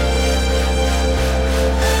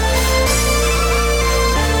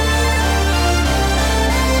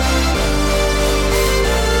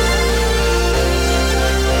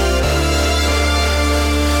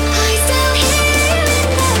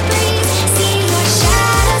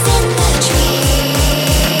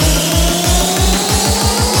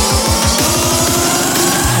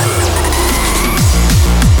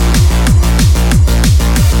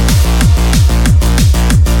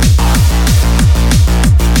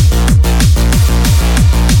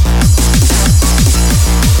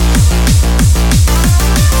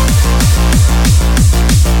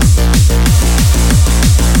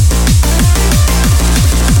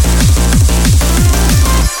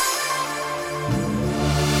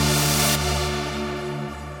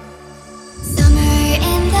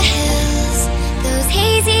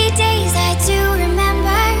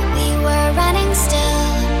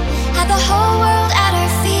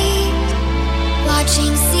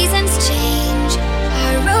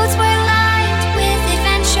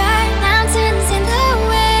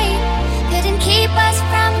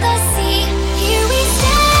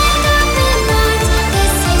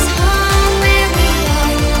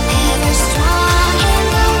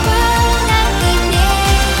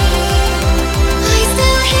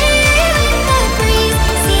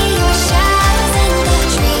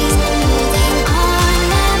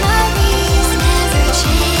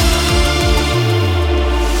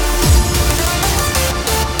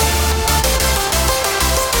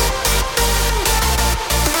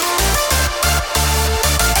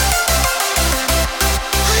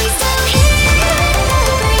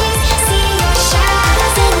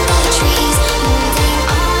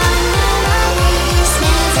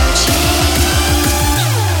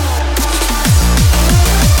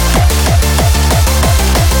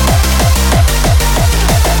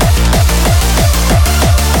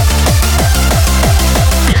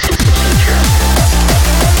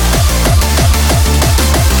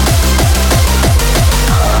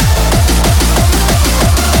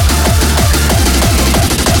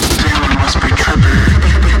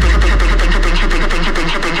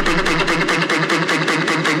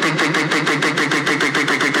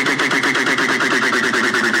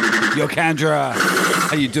 Kendra,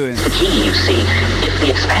 how you doing? The key, you see, if the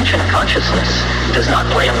expansion of consciousness does not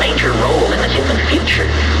play a major role in the human future,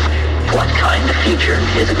 what kind of future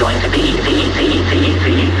is it going to be? Do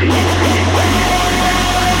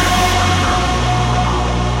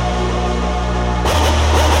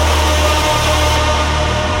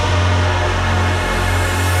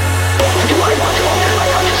I want to alter my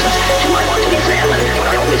consciousness? Do I want to examine what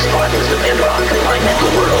I always thought was the bedrock of my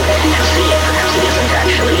mental world and see if perhaps it isn't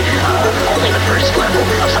actually only the first level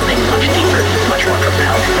of something much deeper, much more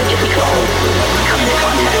profound, but if we could all come into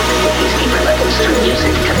contact with these deeper levels through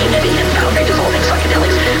music, community, and boundary-dissolving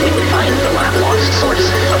psychedelics, we would find the lost source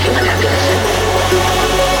of human happiness.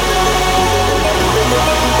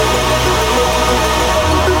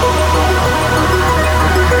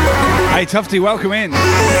 Hey, Tufty, welcome in. Goddamn,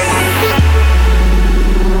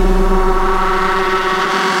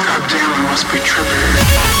 I must be tripping.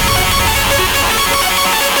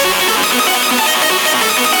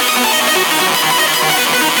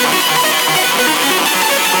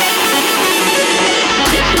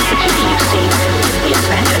 The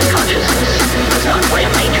expansion of consciousness does not play a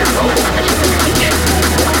major role in the human future.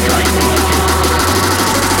 What kind of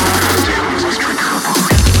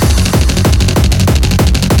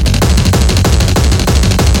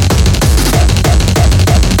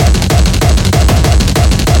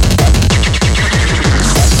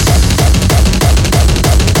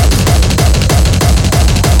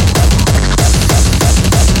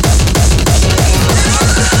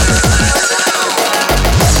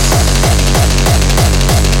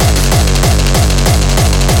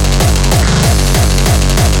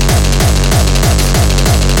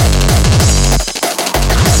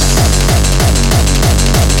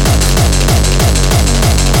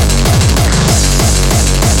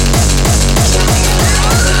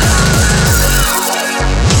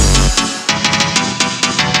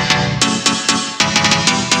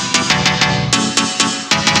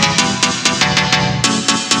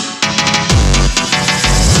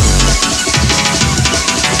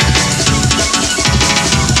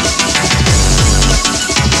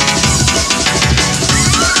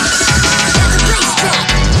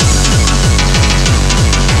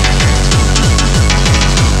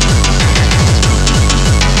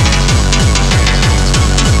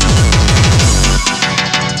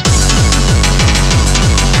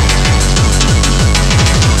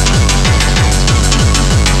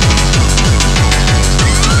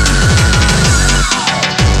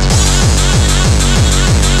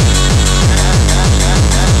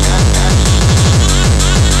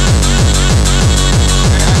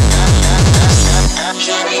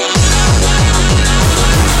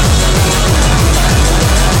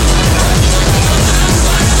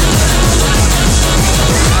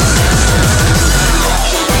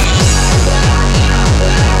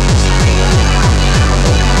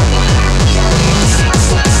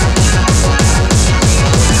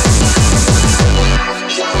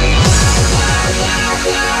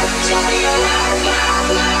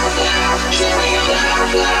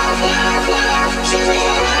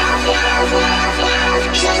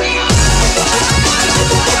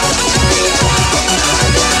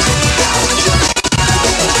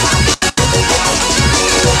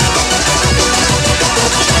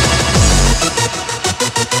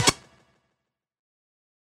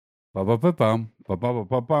Ba-ba-ba-bum,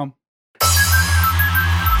 ba-ba-ba-ba-bum.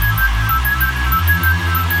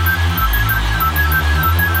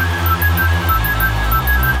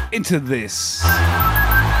 Into this.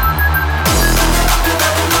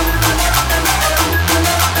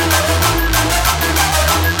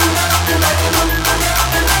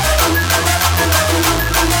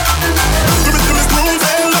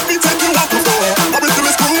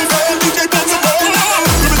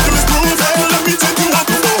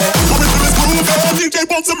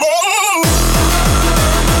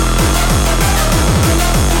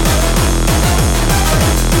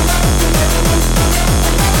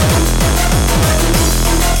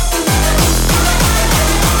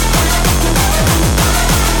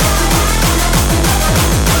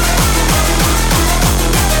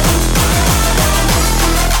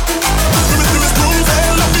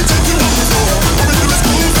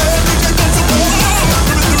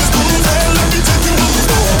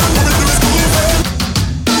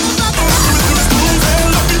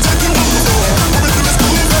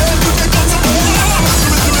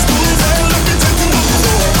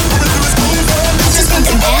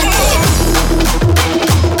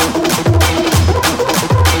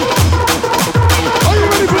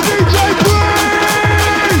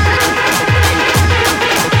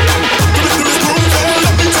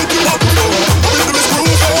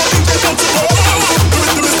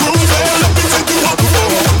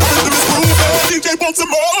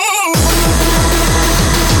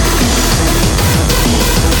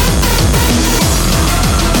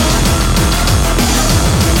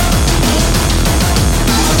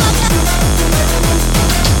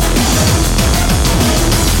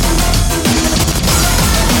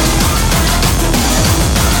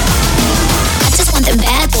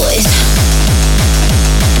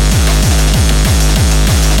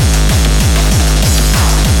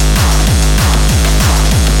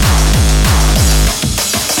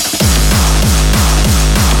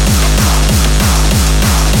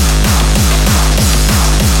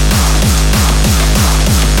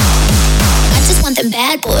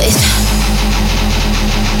 Bad boys.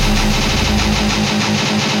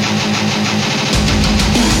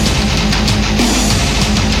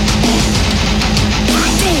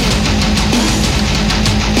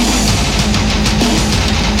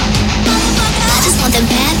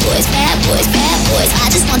 I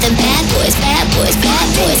just want them bad boys, bad boys, bad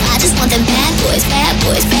boys. I just want them bad boys, bad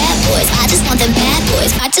boys, bad boys. I just want them bad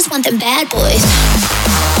boys. I just want them bad boys.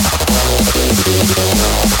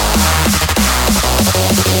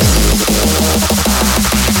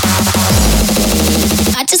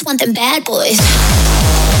 I just want them bad boys.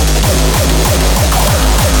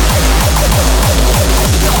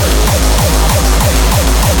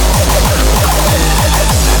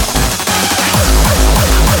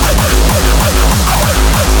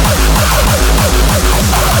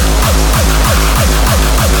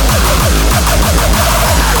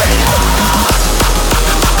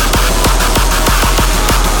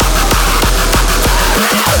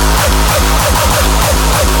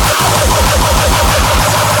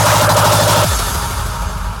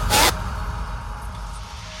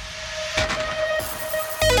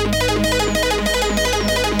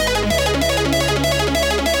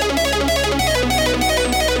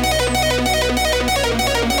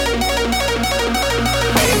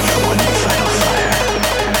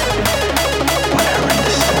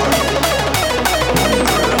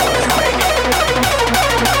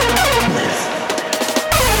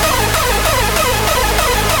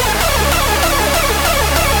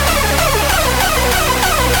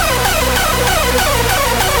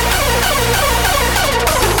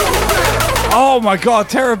 Oh my god,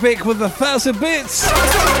 Terabic with 1,000 bits!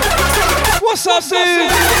 What's up,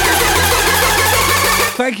 dude?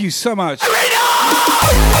 Thank you so much.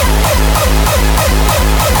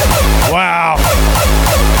 Wow.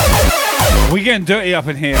 We getting dirty up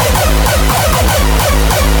in here.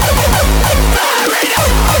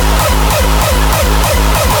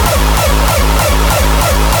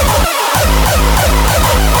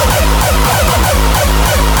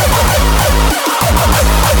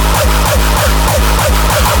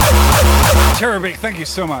 Terabic, thank you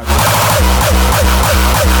so much.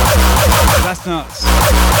 That's nuts.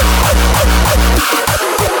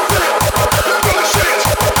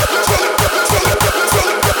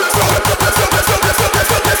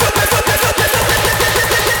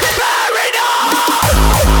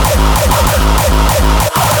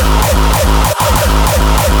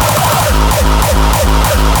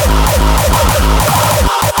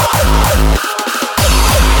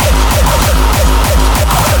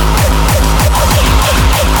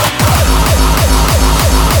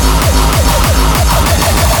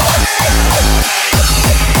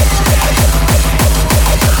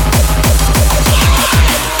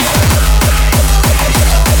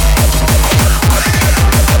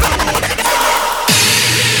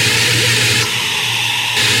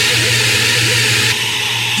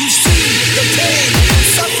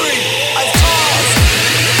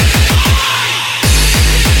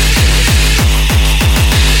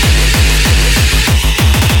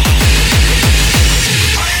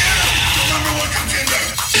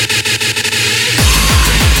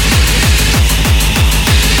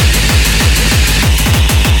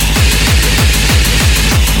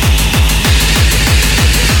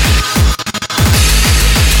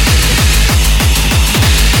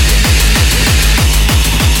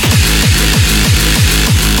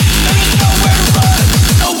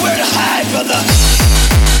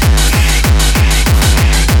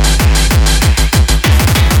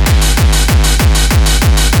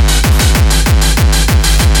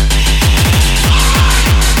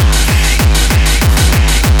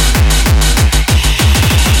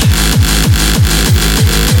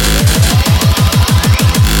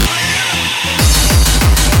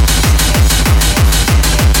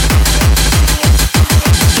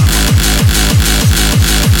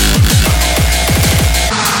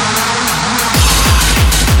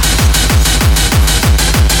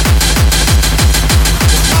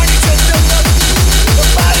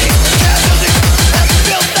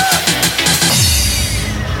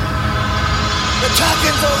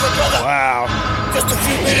 knocking's over, brother. Wow. Just a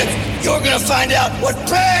few minutes, you're gonna find out what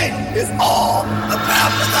pain is all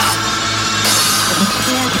about.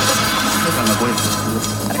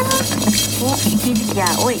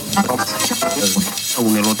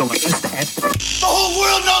 The whole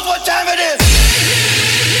world knows what time it is.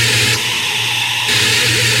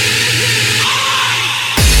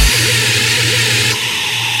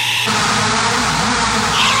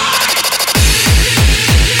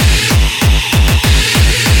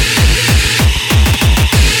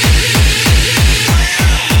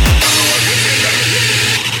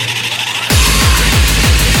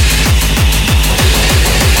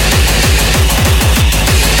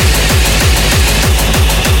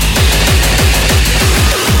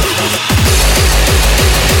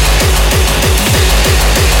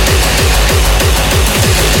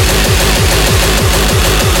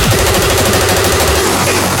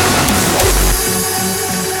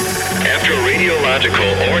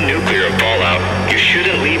 Or nuclear fallout, you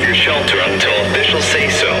shouldn't leave your shelter until officials say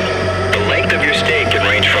so. The length of your stay can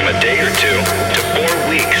range from a day or 2 to 4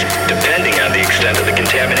 weeks, depending on the extent of the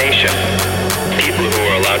contamination. People who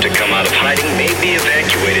are allowed to come out of hiding may be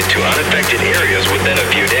evacuated to unaffected areas within a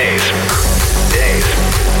few days. Days.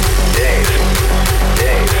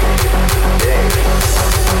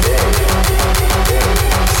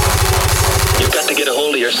 You've got to get a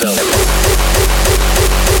hold of yourself.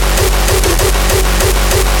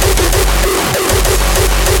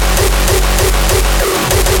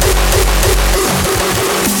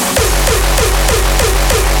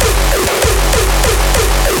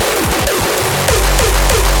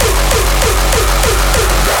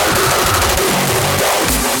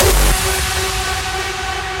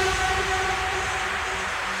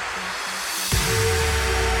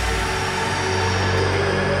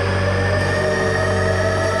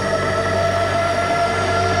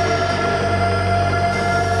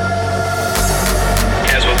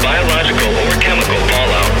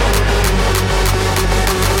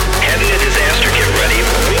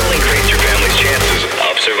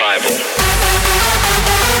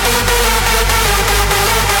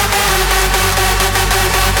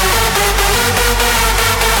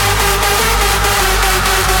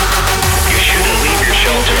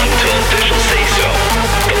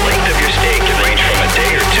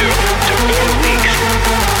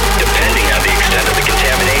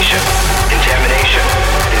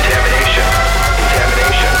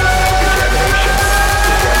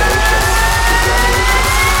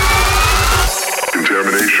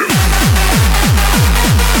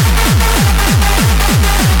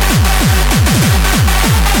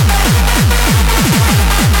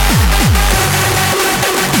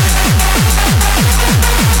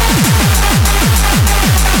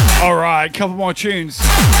 Couple more tunes.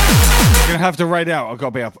 Gonna have to raid out. I've got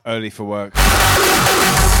to be up early for work.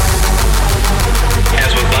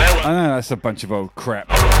 I know that's a bunch of old crap.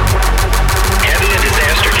 Having a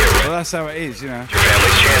disaster kit ready. Well, that's how it is, you know. Your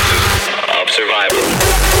family's chances of survival.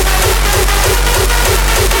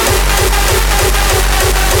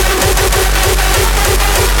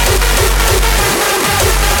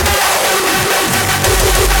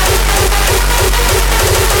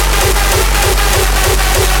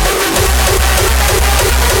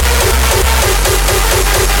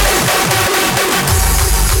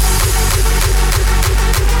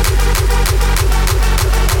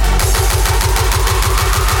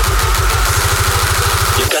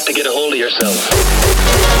 You've got to get a hold of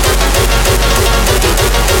yourself.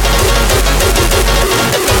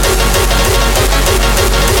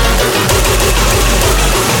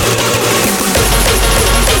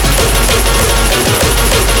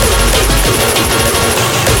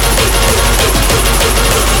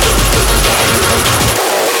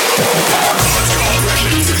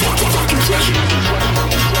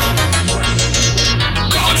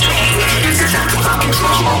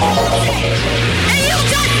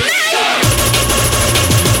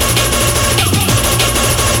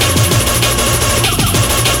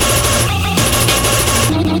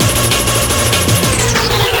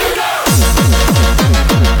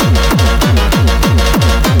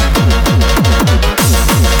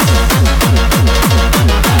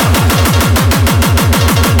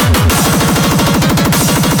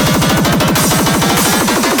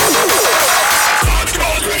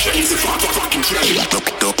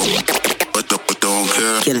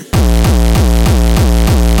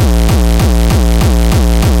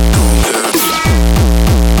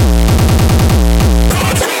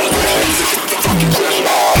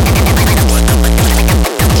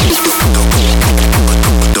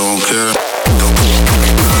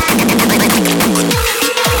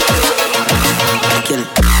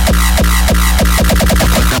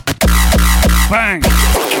 Bang!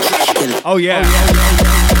 Oh yeah.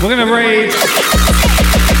 We're gonna raid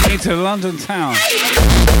into London town.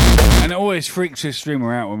 And it always freaks your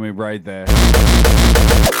streamer out when we raid there.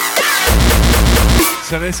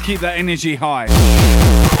 So let's keep that energy high.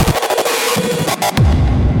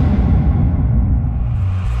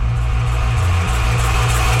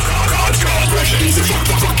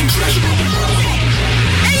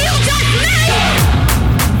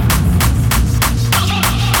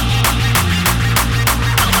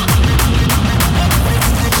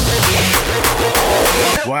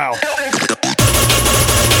 Wow.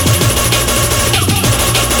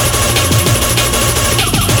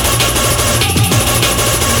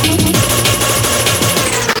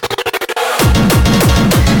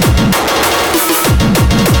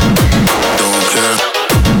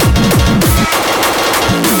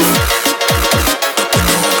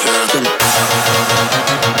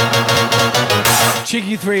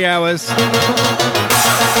 Cheeky 3 hours.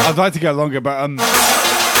 I'd like to go longer, but I've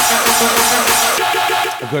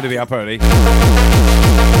got to be up early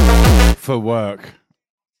for work.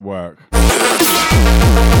 Work.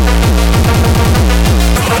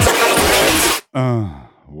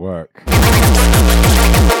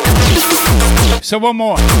 So one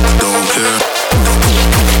more. Don't care.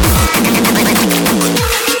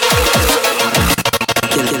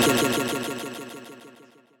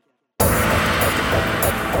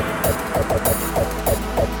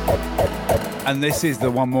 And this is the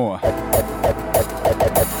one more.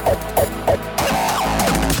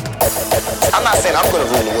 I'm not saying I'm going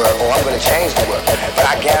to rule the world or I'm going to change the world, but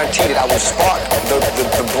I guarantee that I will spark the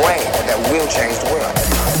brain that will change the world.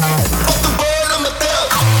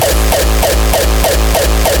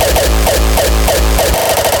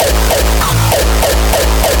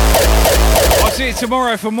 I'll see you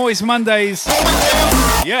tomorrow for Moist Mondays.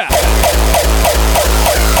 Yeah.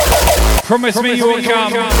 Promise me you will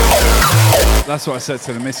come. That's what I said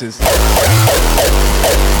to the missus.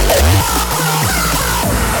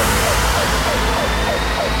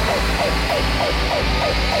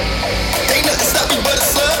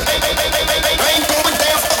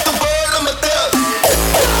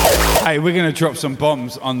 Hey, we're going to drop some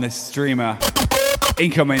bombs on this streamer.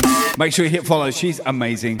 Incoming. Make sure you hit follow. She's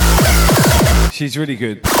amazing. She's really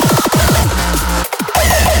good.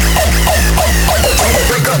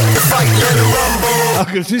 How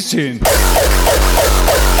good's this tune?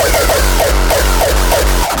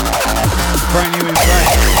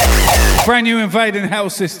 Brand new invading hell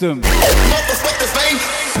system.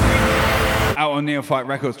 Out on Neophyte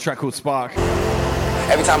Records, track called Spark.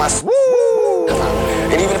 Every time I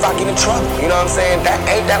and even if I get in trouble, you know what I'm saying? That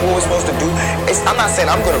ain't that what we're supposed to do. I'm not saying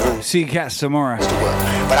I'm gonna rule. See you cats tomorrow.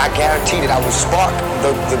 But I guarantee that I will spark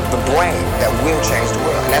the brain that will change the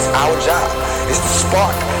world. And that's our job, is to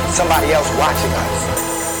spark somebody else watching us.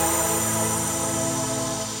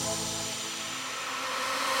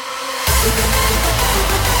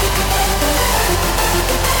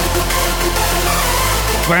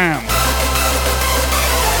 Bam.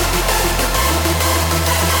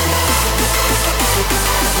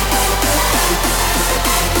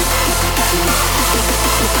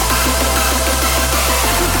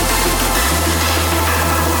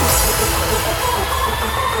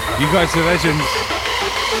 You guys are legends.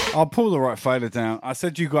 I'll pull the right fader down. I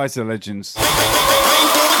said you guys are legends.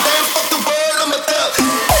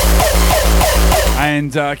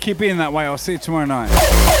 And keep being that way. I'll see you tomorrow night.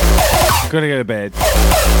 Gotta go to bed.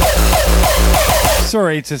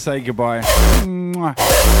 Sorry to say goodbye. Mwah.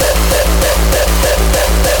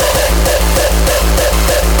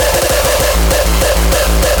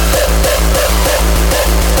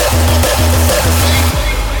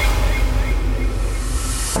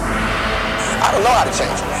 I don't know how to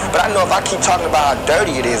change it, but I know if I keep talking about how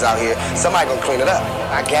dirty it is out here, somebody gonna clean it up.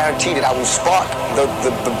 I guarantee that I will spark the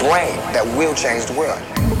brain that will change the world.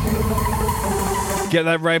 Get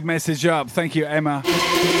that red message up. Thank you, Emma.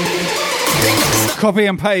 Copy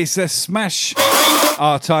and paste. Let's smash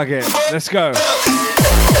our target. Let's go.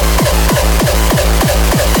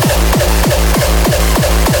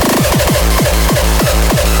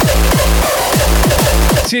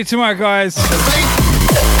 See you tomorrow, guys.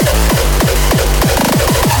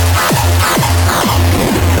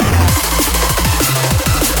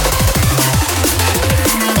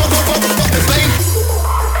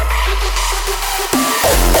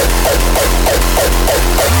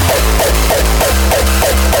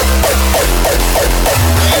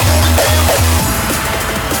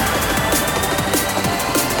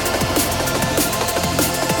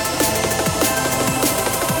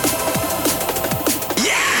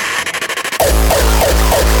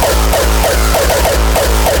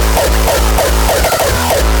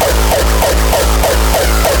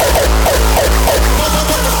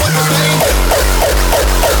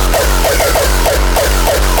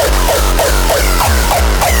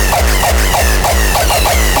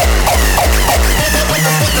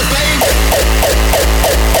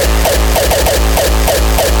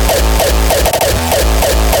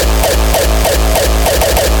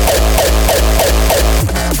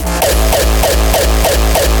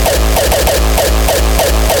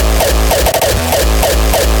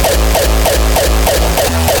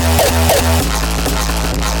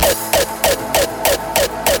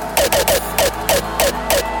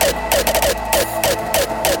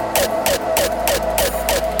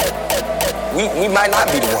 we might not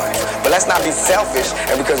be the ones, but let's not be selfish.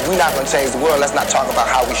 And because we're not gonna change the world, let's not talk about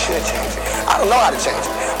how we should change it. I don't know how to change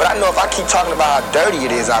it, but I know if I keep talking about how dirty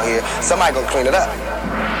it is out here, somebody gonna clean it up.